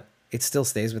or not, it still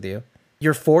stays with you.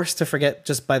 You're forced to forget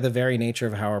just by the very nature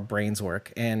of how our brains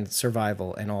work and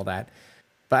survival and all that.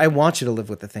 But I want you to live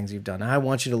with the things you've done. I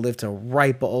want you to live to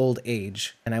ripe old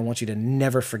age. And I want you to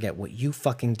never forget what you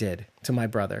fucking did to my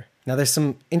brother. Now, there's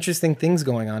some interesting things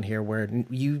going on here where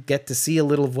you get to see a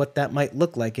little of what that might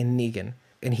look like in Negan.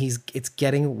 And it's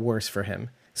getting worse for him.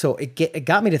 So it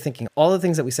got me to thinking all the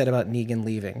things that we said about Negan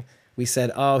leaving. We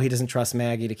said, oh, he doesn't trust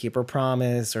Maggie to keep her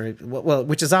promise, or, well,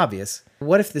 which is obvious.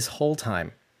 What if this whole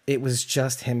time it was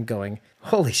just him going,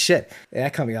 holy shit,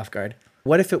 that caught me off guard.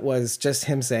 What if it was just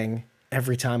him saying,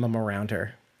 every time I'm around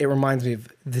her, it reminds me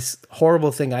of this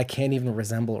horrible thing I can't even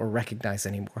resemble or recognize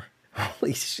anymore.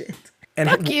 Holy shit. And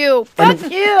Fuck you.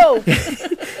 Fuck you.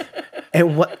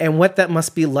 And what that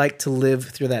must be like to live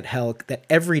through that hell, that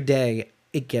every day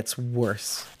it gets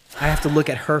worse. I have to look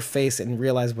at her face and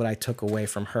realize what I took away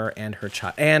from her and her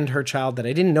child that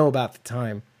I didn't know about at the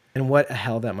time. And what a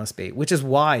hell that must be, which is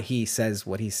why he says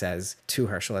what he says to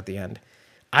Herschel at the end.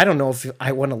 I don't know if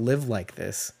I want to live like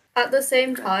this. At the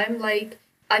same time, like,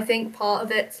 I think part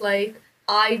of it's like,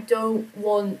 I don't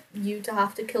want you to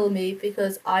have to kill me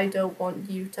because I don't want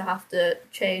you to have to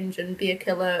change and be a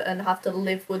killer and have to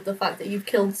live with the fact that you've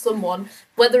killed someone,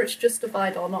 whether it's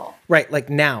justified or not. Right, like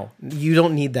now. You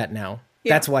don't need that now.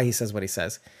 Yeah. That's why he says what he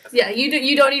says. Yeah,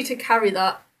 you don't need to carry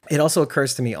that. It also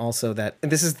occurs to me also that,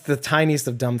 and this is the tiniest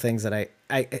of dumb things that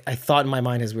I thought in my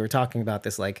mind as we were talking about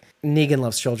this, like, Negan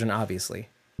loves children, obviously.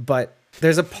 But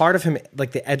there's a part of him,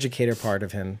 like the educator part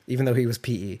of him, even though he was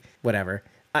PE, whatever.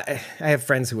 I have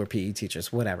friends who are PE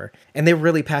teachers, whatever. And they're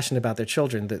really passionate about their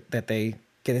children that they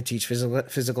get to teach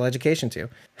physical education to.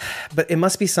 But it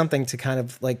must be something to kind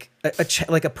of like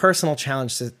a personal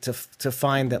challenge to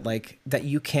find that, like, that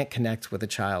you can't connect with a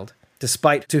child,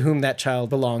 despite to whom that child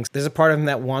belongs. There's a part of him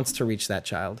that wants to reach that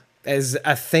child as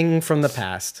a thing from the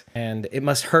past. And it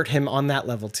must hurt him on that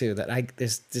level too, that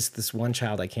there's just this one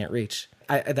child I can't reach,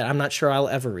 that I'm not sure I'll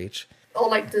ever reach. Or,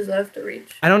 like, deserve to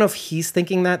reach. I don't know if he's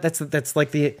thinking that. That's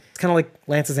like it's kind of like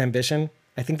Lance's ambition.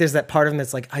 I think there's that part of him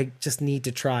that's like, I just need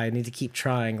to try. I need to keep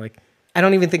trying. Like, I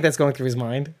don't even think that's going through his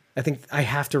mind. I think I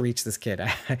have to reach this kid.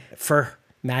 For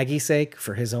Maggie's sake,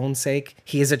 for his own sake.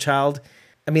 He is a child.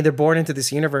 I mean, they're born into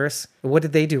this universe. What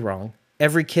did they do wrong?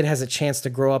 Every kid has a chance to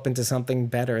grow up into something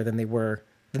better than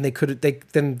than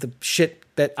the shit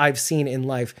that I've seen in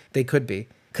life they could be.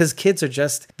 Because kids are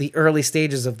just the early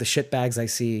stages of the shitbags I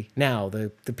see now, the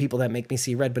people that make me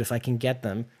see red. But if I can get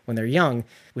them when they're young,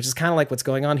 which is kind of like what's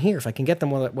going on here, if I can get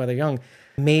them while they're young,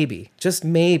 maybe, just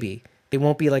maybe, they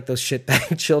won't be like those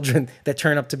shitbag children that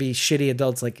turn up to be shitty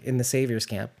adults like in the Savior's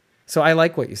camp. So I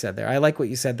like what you said there. I like what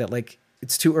you said that, like,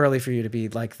 it's too early for you to be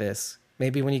like this.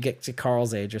 Maybe when you get to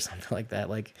Carl's age or something like that,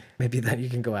 like, maybe then you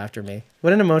can go after me.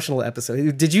 What an emotional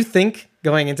episode. Did you think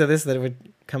going into this that it would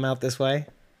come out this way?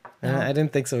 No. I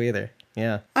didn't think so either.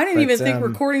 Yeah. I didn't even think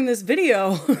recording this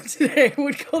video today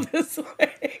would go this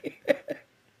way.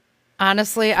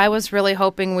 Honestly, I was really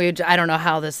hoping I don't know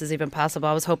how this is even possible.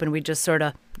 I was hoping we'd just sort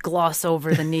of gloss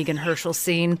over the Negan Herschel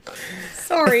scene.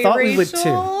 Sorry, I thought Rachel. we would too.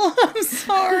 I'm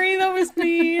sorry, that was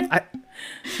me.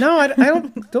 No, I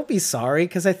don't be sorry,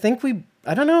 because I think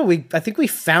I don't know. I think we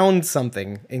found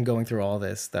something in going through all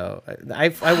this, though. I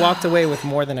walked away with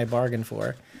more than I bargained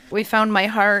for. We found my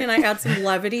heart. Can I add some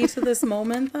levity to this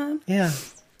moment then? Yeah,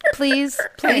 Please,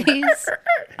 please.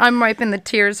 I'm wiping the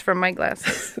tears from my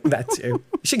glasses. that too.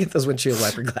 You should get those windshield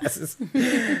wiper glasses.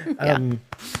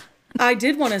 I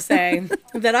did want to say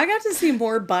that I got to see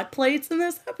more butt plates in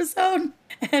this episode.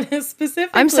 And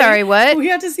specifically, I'm sorry, what? We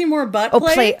got to see more butt Oh,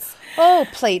 plates.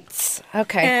 plates.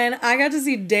 Okay. And I got to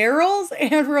see Daryl's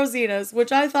and Rosita's,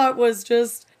 which I thought was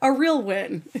just a real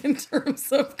win in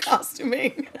terms of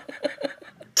costuming.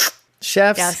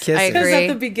 Chef's Yes, kisses. I Because agree. at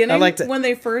the beginning, I liked it. when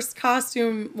they first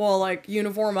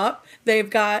uniform up, they've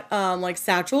got like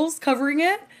satchels covering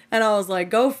it. And I was like,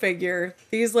 go figure.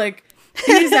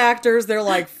 These actors, they're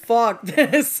like, fuck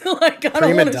this. Like, I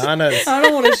Prima don't donnas.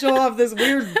 want to show off this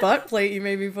weird butt plate you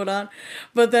made me put on.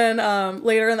 But then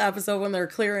later in the episode, when they're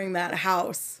clearing that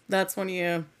house, that's when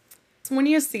you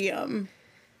see them.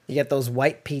 You get those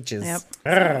white peaches. Yep.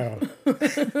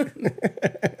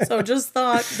 So just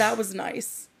thought that was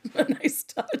nice. A nice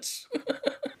touch.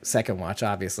 Second watch,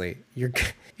 obviously, you're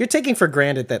taking for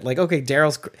granted that, like, okay,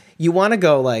 you want to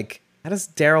go like, how does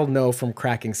Daryl know from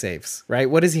cracking safes, right?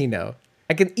 What does he know?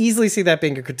 I can easily see that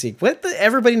being a critique.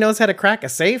 Everybody knows how to crack a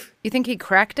safe, You think he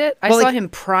cracked it? I Well, saw like- him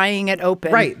prying it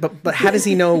open. right? But how does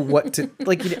he know what to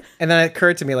like? And then it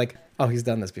occurred to me, like, oh, he's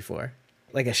done this before,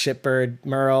 like a shipbird,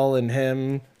 Merle, and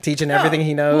him teaching everything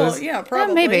he knows. Well, yeah, Yeah,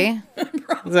 probably. maybe.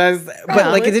 But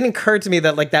like, it didn't occur to me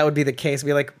that like that would be the case.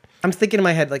 Be like, I'm thinking in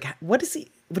my head, like, what is he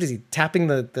tapping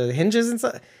the hinges and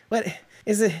stuff? What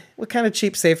is it? What kind of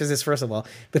cheap safe is this? First of all,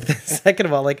 but then second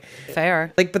of all, like,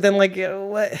 Fair. but then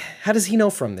what? How does he know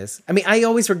from this? I mean, I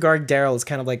always regard Daryl as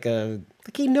kind of like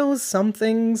he knows some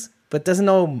things, but doesn't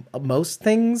know most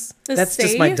things. The That's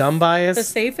just my safe- dumb bias. The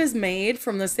safe is made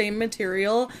from the same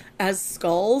material as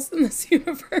skulls in this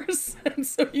universe, and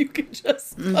so you can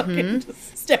just fucking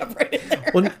just stab right in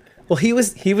there. Well, he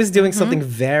was doing something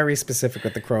very specific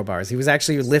with the crowbars. He was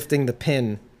actually lifting the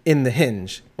pin in the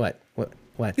hinge. What?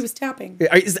 He was tapping.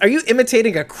 Are you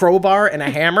imitating a crowbar and a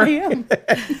hammer? I am.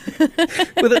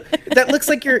 That looks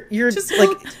like you're Just like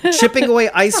chipping away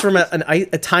ice from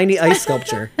a tiny ice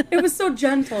sculpture. It was so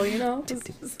gentle, you know.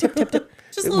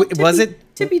 Just a little Was it-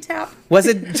 tippy tap? Was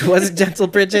it gentle,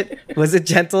 Bridget? Was it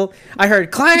gentle? I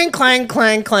heard clang, clang,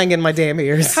 clang, clang in my damn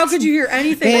ears. How could you hear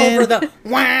anything Man. over the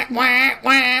wah wah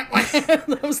wah wah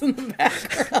that was in the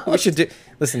background? We should do.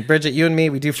 Listen, Bridget, you and me,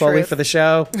 we do Foley Truth. for the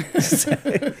show.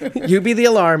 You be the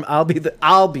alarm. I'll be the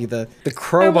I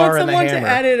crowbar want and the someone to hammer.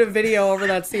 edit a video over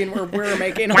that scene where we're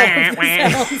making all of the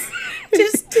sounds.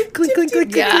 Just Clink, clink,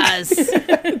 clink, Yes.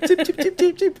 chip, chip, chip,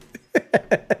 chip, chip.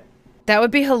 That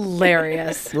would be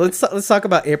hilarious. Let's talk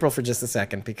about April for just a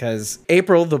second, because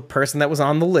April, the person that was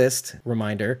on the list,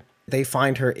 reminder, they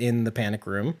find her in the panic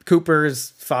room,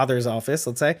 Cooper's father's office,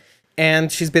 let's say,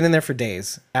 and she's been in there for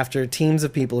days after teams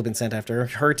of people have been sent after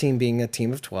her team being a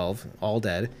team of 12, all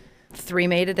dead. 3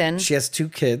 made it in. She has 2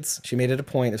 kids. She made it a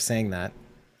point of saying that.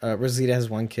 Rosita has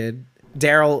 1 kid.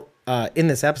 Daryl, in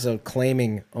this episode,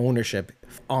 claiming ownership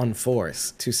on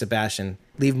force to Sebastian,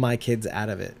 leave my kids out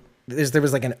of it. There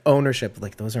was like an ownership,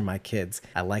 like, those are my kids.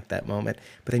 I like that moment.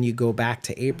 But then you go back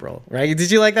to April, right? Did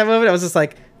you like that moment? I was just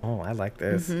like, oh, I like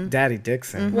this. Daddy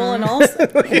Dixon. Well, and also,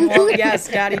 yes,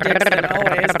 Daddy Dixon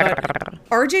always, but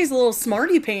RJ's little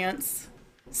smarty pants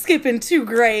skipping 2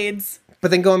 grades.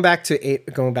 But then going back to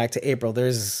April,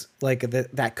 there's like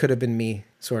that could have been me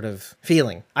sort of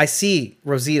feeling. I see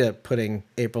Rosita putting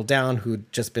April down,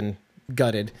 who'd just been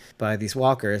gutted by these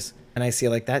walkers, and I see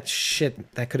like that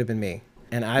could have been me.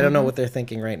 And I don't know what they're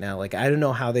thinking right now. Like, I don't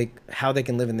know how they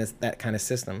can live in that kind of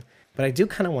system. But I do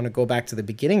kind of want to go back to the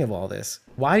beginning of all this.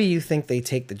 Why do you think they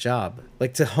take the job?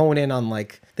 Like, to hone in on,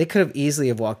 like, they could have easily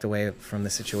have walked away from the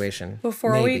situation.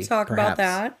 Before Maybe, we talk about perhaps.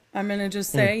 that, I'm going to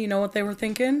just say, you know what they were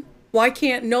thinking? Why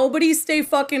can't nobody stay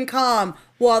fucking calm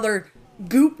while they're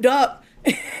gooped up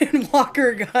in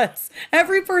walker guts?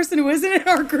 Every person who isn't in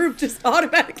our group just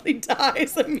automatically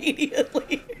dies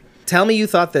immediately. Tell me you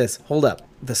thought this. Hold up.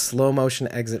 The slow motion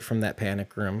exit from that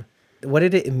panic room. What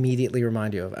did it immediately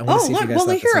remind you of? I want Oh, to see if look, you guys well,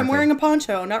 thought the here, same I'm thing. wearing a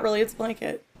poncho. Not really, it's a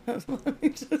blanket. Let me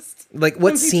just... Like, what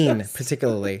let me scene just-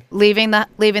 particularly? Leaving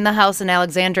the house in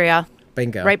Alexandria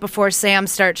Bingo. right before Sam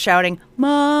starts shouting,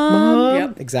 "Mom!"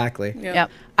 Yep. Exactly. Yep.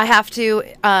 Yep. I have to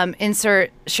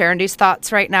insert Sharon D's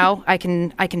thoughts right now. I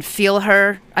can feel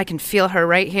her. I can feel her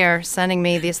right here sending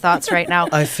me these thoughts right now.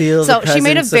 I feel so the she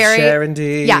made a presence of very Sharon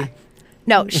D. Yeah.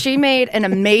 No, she made an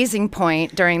amazing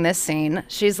point during this scene.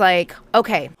 She's like,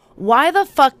 okay, Why the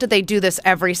fuck do they do this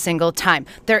every single time?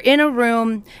 They're in a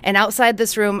room, and outside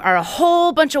this room are a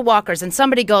whole bunch of walkers, and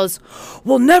somebody goes,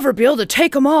 we'll never be able to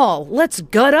take them all. Let's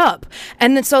gut up.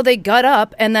 And then so they gut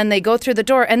up, and then they go through the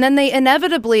door, and then they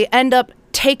inevitably end up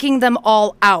taking them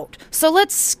all out. So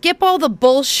let's skip all the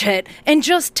bullshit and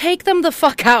just take them the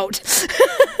fuck out.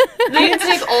 They didn't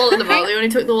take all of them out. They only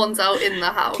took the ones out in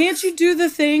the house. Can't you do the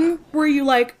thing where you,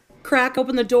 like, crack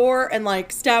open the door and,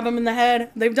 like, stab them in the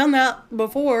head? They've done that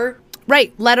before.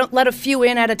 Right. Let a few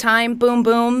in at a time. Boom,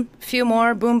 boom. Few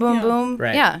more. Boom, boom, boom.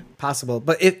 Right. Yeah. Possible.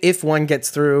 But if one gets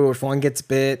through or if one gets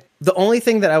bit, the only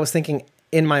thing that I was thinking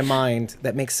in my mind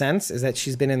that makes sense is that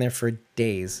she's been in there for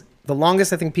days. The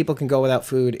longest I think people can go without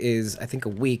food is, I think, a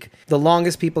week. The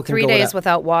longest people can 3 go days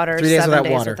without water. 3 days 7 without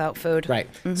days water. without food. Right.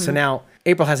 So now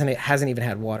April hasn't even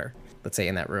had water, let's say,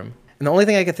 in that room. And the only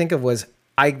thing I could think of was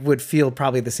I would feel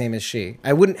probably the same as she.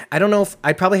 I don't know if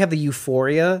I'd probably have the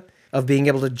euphoria of being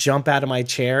able to jump out of my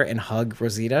chair and hug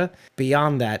Rosita.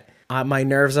 Beyond that, my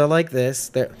nerves are like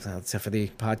this. Except for the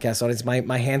podcast audience,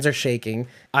 my hands are shaking.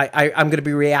 I'm going to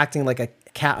be reacting like a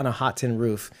cat on a hot tin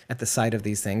roof at the sight of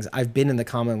these things. I've been in the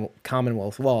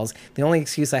Commonwealth walls. The only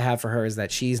excuse I have for her is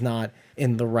that she's not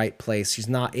in the right place. She's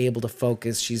not able to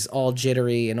focus. She's all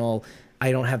jittery and all,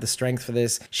 I don't have the strength for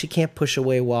this. She can't push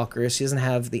away walkers. She doesn't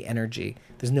have the energy.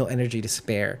 There's no energy to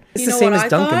spare. It's the same as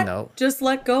Duncan, though. Just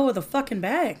let go of the fucking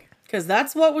bag. Because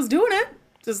that's what was doing it.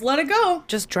 Just let it go.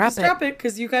 Just drop it. Drop it,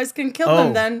 because you guys can kill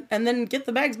them then, and then get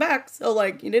the bags back. So,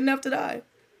 like, you didn't have to die.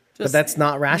 But that's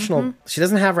not rational. She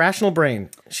doesn't have rational brain.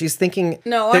 She's thinking.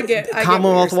 No, I get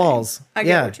Commonwealth walls. I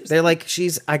get what you're they're like,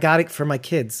 I got it for my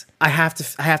kids. I have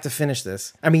to finish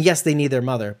this. I mean, yes, they need their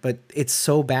mother, but it's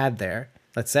so bad there.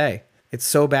 Let's say it's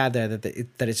so bad there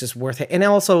that it's just worth it. And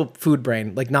also food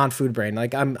brain, like non-food brain.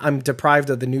 Like I'm deprived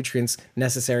of the nutrients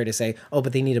necessary to say, oh,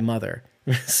 but they need a mother.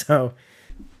 So,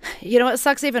 you know what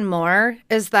sucks even more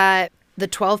is that the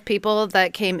 12 people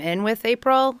that came in with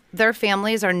April, their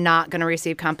families are not going to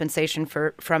receive compensation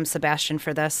from Sebastian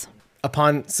for this.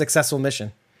 Upon successful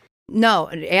mission.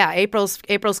 No, yeah, April's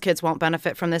kids won't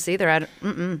benefit from this either.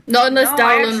 Not unless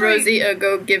Daryl and Rosita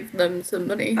go give them some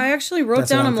money. I actually wrote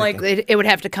down, I'm like, it would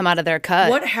have to come out of their cut.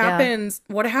 What happens?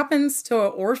 Yeah. What happens to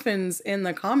orphans in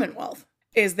the Commonwealth?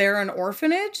 Is there an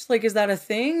orphanage? Like, is that a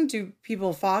thing? Do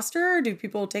people foster? Do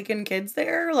people take in kids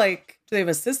there? Like, do they have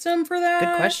a system for that?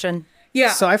 Good question.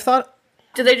 Yeah. So I've thought.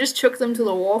 Do they just chuck them to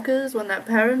the walkers when their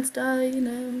parents die? You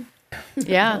know.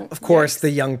 Yeah. Of course, the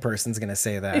young person's gonna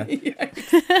say that.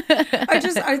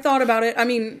 I thought about it. I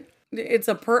mean, it's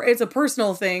a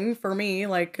personal thing for me,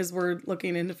 like, because we're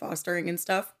looking into fostering and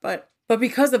stuff. But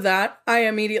because of that, I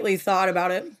immediately thought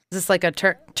about it. Is this like a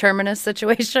terminus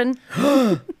situation?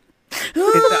 Well,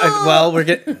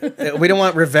 we don't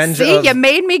want revenge. See, you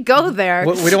made me go there.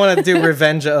 We don't want to do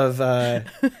revenge of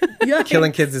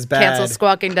killing kids is bad. Cancel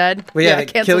Squawking Dead. Well, yeah,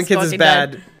 killing kids is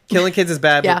bad. Dead. Killing kids is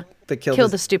bad. Yeah. But kill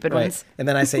the stupid ones. And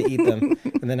then I say eat them.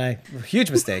 And then huge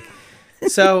mistake.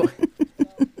 So,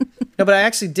 no, but I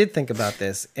actually did think about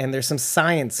this, and there's some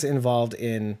science involved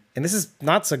and this is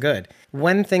not so good.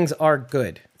 When things are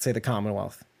good, say the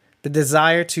Commonwealth, the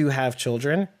desire to have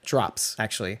children drops,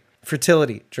 actually.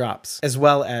 Fertility drops, as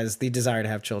well as the desire to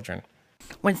have children.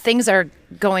 When things are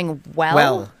going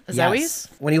well? Is that what you...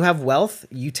 When you have wealth,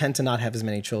 you tend to not have as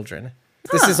many children.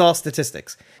 This is all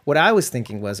statistics. What I was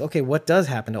thinking was, okay, what does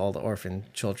happen to all the orphan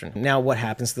children? Now, what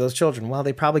happens to those children? Well,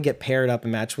 they probably get paired up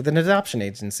and matched with an adoption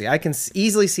agency. I can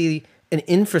easily see an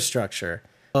infrastructure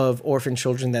of orphan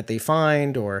children that they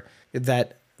find or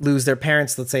that lose their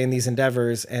parents, let's say, in these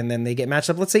endeavors, and then they get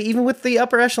matched up, let's say, even with the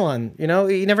upper echelon. You know,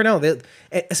 you never know.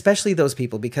 Especially those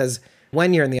people, because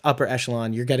when you're in the upper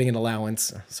echelon, you're getting an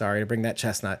allowance. Sorry to bring that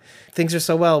chestnut. Things are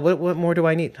so well. What more do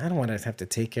I need? I don't want to have to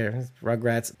take care of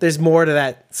rugrats. There's more to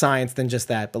that science than just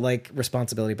that, but like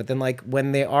responsibility. But then like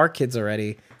when they are kids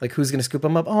already, like who's going to scoop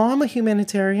them up? Oh, I'm a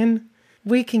humanitarian.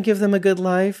 We can give them a good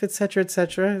life, etc.,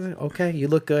 etc. Okay, you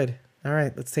look good. All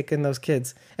right, let's take in those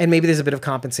kids. And maybe there's a bit of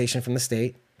compensation from the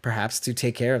state, perhaps, to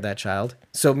take care of that child.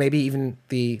 So maybe even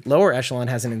the lower echelon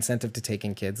has an incentive to take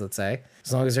in kids, let's say,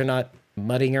 as long as they're not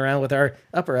mudding around with our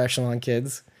upper echelon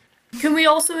kids. Can we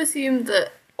also assume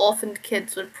that orphaned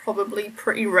kids are probably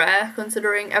pretty rare,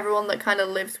 considering everyone that kind of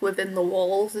lives within the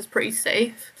walls is pretty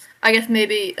safe? I guess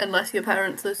maybe unless your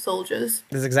parents are soldiers.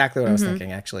 That's exactly what I was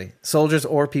thinking, actually. Soldiers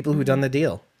or people who done the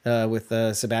deal with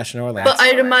Sebastian Orlando. But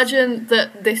I'd imagine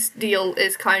that this deal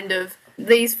is kind of,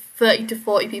 these 30 to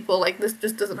 40 people, like, this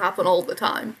just doesn't happen all the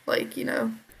time. Like, you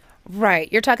know.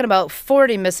 Right. You're talking about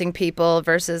 40 missing people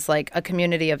versus like a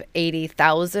community of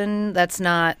 80,000. That's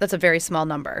a very small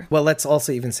number. Well, let's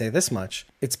also even say this much.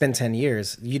 It's been 10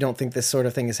 years. You don't think this sort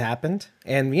of thing has happened?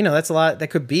 And, that's a lot. That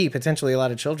could be potentially a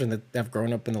lot of children that have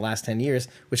grown up in the last 10 years,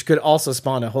 which could also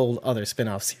spawn a whole other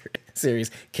spin-off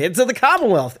series. Kids of the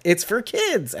Commonwealth. It's for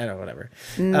kids. I don't know, whatever.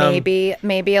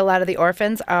 Maybe a lot of the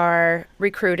orphans are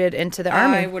recruited into the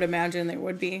army. I would imagine they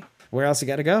would be. Where else you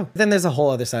got to go? Then there's a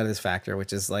whole other side of this factor,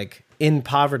 which is like in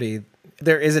poverty,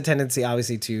 there is a tendency,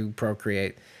 obviously, to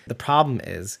procreate. The problem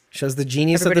is, shows the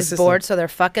genius Everybody's of the system. bored, so they're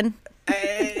fucking.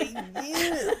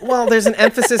 Well, there's an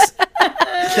emphasis.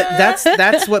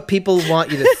 That's what people want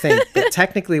you to think. But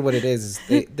technically, what it is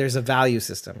there's a value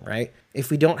system, right? If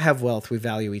we don't have wealth, we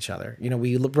value each other.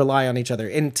 We rely on each other.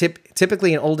 And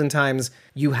typically, in olden times,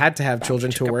 you had to have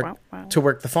children to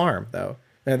work the farm, though.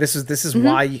 This is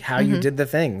how you did the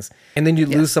things. And then you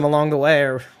lose some along the way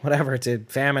or whatever to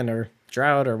famine or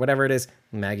drought or whatever it is.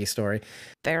 Maggie's story.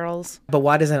 Barrels. But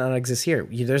why does that not exist here?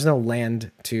 There's no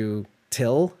land to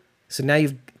till. So now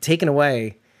you've taken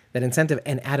away that incentive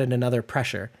and added another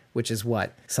pressure, which is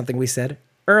what? Something we said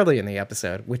early in the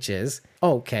episode, which is,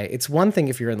 okay, it's one thing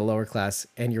if you're in the lower class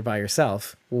and you're by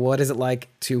yourself. What is it like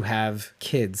to have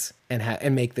kids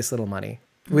and make this little money?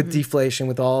 With deflation,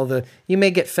 with all you may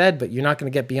get fed, but you're not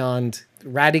going to get beyond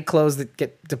ratty clothes that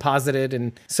get deposited.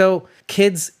 And so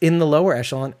kids in the lower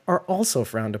echelon are also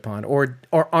frowned upon or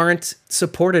aren't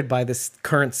supported by this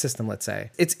current system, let's say.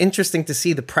 It's interesting to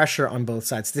see the pressure on both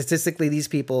sides. Statistically, these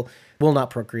people will not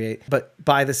procreate, but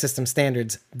by the system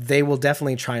standards, they will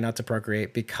definitely try not to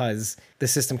procreate because the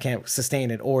system can't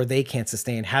sustain it or they can't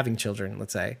sustain having children,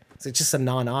 let's say. So it's just a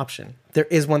non-option. There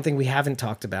is one thing we haven't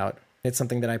talked about. It's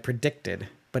something that I predicted,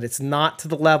 but it's not to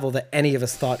the level that any of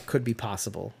us thought could be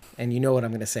possible. And you know what I'm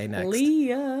going to say next.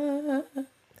 Leah.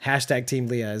 Hashtag Team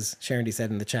Leah, as Sharon D said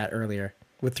in the chat earlier,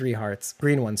 with 3 hearts.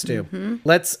 Green ones, too.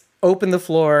 Let's open the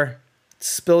floor,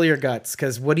 spill your guts,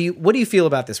 because what do you feel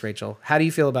about this, Rachel? How do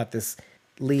you feel about this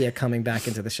Leah coming back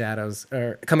into the shadows,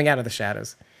 or coming out of the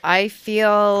shadows? I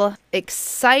feel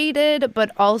excited,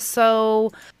 but also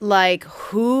like,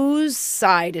 whose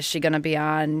side is she going to be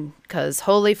on? Because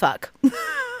holy fuck.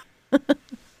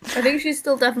 I think she's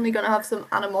still definitely going to have some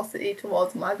animosity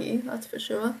towards Maggie, that's for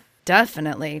sure.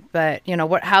 Definitely. But,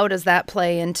 how does that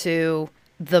play into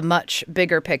the much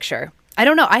bigger picture? I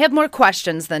don't know. I have more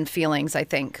questions than feelings, I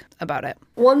think, about it.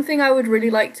 One thing I would really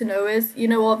like to know is,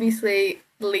 obviously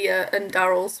Leah and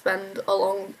Daryl spend a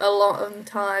lot of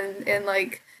time in,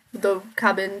 like, the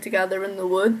cabin together in the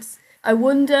woods. I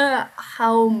wonder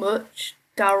how much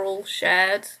Daryl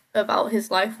shared about his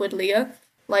life with Leah.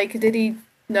 Like, did he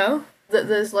know that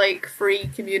there's, like, 3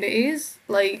 communities?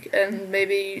 Like, and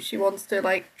maybe she wants to,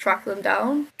 like, track them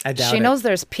down? I doubt She knows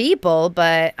there's people,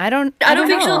 but I don't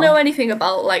think she'll know anything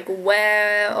about, like,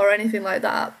 where or anything like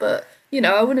that. But,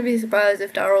 I wouldn't be surprised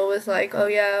if Daryl was like, oh,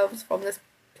 yeah, I was from this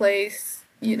place.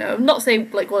 Not say,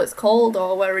 like, what it's called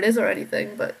or where it is or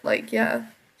anything, but, like, yeah.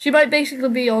 She might basically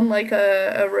be on, like,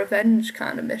 a revenge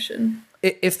kind of mission.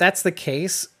 If that's the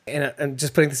case, and I'm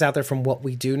just putting this out there from what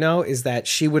we do know, is that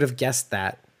she would have guessed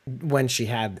that when she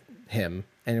had him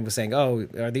and was saying, oh,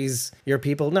 are these your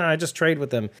people? No, I just trade with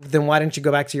them. Then why didn't you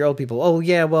go back to your old people? Oh,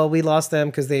 yeah, well, we lost them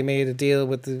because they made a deal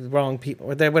with the wrong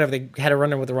people, or they had a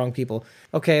run-in with the wrong people.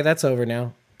 Okay, that's over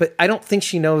now. But I don't think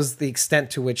she knows the extent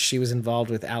to which she was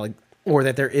involved with or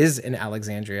that there is an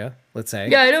Alexandria, let's say.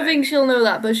 Yeah, I don't think she'll know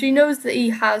that, but she knows that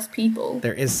he has people.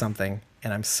 There is something,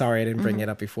 and I'm sorry I didn't bring it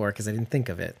up before because I didn't think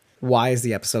of it. Why is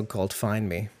the episode called Find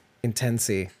Me in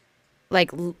 10C?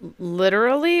 Like,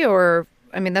 literally, or,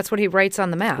 I mean, that's what he writes on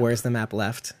the map. Where's the map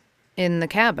left? In the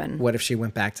cabin. What if she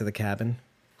went back to the cabin?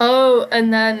 Oh,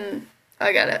 and then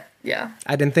I get it. Yeah.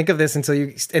 I didn't think of this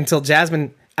until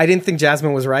Jasmine. I didn't think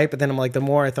Jasmine was right, but then I'm like, the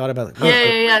more I thought about it.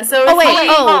 Yeah. So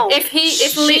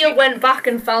if Leah went back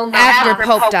and found that after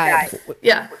Pope died.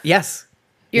 Yeah. Yes.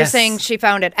 You're saying she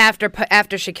found it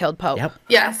after she killed Pope. Yep.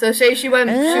 Yeah. So say she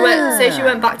went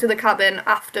back to the cabin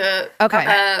after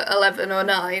 11 or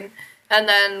 9, and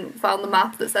then found the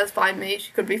map that says "Find Me."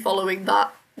 She could be following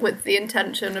that with the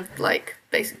intention of, like,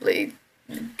 basically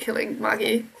killing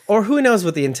Maggie. Or who knows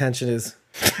what the intention is.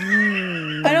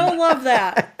 I don't love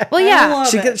that. Well, yeah.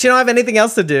 She don't have anything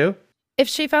else to do. If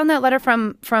she found that letter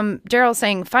from Daryl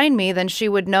saying "Find me," then she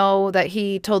would know that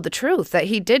he told the truth, that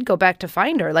he did go back to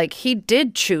find her. Like, he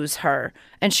did choose her,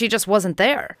 and she just wasn't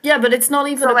there. Yeah, but it's not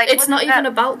even even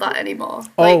about that anymore.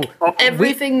 Oh, like,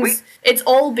 everything's it's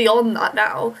all beyond that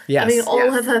now. Yes. I mean,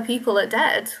 all of her people are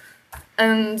dead,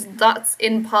 and that's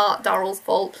in part Daryl's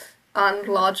fault. and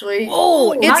largely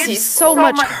It's Maggie's so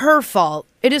fault. much her fault.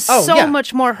 It is Oh, so yeah.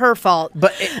 much more her fault.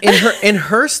 But in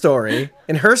her story,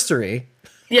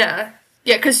 Yeah.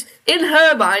 Yeah, because in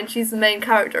her mind, she's the main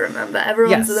character, remember?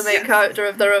 Everyone's Yes. the main character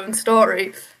of their own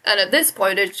story. And at this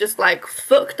point, it's just like,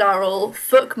 fuck Daryl,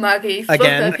 fuck Maggie, fuck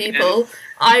Again. her people.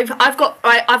 I've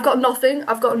got nothing,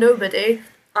 I've got nobody.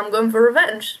 I'm going for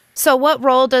revenge. So what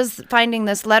role does finding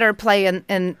this letter play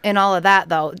in all of that,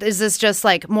 though? Is this just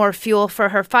like more fuel for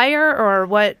her fire, or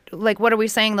what? Like, what are we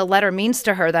saying the letter means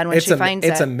to her then when she finds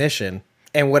it's it? a mission,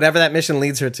 and whatever that mission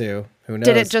leads her to, who knows?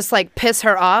 Did it just like piss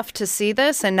her off to see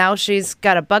this, and now she's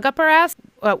got a bug up her ass,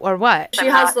 or what? She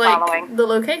has, like, the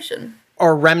location.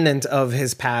 or remnant of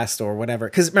his past or whatever?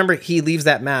 Because remember, he leaves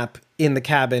that map in the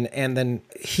cabin, and then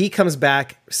he comes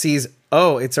back, sees,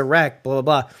 oh, it's a wreck, blah,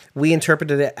 blah, blah. We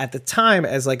interpreted it at the time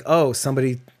as like, oh,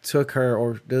 somebody took her,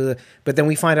 or but then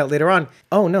we find out later on,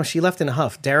 oh, no, she left in a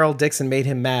huff. Daryl Dixon made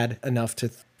him mad enough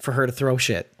for her to throw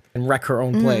shit and wreck her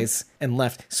own place and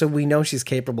left. So we know she's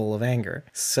capable of anger.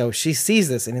 So she sees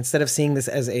this, and instead of seeing this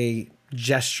as a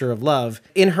gesture of love,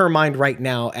 in her mind right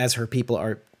now, as her people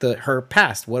are her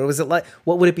past, what was it like?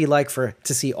 What would it be like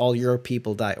to see all your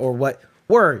people die, or what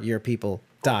were your people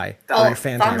die? Or your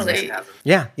phantasms? Family.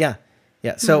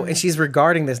 Yeah. So, and she's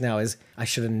regarding this now as, I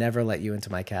should have never let you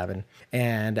into my cabin,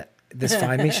 and this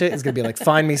find me shit is gonna be like,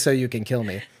 find me so you can kill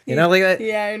me. You know, like that.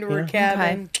 Yeah, into her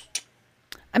cabin.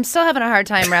 I'm still having a hard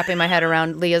time wrapping my head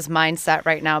around Leah's mindset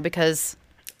right now, because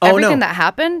Oh, everything no. that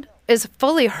happened is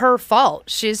fully her fault.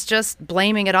 She's just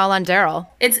blaming it all on Daryl.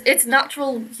 It's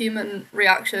natural human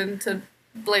reaction to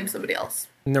blame somebody else.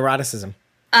 Neuroticism.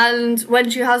 And when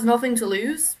she has nothing to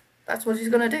lose, that's what she's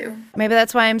gonna do. Maybe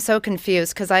that's why I'm so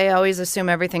confused, because I always assume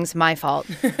everything's my fault.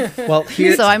 Well,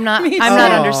 here. So I'm not Me I'm not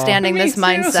too. understanding Me this too.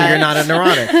 mindset. So you're not a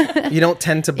neurotic. You don't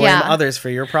tend to blame Yeah. others for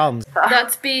your problems.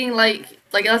 That's being like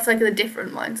that's like a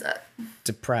different mindset.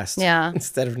 Depressed. Yeah.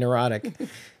 Instead of neurotic.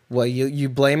 Well, you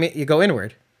blame it. You go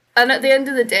inward. And at the end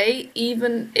of the day,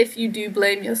 even if you do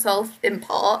blame yourself in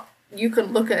part, you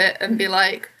can look at it and be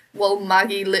like, well,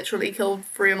 Maggie literally killed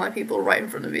 3 of my people right in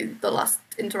front of me the last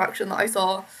interaction that I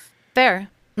saw. Fair.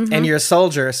 And you're a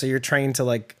soldier, so you're trained to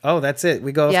like, oh, that's it.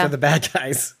 We go Yeah. after the bad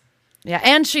guys. Yeah,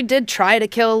 and she did try to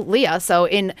kill Leah. So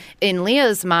in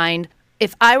Leah's mind,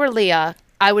 if I were Leah,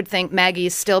 I would think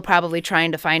Maggie's still probably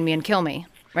trying to find me and kill me,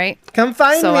 right? Come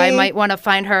find So me. I might want to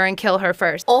find her and kill her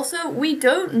first. Also, we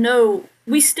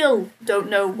still don't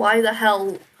know why the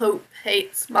hell Hope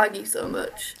hates Maggie so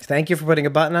much. Thank you for putting a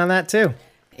button on that too.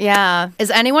 Yeah. Is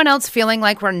anyone else feeling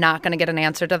like we're not going to get an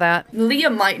answer to that? Leah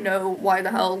might know why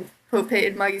the hell Hope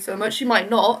hated Maggie so much. She might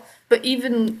not, but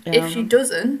even if she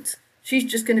doesn't, she's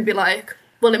just going to be like,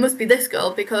 well, it must be this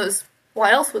girl, because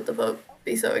why else would the Pope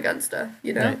be so against her,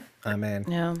 you know? Right. Oh, man.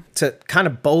 Yeah. To kind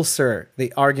of bolster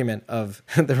the argument of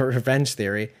the revenge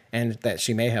theory and that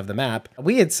she may have the map,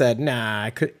 we had said, nah,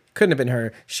 couldn't have been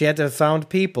her. She had to have found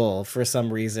people for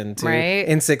some reason Right.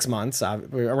 in 6 months,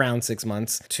 around 6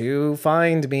 months, to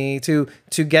find me, to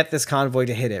get this convoy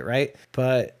to hit it, right?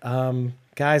 But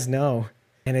guys, no.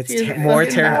 And it's She's a more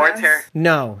fucking terrible. badass.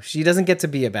 No, she doesn't get to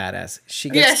be a badass. She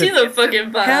Yeah, gets she's to. a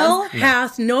fucking badass. Hell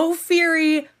hath no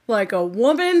fury like a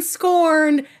woman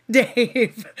scorned,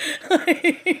 Dave.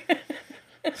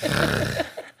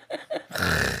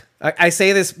 I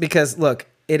say this because, look,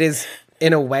 it is,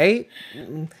 in a way,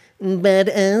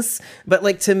 badass. But,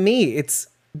 like, to me,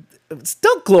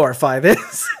 don't glorify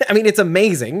this. I mean, it's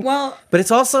amazing. Well- but it's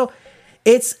also,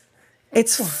 it's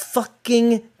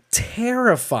fucking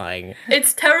terrifying.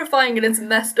 It's terrifying and it's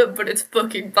messed up, but it's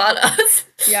fucking badass.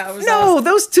 Yeah, it was No, awesome.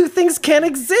 those two things can't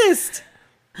exist.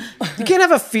 You can't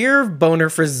have a fear boner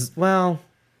for, I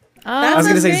was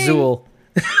going to say thing. Zool.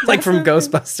 Like from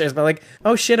Ghostbusters, but like,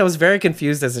 oh shit, I was very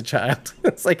confused as a child.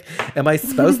 It's like, am I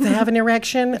supposed to have an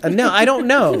erection? No, I don't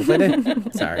know.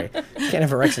 But sorry, can't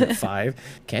have erection at 5.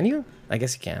 Can you? I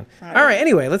guess you can. All right.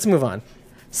 Anyway, let's move on.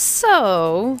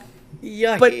 So,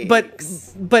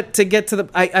 But to get to the,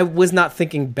 I was not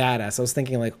thinking badass. I was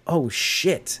thinking like, oh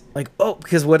shit, like, oh,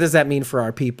 because what does that mean for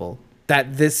our people?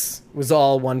 That this was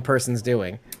all one person's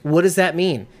doing. What does that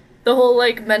mean? The whole,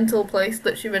 like, mental place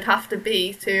that she would have to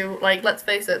be to, like, let's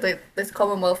face it, this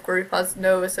Commonwealth group has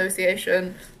no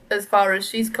association, as far as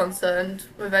she's concerned,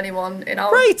 with anyone in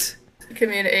our Right.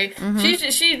 community.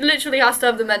 She literally has to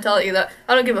have the mentality that,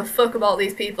 I don't give a fuck about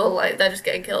these people, like, they're just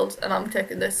getting killed, and I'm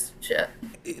taking this shit.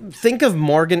 Think of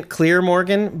Clear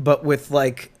Morgan, but with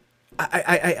like,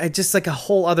 I just like a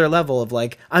whole other level of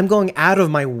like, I'm going out of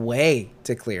my way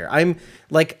to clear. I'm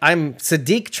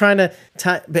Sadiq trying to,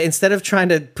 but instead of trying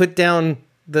to put down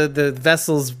the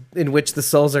vessels in which the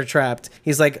souls are trapped.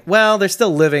 He's like, well, they're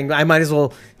still living. I might as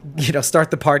well,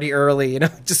 start the party early,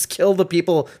 just kill the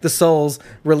people, the souls,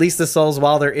 release the souls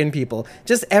while they're in people.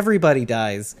 Just everybody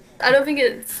dies. I don't think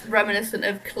it's reminiscent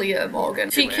of Clea Morgan.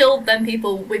 She killed them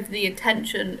people with the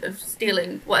intention of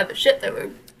stealing whatever shit they were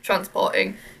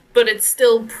transporting, but it's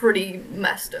still pretty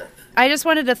messed up. I just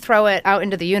wanted to throw it out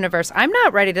into the universe. I'm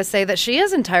not ready to say that she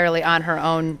is entirely on her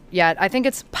own yet. I think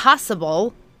it's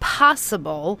possible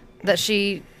that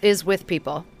she is with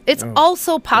people. It's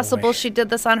also possible she did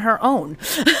this on her own.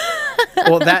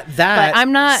 Well, that but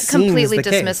I'm not seems completely the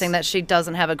dismissing case. that she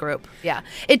doesn't have a group. Yeah,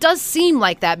 it does seem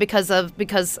like that because of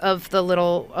the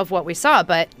little of what we saw,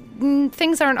 but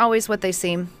things aren't always what they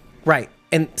seem. Right.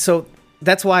 And so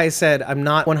that's why I said I'm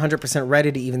not 100%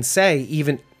 ready to even say,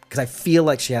 because I feel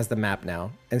like she has the map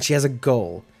now and she has a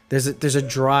goal. There's a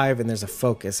drive and there's a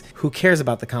focus. Who cares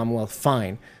about the Commonwealth?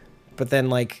 Fine. But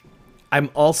then, I'm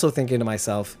also thinking to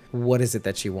myself, what is it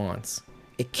that she wants?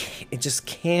 It just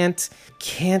can't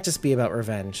just be about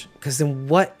revenge. Because then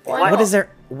what is there?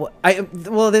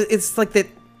 It's like that.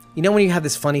 When you have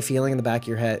this funny feeling in the back of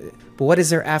your head, but what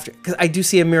is there after? Because I do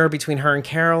see a mirror between her and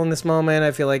Carol in this moment.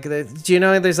 I feel like, there's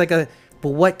but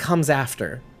what comes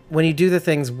after? When you do the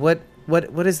things, what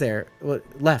is there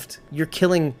left? You're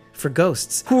killing for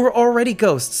ghosts who were already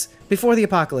ghosts before the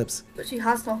apocalypse. But she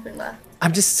has nothing left.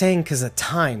 I'm just saying because of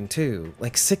time, too.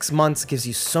 6 months gives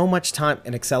you so much time,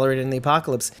 and accelerated in the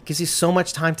apocalypse gives you so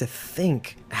much time to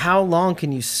think. How long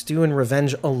can you stew in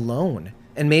revenge alone?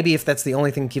 And maybe if that's the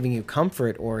only thing giving you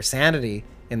comfort or sanity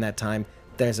in that time,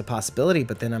 there's a possibility.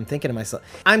 But then I'm thinking to myself,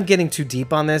 I'm getting too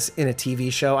deep on this in a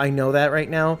TV show. I know that right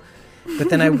now. But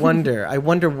then I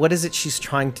wonder what is it she's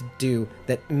trying to do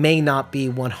that may not be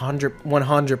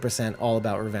 100% all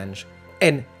about revenge.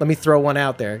 And let me throw one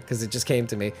out there because it just came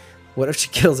to me. What if she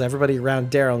kills everybody around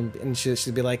Daryl and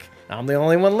she'd be like, I'm the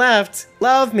only one left.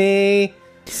 Love me.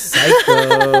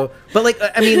 Psycho. But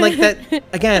that,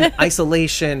 again,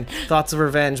 isolation, thoughts of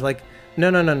revenge.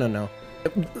 No.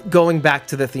 Going back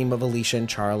to the theme of Alicia and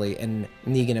Charlie and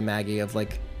Negan and Maggie of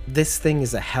this thing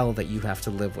is a hell that you have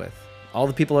to live with. All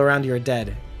the people around you are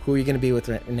dead. Who are you going to be with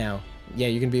right now? Yeah,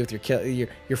 you're going to be with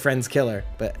your friend's killer.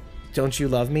 But don't you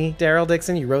love me, Daryl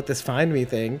Dixon? You wrote this find me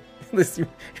thing. You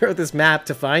wrote this map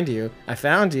to find you. I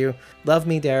found you. Love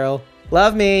me, Daryl.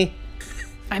 Love me.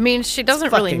 I mean, she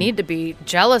doesn't really need to be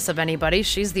jealous of anybody.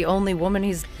 She's the only woman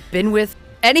he's been with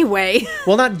anyway.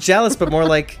 Well, not jealous, but more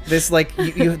like this,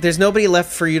 there's nobody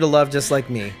left for you to love just like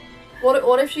me.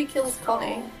 What if she kills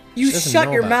Connie? You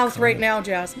shut your mouth right now,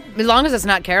 Jasmine. As long as it's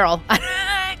not Carol.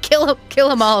 Kill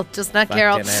them all, just not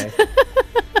Carol.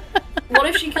 What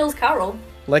if she kills Carol?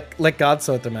 Let God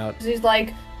sort them out. She's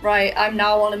like, right, I'm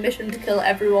now on a mission to kill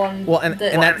everyone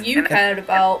that you cared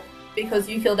about because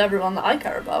you killed everyone that I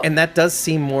care about. And that does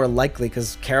seem more likely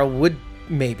because Carol would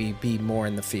maybe be more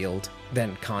in the field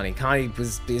than Connie. Connie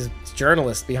is a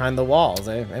journalist behind the walls.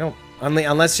 I don't...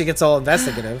 Unless she gets all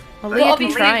investigative. Well,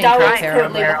 obviously Daryl's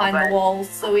currently behind the walls,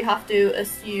 so we have to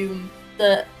assume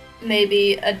that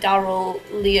maybe a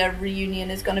Daryl-Leah reunion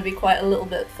is going to be quite a little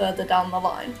bit further down the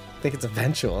line. I think it's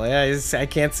eventual. Yeah, I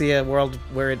can't see a world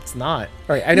where it's not.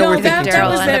 All right, I know we're thinking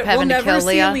Daryl will end up having to kill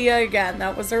Leah. We'll never see Leah again.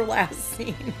 That was her last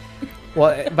scene.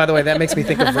 Well, by the way, that makes me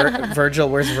think of Virgil.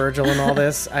 Where's Virgil in all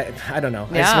this? I don't know.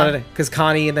 Yeah. I just wanted to, because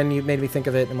Connie, and then you made me think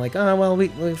of it. I'm like, oh, well, we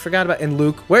forgot about, and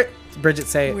Luke. Where, Bridget,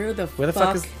 say it. Where the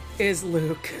fuck is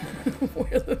Luke?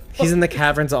 Where the fuck? He's in the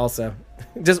caverns also.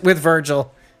 Just with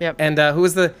Virgil. Yep. And who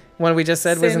was the one we just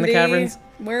said was in the caverns?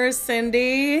 Where is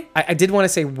Cindy? I did want to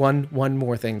say one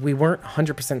more thing. We weren't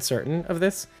 100% certain of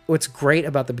this. What's great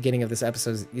about the beginning of this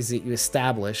episode is that you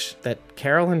establish that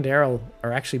Carol and Daryl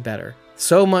are actually better.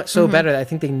 So much so better that I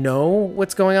think they know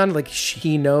what's going on. Like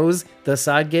he knows the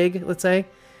side gig, let's say.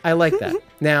 I like that.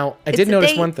 Now, I did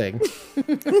notice one thing.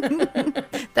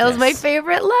 That was my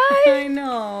favorite line. I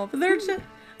know. But they're just...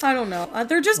 I don't know.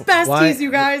 They're just besties, you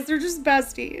guys. They're just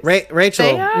besties. Rachel.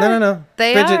 They are. No.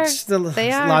 They Bridget, are.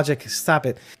 They are. Logic. Stop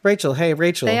it. Rachel. Hey,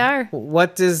 Rachel. They are.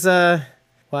 What is,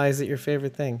 why is it your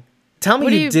favorite thing? Tell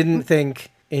me you didn't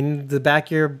think in the back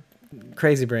of your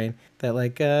crazy brain that,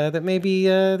 like, that maybe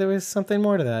there was something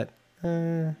more to that.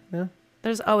 No?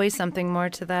 There's always something more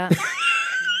to that.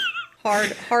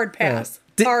 Hard pass.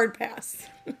 Hard pass.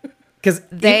 Because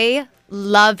they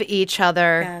love each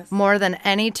other more than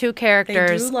any two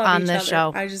characters on this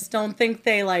show. I just don't think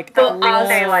they like. But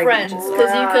as friends, because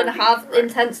you can have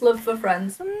intense love for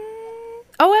friends.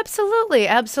 Oh, absolutely,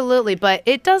 absolutely. But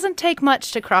it doesn't take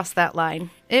much to cross that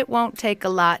line. It won't take a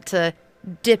lot to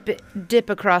dip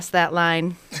across that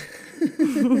line.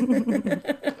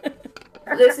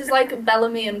 This is like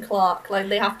Bellamy and Clark. Like,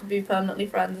 they have to be permanently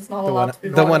friends. It's not allowed to be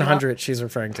The wrong. 100 she's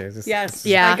referring to. Yes.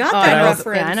 Yeah. I got Oh, that I know,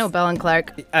 reference. Yeah, I know Bell and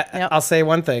Clark. Yep. I'll say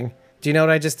one thing. Do you know what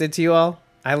I just did to you all?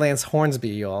 I Lance Hornsby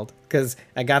you all. Because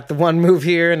I got the one move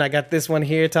here, and I got this one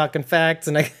here talking facts,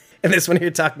 and this one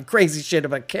here talking crazy shit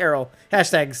about Carol.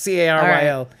 Hashtag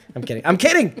CARYL. I'm kidding. I'm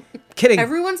kidding. Kidding.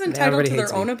 Everyone's entitled Everybody to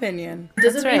hates their me. own opinion.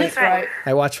 Doesn't mean right. it's right.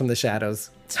 I watch from the shadows.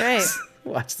 That's right.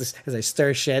 Watch this as I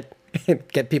stir shit and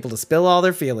get people to spill all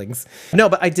their feelings. No,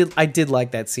 but I did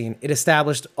like that scene. It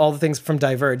established all the things from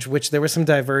Diverge, which there were some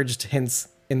diverged hints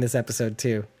in this episode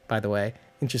too, by the way.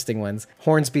 Interesting ones.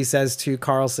 Hornsby says to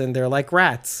Carlson, they're like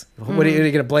rats. What are you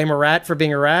going to blame a rat for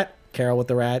being a rat? Carol with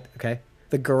the rat. Okay.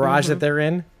 The garage that they're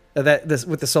in,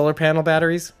 with the solar panel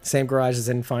batteries, same garage as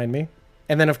in Find Me.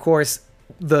 And then, of course,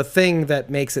 the thing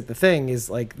that makes it the thing is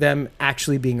like them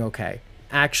actually being okay.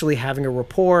 Actually having a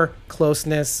rapport,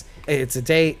 closeness. It's a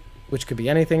date, which could be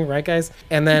anything, right, guys?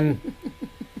 And then,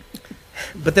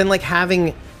 but then like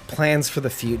having plans for the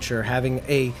future, having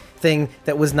a thing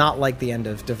that was not like the end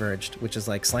of Diverged, which is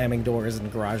like slamming doors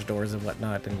and garage doors and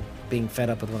whatnot and being fed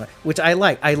up with whatnot, which I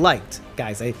liked.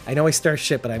 Guys, I know I stir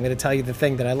shit, but I'm going to tell you the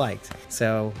thing that I liked.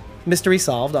 So, mystery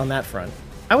solved on that front.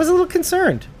 I was a little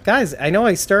concerned. Guys, I know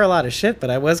I stir a lot of shit, but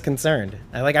I was concerned.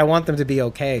 I want them to be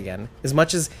okay again. As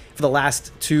much as for the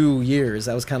last 2 years,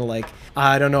 I was kind of like,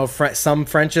 I don't know, some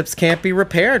friendships can't be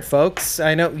repaired, folks.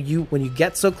 I know when you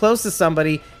get so close to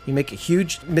somebody, you make a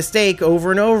huge mistake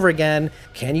over and over again.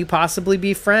 Can you possibly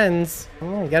be friends?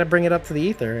 Well, you got to bring it up to the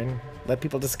ether and let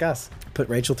people discuss. Put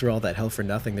Rachel through all that hell for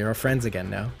nothing. They're our friends again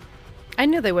now. I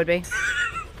knew they would be.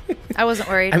 I wasn't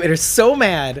worried. I made her so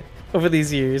mad over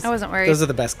these years. I wasn't worried. Those are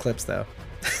the best clips, though.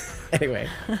 Anyway,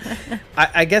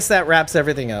 I guess that wraps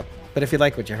everything up. But if you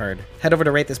like what you heard, head over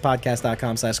to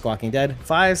ratethispodcast.com/squawkingdead.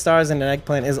 5 stars and an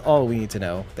eggplant is all we need to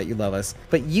know that you love us.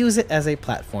 But use it as a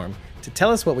platform to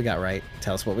tell us what we got right,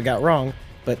 tell us what we got wrong,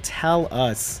 but tell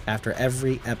us after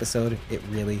every episode. It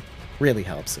really, really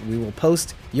helps. We will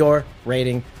post your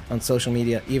rating on social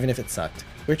media, even if it sucked.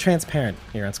 We're transparent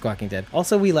here on Squawking Dead.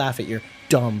 Also, we laugh at your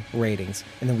dumb ratings,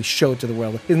 and then we show it to the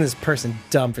world. Isn't this person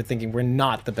dumb for thinking we're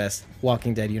not the best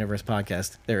Walking Dead universe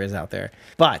podcast there is out there?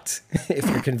 But if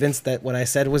you're convinced that what I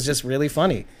said was just really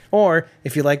funny, or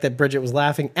if you like that Bridget was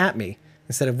laughing at me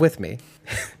instead of with me,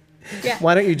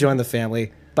 why don't you join the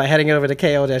family by heading over to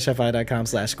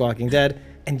ko-fi.com/squawkingdead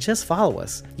and just follow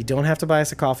us. You don't have to buy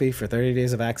us a coffee for 30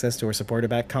 days of access to our supporter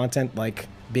back content like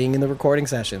being in the recording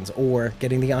sessions or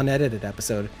getting the unedited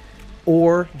episode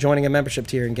or joining a membership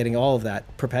tier and getting all of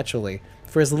that perpetually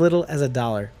for as little as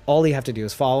 $1. All you have to do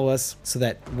is follow us so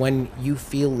that when you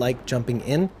feel like jumping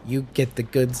in, you get the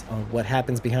goods on what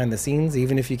happens behind the scenes.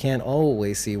 Even if you can't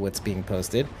always see what's being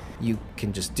posted, you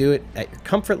can just do it at your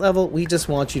comfort level. We just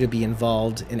want you to be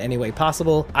involved in any way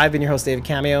possible. I've been your host, David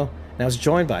Cameo, and I was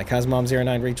joined by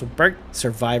Cosmom09 Rachel Burt,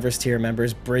 Survivors tier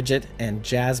members Bridget and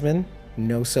Jasmine.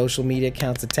 No social media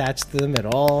accounts attached to them at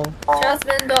all.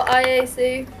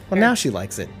 Jasmine.iac. Well, now she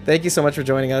likes it. Thank you so much for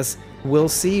joining us. We'll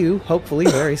see you, hopefully,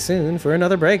 very soon for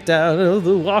another breakdown of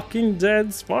The Walking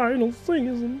Dead's final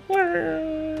season.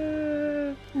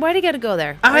 Why do you gotta go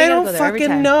there? I don't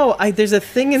fucking know. There's a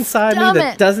thing inside me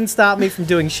that doesn't stop me from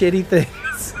doing shitty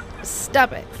things.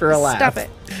 Stop it. For a laugh. Stop it.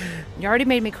 You already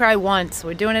made me cry once.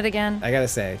 We're doing it again. I gotta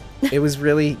say, it was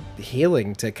really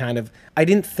healing to kind of... I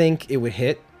didn't think it would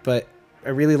hit, but I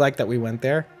really like that we went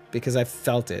there because I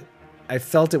felt it. I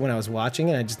felt it when I was watching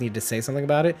it. I just needed to say something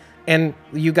about it. And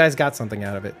you guys got something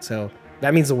out of it. So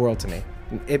that means the world to me.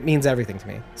 It means everything to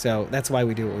me. So that's why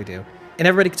we do what we do. And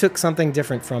everybody took something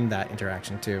different from that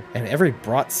interaction too. And everybody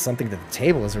brought something to the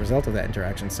table as a result of that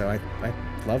interaction. So I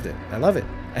loved it. I love it.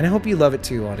 And I hope you love it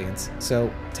too, audience.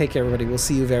 So take care, everybody. We'll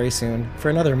see you very soon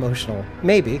for another emotional,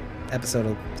 maybe, episode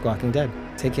of Squawking Dead.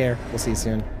 Take care. We'll see you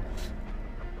soon.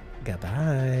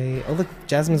 Goodbye. Oh, look,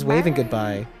 Jasmine's waving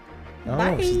goodbye. Oh,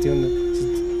 Bye. she's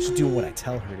doing what I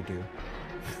tell her to do.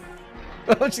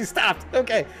 Oh, she stopped.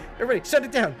 Okay, everybody, shut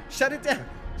it down. Shut it down.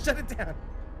 Shut it down.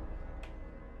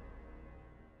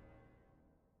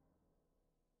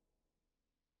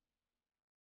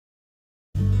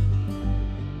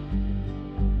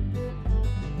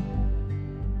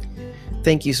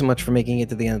 Thank you so much for making it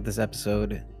to the end of this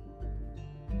episode.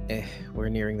 We're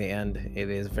nearing the end. It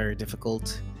is very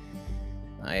difficult.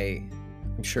 I'm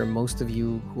sure most of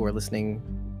you who are listening,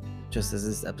 just as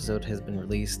this episode has been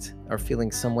released, are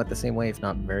feeling somewhat the same way, if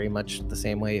not very much the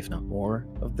same way, if not more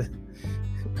of the,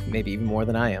 maybe even more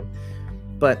than I am.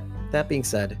 But that being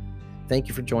said, thank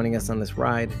you for joining us on this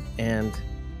ride. And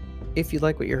if you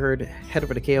like what you heard, head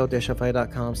over to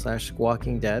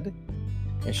ko-fi.com/squawkingdead.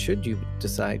 And should you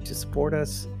decide to support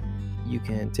us, You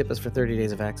can tip us for 30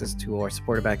 days of access to our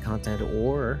supporter back content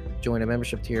or join a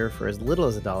membership tier for as little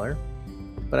as $1.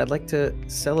 But I'd like to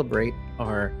celebrate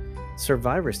our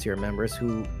Survivors tier members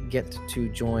who get to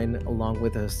join along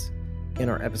with us in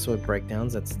our episode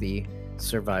breakdowns. That's the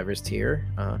Survivors tier.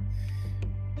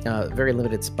 Very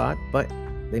limited spot, but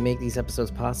they make these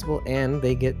episodes possible and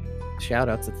they get shout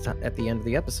outs at the end of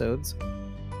the episodes.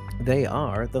 They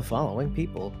are the following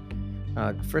people.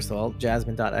 First of all,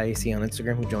 Jasmine.iac on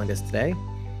Instagram, who joined us today.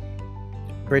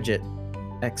 Bridget,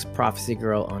 ex-Prophecy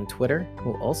Girl on Twitter,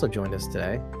 who also joined us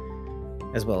today.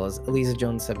 As well as Eliza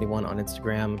Jones71 on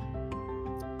Instagram.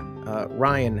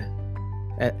 Ryan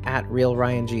at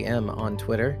RealRyanGM on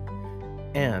Twitter.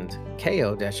 And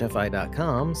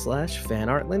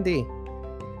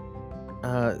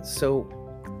ko-fi.com/fanartlindy. So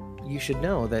you should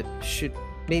know that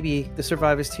maybe the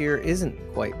Survivors tier isn't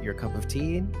quite your cup of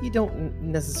tea, and you don't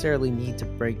necessarily need to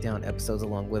break down episodes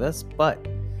along with us, but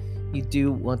you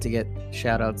do want to get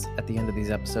shout-outs at the end of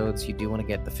these episodes. You do want to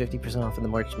get the 50% off in the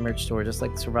merch store, just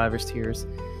like the Survivors tiers,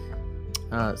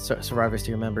 Survivors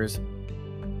tier members.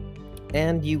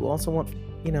 And you also want,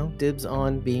 dibs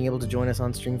on being able to join us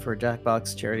on stream for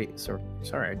Jackbox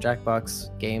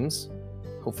Jackbox games.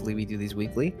 Hopefully we do these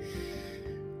weekly.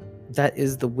 That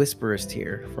is the Whisperers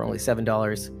tier for only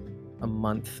 $7 a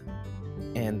month.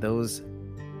 And those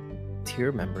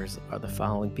tier members are the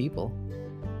following people.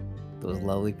 Those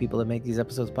lovely people that make these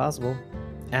episodes possible.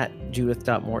 At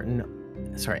Judith.Morton on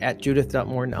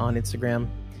Instagram.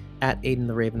 At Aiden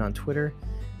the Raven on Twitter.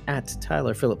 At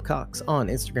Tyler Phillip Cox on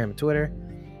Instagram and Twitter.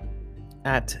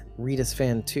 At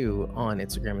RitasFan2 on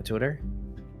Instagram and Twitter.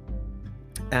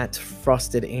 At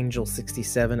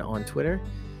FrostedAngel67 on Twitter.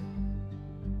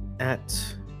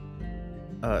 At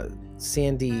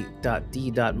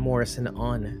Sandy.D.Morrison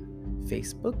on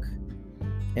Facebook.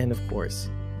 And of course,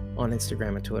 on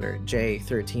Instagram and Twitter,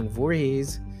 J13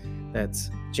 Voorhees.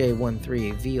 That's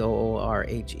J13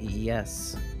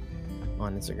 VOORHEES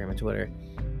on Instagram and Twitter.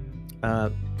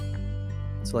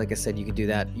 So like I said, you could do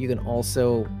that. You can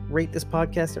also rate this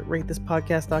podcast at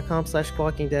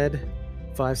ratethispodcast.com/squawkingdead.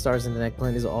 5 stars in the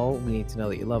neckline is all we need to know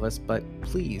that you love us, but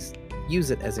please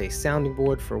use it as a sounding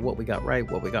board for what we got right,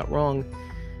 what we got wrong,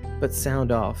 but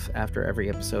sound off after every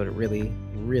episode. It really,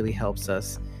 really helps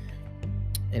us.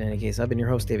 In any case, I've been your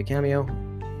host, David Cameo.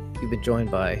 You've been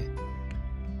joined by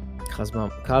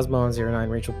Cosmo09,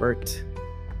 Rachel Burt,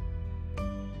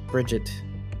 Bridget,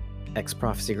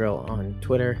 ex-Prophecy Girl on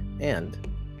Twitter, and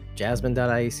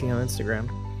Jasmine.iac on Instagram.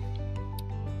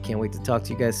 Can't wait to talk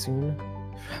to you guys soon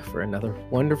for another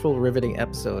wonderful, riveting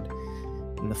episode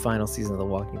in the final season of The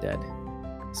Walking Dead.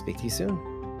 Speak to you soon.